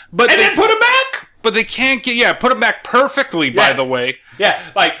ease. But then put them back! But they can't put them back perfectly, by the way. Yeah,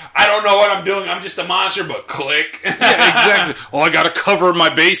 like, I don't know what I'm doing, I'm just a monster, but click. Yeah, exactly. Oh, I gotta cover my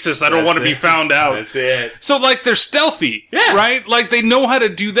bases, I don't want to be found out. That's it. So, like, they're stealthy, right? Like, they know how to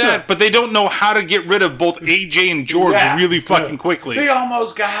do that, but they don't know how to get rid of both AJ and George really fucking quickly. They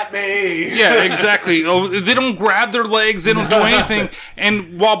almost got me. Yeah, exactly. Oh, they don't grab their legs, they don't do anything,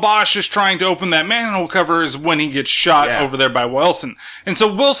 and while Bosch is trying to open that manhole cover is when he gets shot over there by Wilson. And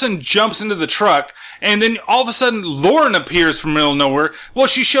so Wilson jumps into the truck, and then all of a sudden, Lauren appears from the middle of nowhere. Well,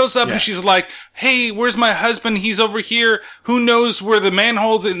 she shows up and she's like, hey, where's my husband? He's over here. Who knows where the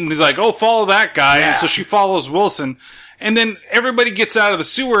manhole's? And he's like, oh, follow that guy. And so she follows Wilson. And then everybody gets out of the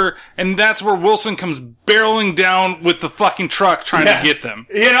sewer, and that's where Wilson comes barreling down with the fucking truck trying to get them.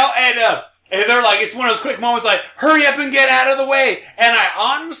 You know, and they're like, it's one of those quick moments like, hurry up and get out of the way. And I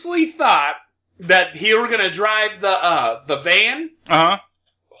honestly thought that he were gonna drive the van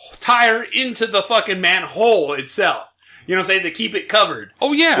tire into the fucking manhole itself. You know what I'm saying? To keep it covered.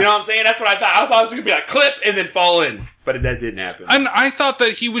 Oh, yeah. You know what I'm saying? That's what I thought. I thought it was going to be a clip and then fall in. But that didn't happen. And I thought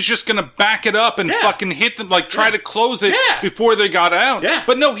that he was just going to back it up and fucking hit them, like try to close it before they got out. Yeah.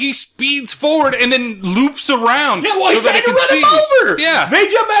 But no, he speeds forward and then loops around. Yeah, well, so he tried that to run him over. Yeah. They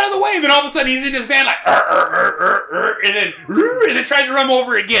jump out of the way, and then all of a sudden he's in his van like, and then tries to run him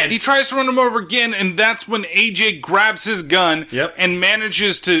over again. He tries to run him over again, and that's when AJ grabs his gun and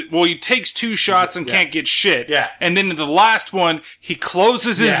manages to, well, he takes 2 shots and can't get shit. Yeah. And then in the last one, he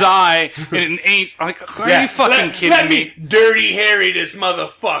closes his eye and aims. Like, are you fucking kidding me? Dirty Harry, this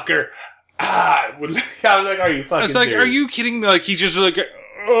motherfucker. I was like, are you fucking It's like, serious? are you kidding me? Like, he just like,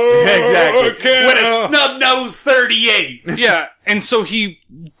 exactly. Okay. With a snub-nosed 38. Yeah, and so he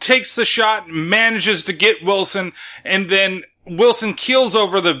takes the shot, manages to get Wilson, and then Wilson keels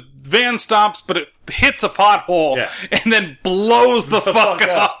over, the van stops, but it hits a pothole, and then blows the fuck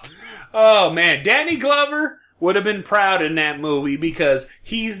up. Oh, man. Danny Glover would have been proud in that movie because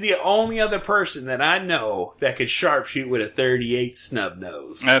he's the only other person that I know that could sharpshoot with a 38 snub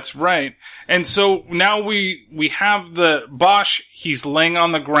nose. That's right. And so now we have the Bosch, he's laying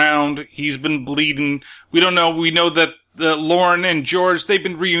on the ground, he's been bleeding. We don't know, we know that Lauren and George, they've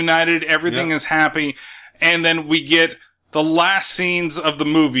been reunited, everything is happy. And then we get the last scenes of the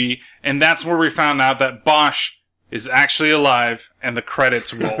movie, and that's where we found out that Bosch is actually alive, and the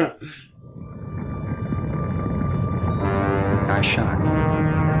credits roll. Nice shot.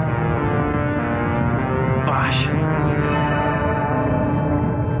 Bosh.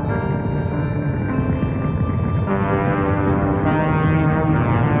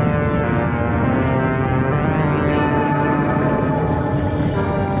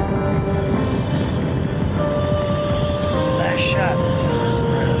 Last shot.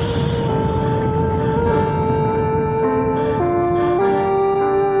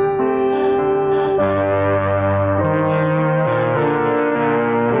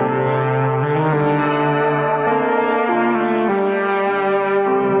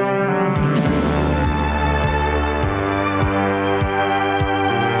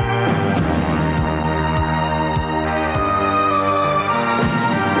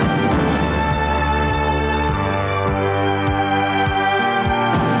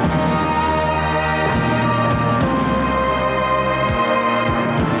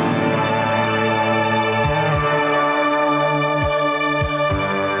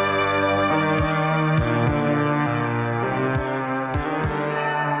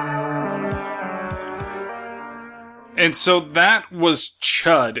 And so that was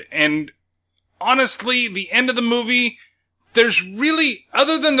Chud. And honestly, the end of the movie, there's really,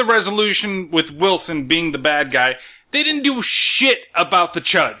 other than the resolution with Wilson being the bad guy, they didn't do shit about the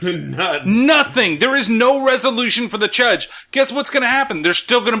Chuds. Nothing. There is no resolution for the Chuds. Guess what's gonna happen? They're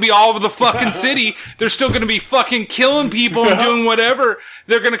still gonna be all over the fucking city. They're still gonna be fucking killing people and doing whatever.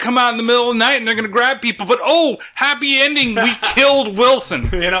 They're gonna come out in the middle of the night and they're gonna grab people. But happy ending, we killed Wilson.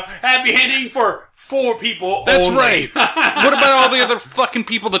 Happy ending for 4 people. That's only. right. What about all the other fucking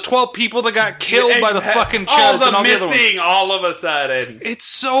people? The 12 people that got killed by the fucking Chuds and all the other ones? missing all of a sudden. It's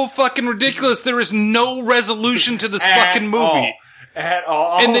so fucking ridiculous. There is no resolution to this fucking movie. At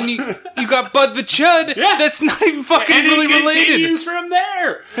all. And then you got Bud the Chud. That's not even fucking and really it related. continues from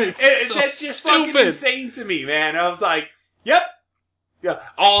there. So that's just stupid. fucking insane to me, man. I was like, yep. Yeah,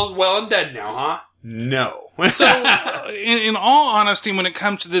 all's well and done now, huh? No. So, in all honesty, when it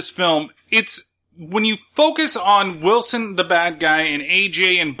comes to this film, it's, when you focus on Wilson, the bad guy, and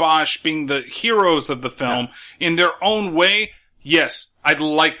AJ and Bosch being the heroes of the film in their own way, yes, I'd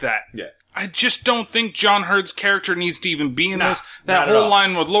like that. Yeah. I just don't think John Hurd's character needs to even be in this. not That at whole all.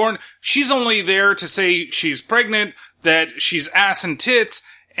 line with Lauren, she's only there to say she's pregnant, that she's ass and tits,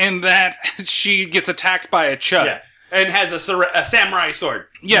 and that she gets attacked by a Chud. Yeah. And has a samurai sword.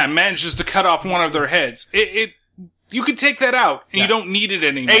 Yeah, manages to cut off one of their heads. You could take that out, and you don't need it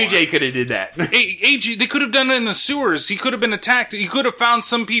anymore. AJ could have did that. AJ, they could have done it in the sewers. He could have been attacked. He could have found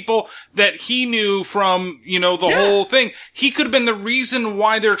some people that he knew from, the whole thing. He could have been the reason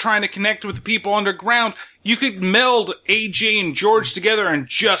why they're trying to connect with the people underground. You could meld AJ and George together and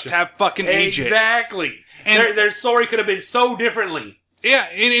just have fucking AJ. Exactly. And their story could have been so differently. Yeah,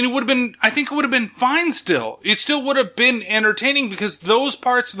 and it would have been, I think it would have been fine still. It still would have been entertaining because those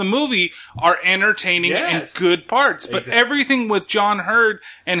parts of the movie are entertaining and good parts. But everything with John Hurd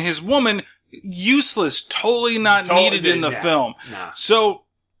and his woman, useless, totally not needed in the film. No. So,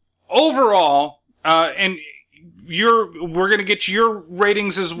 overall, and we're gonna get your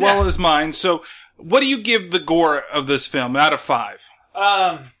ratings as well as mine. So, what do you give the gore of this film out of 5?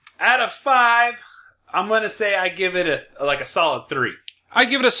 Out of 5, I'm gonna say I give it a solid 3. I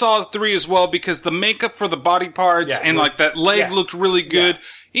give it a solid 3 as well because the makeup for the body parts and like that leg looked really good.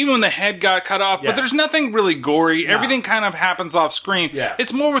 even when the head got cut off, but there's nothing really gory. No. Everything kind of happens off screen. Yeah.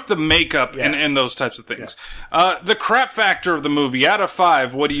 It's more with the makeup and those types of things. Yeah. The crap factor of the movie, out of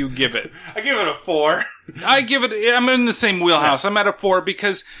 5, what do you give it? I give it a 4. I'm in the same wheelhouse. I'm at a 4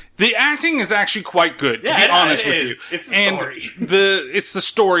 because the acting is actually quite good, to be honest with you. It's the story. It's the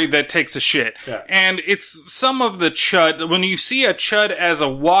story that takes a shit. Yeah. And it's some of the Chud. When you see a Chud as a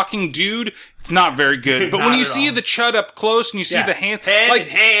walking dude, it's not very good. But when you see the Chud up close and you see the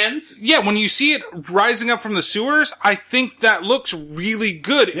hands. Yeah, when you see it rising up from the sewers, I think that looks really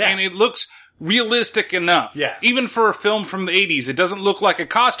good. Yeah. And it looks realistic enough. Yeah. Even for a film from the 80s, it doesn't look like a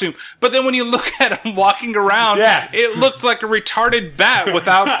costume. But then when you look at him walking around, it looks like a retarded bat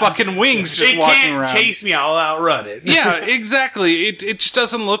without fucking wings just walking around. It can't chase me, I'll outrun it. Yeah, exactly. It just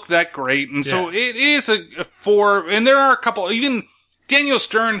doesn't look that great. And so it is a 4. And there are a couple, even Daniel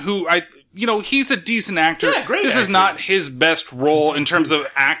Stern, who he's a decent actor. Yeah, great. This is not his best role in terms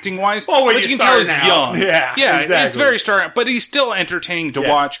of acting wise. Well, but you can tell he's young. Yeah, exactly. It's very starting, but he's still entertaining to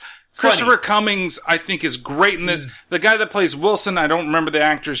watch. Christopher Cummings, I think, is great in this. The guy that plays Wilson, I don't remember the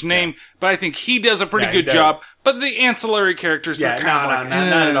actor's name, but I think he does a pretty good job. But the ancillary characters, they're kind of not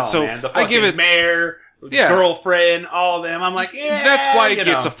at all, so man. The fucking mayor, girlfriend, all of them. I'm like, that's why it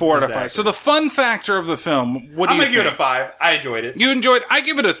gets a 4 out of 5. So the fun factor of the film, what do you think? I'm going to give it a 5. I enjoyed it. You enjoyed it? I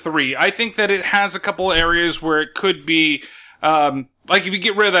give it a 3. I think that it has a couple areas where it could be, like if you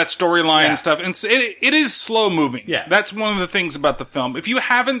get rid of that storyline and stuff, and it is slow moving. Yeah. That's one of the things about the film. If you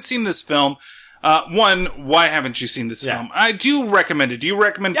haven't seen this film, one, why haven't you seen this film? I do recommend it. Do you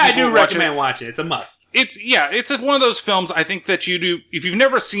recommend people watch it? I do recommend watching it. It's a must. It's one of those films I think that you do, if you've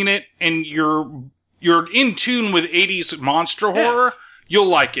never seen it and you're in tune with 80s monster horror, you'll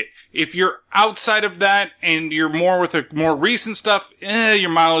like it. If you're outside of that and you're more with the more recent stuff, your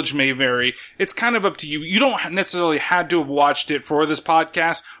mileage may vary. It's kind of up to you. You don't necessarily had to have watched it for this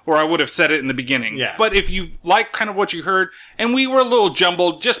podcast, or I would have said it in the beginning. Yeah. But if you like kind of what you heard, and we were a little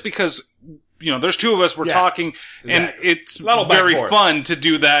jumbled just because, there's 2 of us were talking, and it's very fun to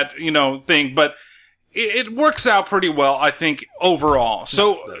do that, thing, but it works out pretty well, I think, overall.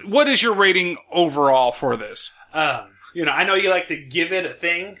 So, what is your rating overall for this? I know you like to give it a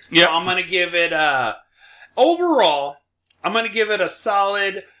thing. So I'm going to give it, overall, I'm going to give it a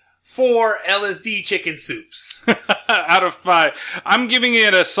solid 4 LSD chicken soups. Out of 5. I'm giving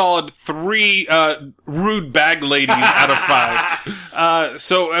it a solid 3, rude bag ladies out of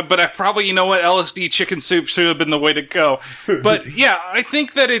 5. But I probably, LSD chicken soup should have been the way to go. But I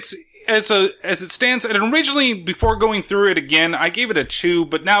think that it's, as it stands, and originally, before going through it again, I gave it a 2,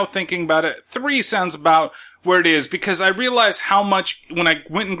 but now thinking about it, 3 sounds about where it is, because I realized how much, when I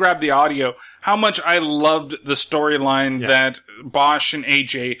went and grabbed the audio, how much I loved the storyline that Bosch and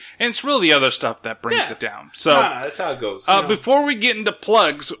AJ, and it's really the other stuff that brings it down. So, that's how it goes. Before we get into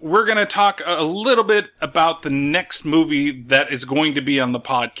plugs, we're going to talk a little bit about the next movie that is going to be on the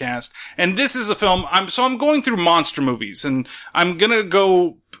podcast. And this is a film, I'm going through monster movies, and I'm going to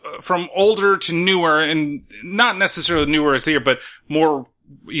go from older to newer, and not necessarily newer as here, but more,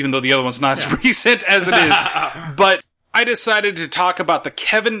 even though the other one's not as recent as it is. But I decided to talk about the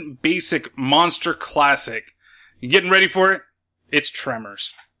Kevin Basic monster classic. You getting ready for it? It's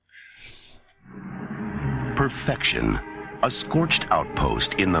Tremors. Perfection. A scorched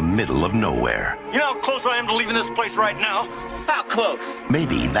outpost in the middle of nowhere. You know how close I am to leaving this place right now? How close?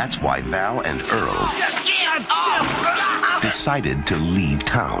 Maybe that's why Val and Earl decided to leave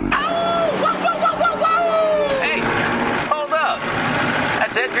town. Hey, hold up.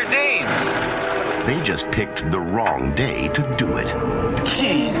 That's Edgar Deans. They just picked the wrong day to do it.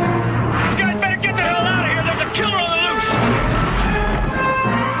 Jeez. You guys better get the hell out of here. There's a killer on the loose.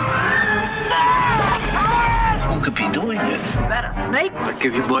 Who could be doing it? Is that a snake? I'll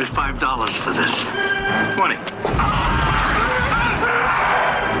give you boys $5 for this. 20.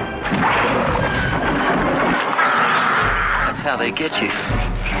 That's how they get you.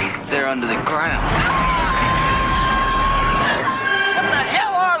 They're under the ground. What the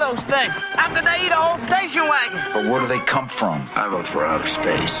hell are those things? How could they eat a whole station wagon? But where do they come from? I vote for outer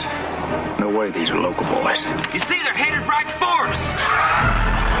space. No way these are local boys. You see, they're headed right for us.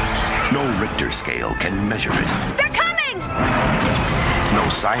 No Richter scale can measure it. They're coming! No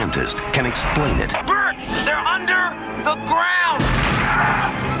scientist can explain it. Bert, they're under the ground!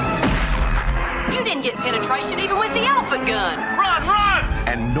 You didn't get penetration even with the elephant gun. Run, run!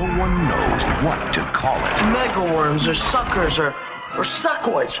 And no one knows what to call it. Megaworms or suckers or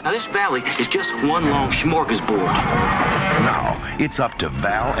suckoids. Now this valley is just one long smorgasbord. Now it's up to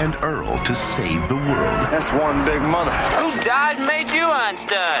Val and Earl to save the world. That's one big mother. Who died and made you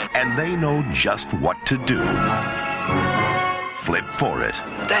Einstein? And they know just what to do. flip for it.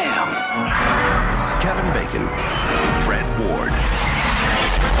 Damn. Kevin Bacon, Fred Ward,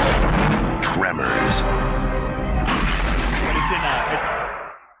 Tremors. It's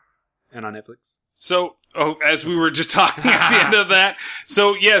and on Netflix. So, as we were just talking at the end of that,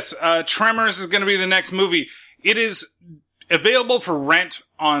 so yes, Tremors is going to be the next movie. It is available for rent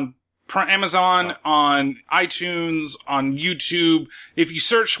on Amazon, on iTunes, on YouTube. If you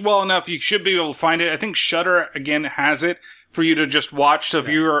search well enough, you should be able to find it. I think Shudder, again, has it for you to just watch. So if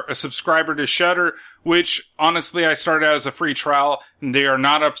you're a subscriber to Shudder, which honestly I started out as a free trial, and they are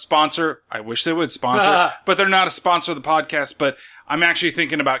not a sponsor. I wish they would sponsor, but they're not a sponsor of the podcast. But I'm actually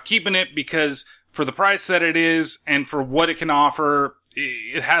thinking about keeping it because for the price that it is and for what it can offer,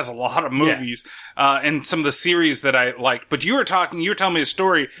 it has a lot of movies, and some of the series that I like. But you were telling me a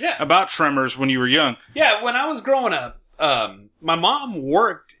story about Tremors when you were young. Yeah, when I was growing up, my mom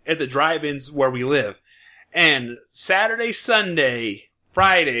worked at the drive-ins where we live. And Saturday, Sunday,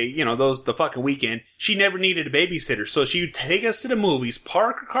 Friday, the fucking weekend, she never needed a babysitter. So she would take us to the movies,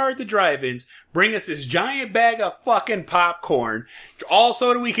 park her car at the drive-ins, bring us this giant bag of fucking popcorn, all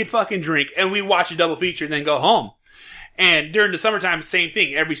soda we could fucking drink, and we'd watch a double feature and then go home. And during the summertime, same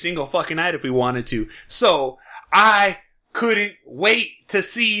thing, every single fucking night if we wanted to. So I couldn't wait to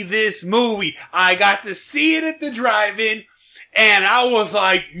see this movie. I got to see it at the drive-in. And I was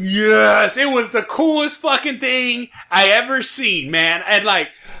like, yes, it was the coolest fucking thing I ever seen, man. And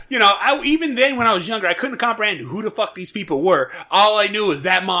even then when I was younger, I couldn't comprehend who the fuck these people were. All I knew was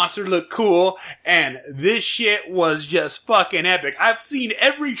that monster looked cool, and this shit was just fucking epic. I've seen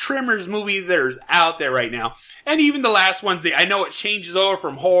every Tremors movie there's out there right now. And even the last ones, I know it changes over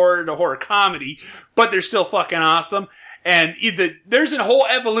from horror to horror comedy, but they're still fucking awesome. And there's a whole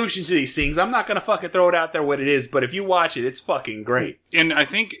evolution to these things. I'm not going to fucking throw it out there what it is, but if you watch it, it's fucking great. And I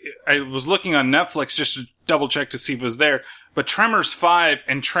think I was looking on Netflix just to double check to see if it was there, but Tremors 5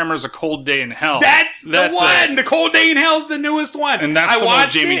 and Tremors A Cold Day in Hell. That's the one! The Cold Day in Hell's the newest one. And that's the one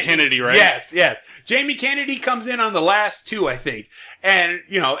with Jamie Kennedy, right? Yes. Jamie Kennedy comes in on the last two, I think. And,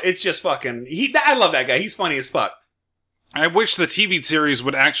 it's just fucking... I love that guy. He's funny as fuck. I wish the TV series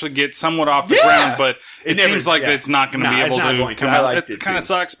would actually get somewhat off the ground, but it seems like it's not going to be able to come out. It kind of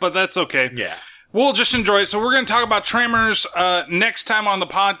sucks, but that's okay. Yeah. We'll just enjoy it. So we're going to talk about Tremors next time on the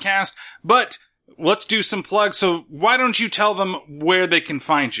podcast, but let's do some plugs. So why don't you tell them where they can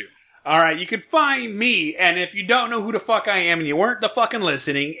find you? All right, you can find me, and if you don't know who the fuck I am and you weren't the fucking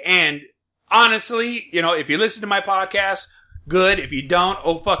listening, and honestly, if you listen to my podcast, good. If you don't,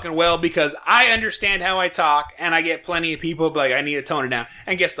 oh fucking well, because I understand how I talk, and I get plenty of people be like, I need to tone it down.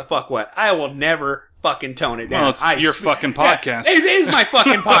 And guess the fuck what? I will never fucking tone it down. Well, it's your fucking podcast. Yeah, it is my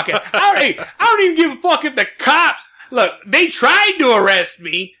fucking podcast. I don't even give a fuck if the cops... Look, they tried to arrest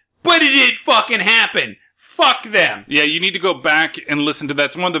me, but it didn't fucking happen. Fuck them. Yeah, you need to go back and listen to that.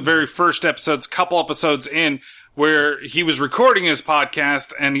 It's one of the very first episodes, couple episodes in, where he was recording his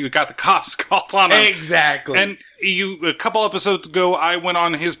podcast and he got the cops called on him. Exactly. And a couple episodes ago, I went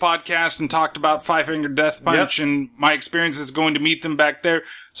on his podcast and talked about Five Finger Death Punch and my experiences going to meet them back there.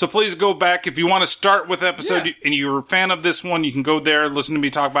 So please go back. If you want to start with episode and you're a fan of this one, you can go there, listen to me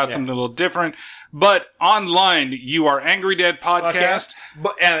talk about something a little different. But online, you are Angry Dad Podcast.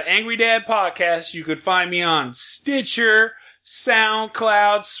 Angry Dad Podcast, you could find me on Stitcher,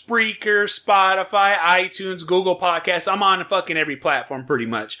 SoundCloud, Spreaker, Spotify, iTunes, Google Podcasts. I'm on fucking every platform pretty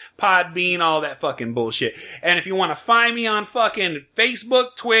much. Podbean, all that fucking bullshit. And if you want to find me on fucking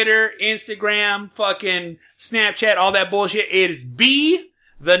Facebook, Twitter, Instagram, fucking Snapchat, all that bullshit, it is B2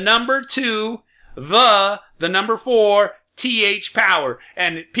 TH Power.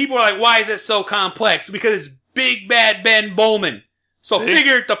 And people are like, why is it so complex? Because it's Big Bad Ben Bowman. So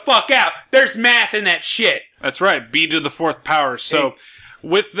figure it the fuck out. There's math in that shit. That's right. B to the fourth power. So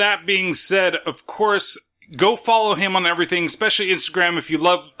with that being said, of course, go follow him on everything, especially Instagram. If you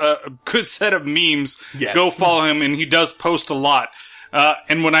love a good set of memes, go follow him. And he does post a lot.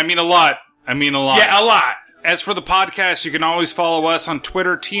 And when I mean a lot, I mean a lot. Yeah, a lot. As for the podcast, you can always follow us on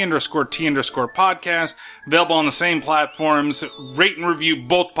Twitter, T_T_podcast, available on the same platforms. Rate and review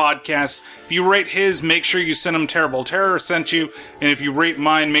both podcasts. If you rate his, make sure you send him Terrible Terror sent you. And if you rate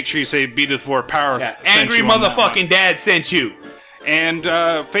mine, make sure you say B to the 4 Power. Yeah. Angry motherfucking dad sent you. And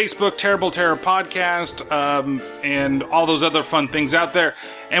Facebook, Terrible Terror Podcast, and all those other fun things out there.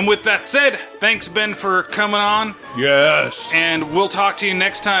 And with that said, thanks, Ben, for coming on. Yes. And we'll talk to you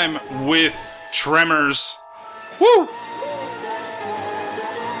next time with Tremors. Woo!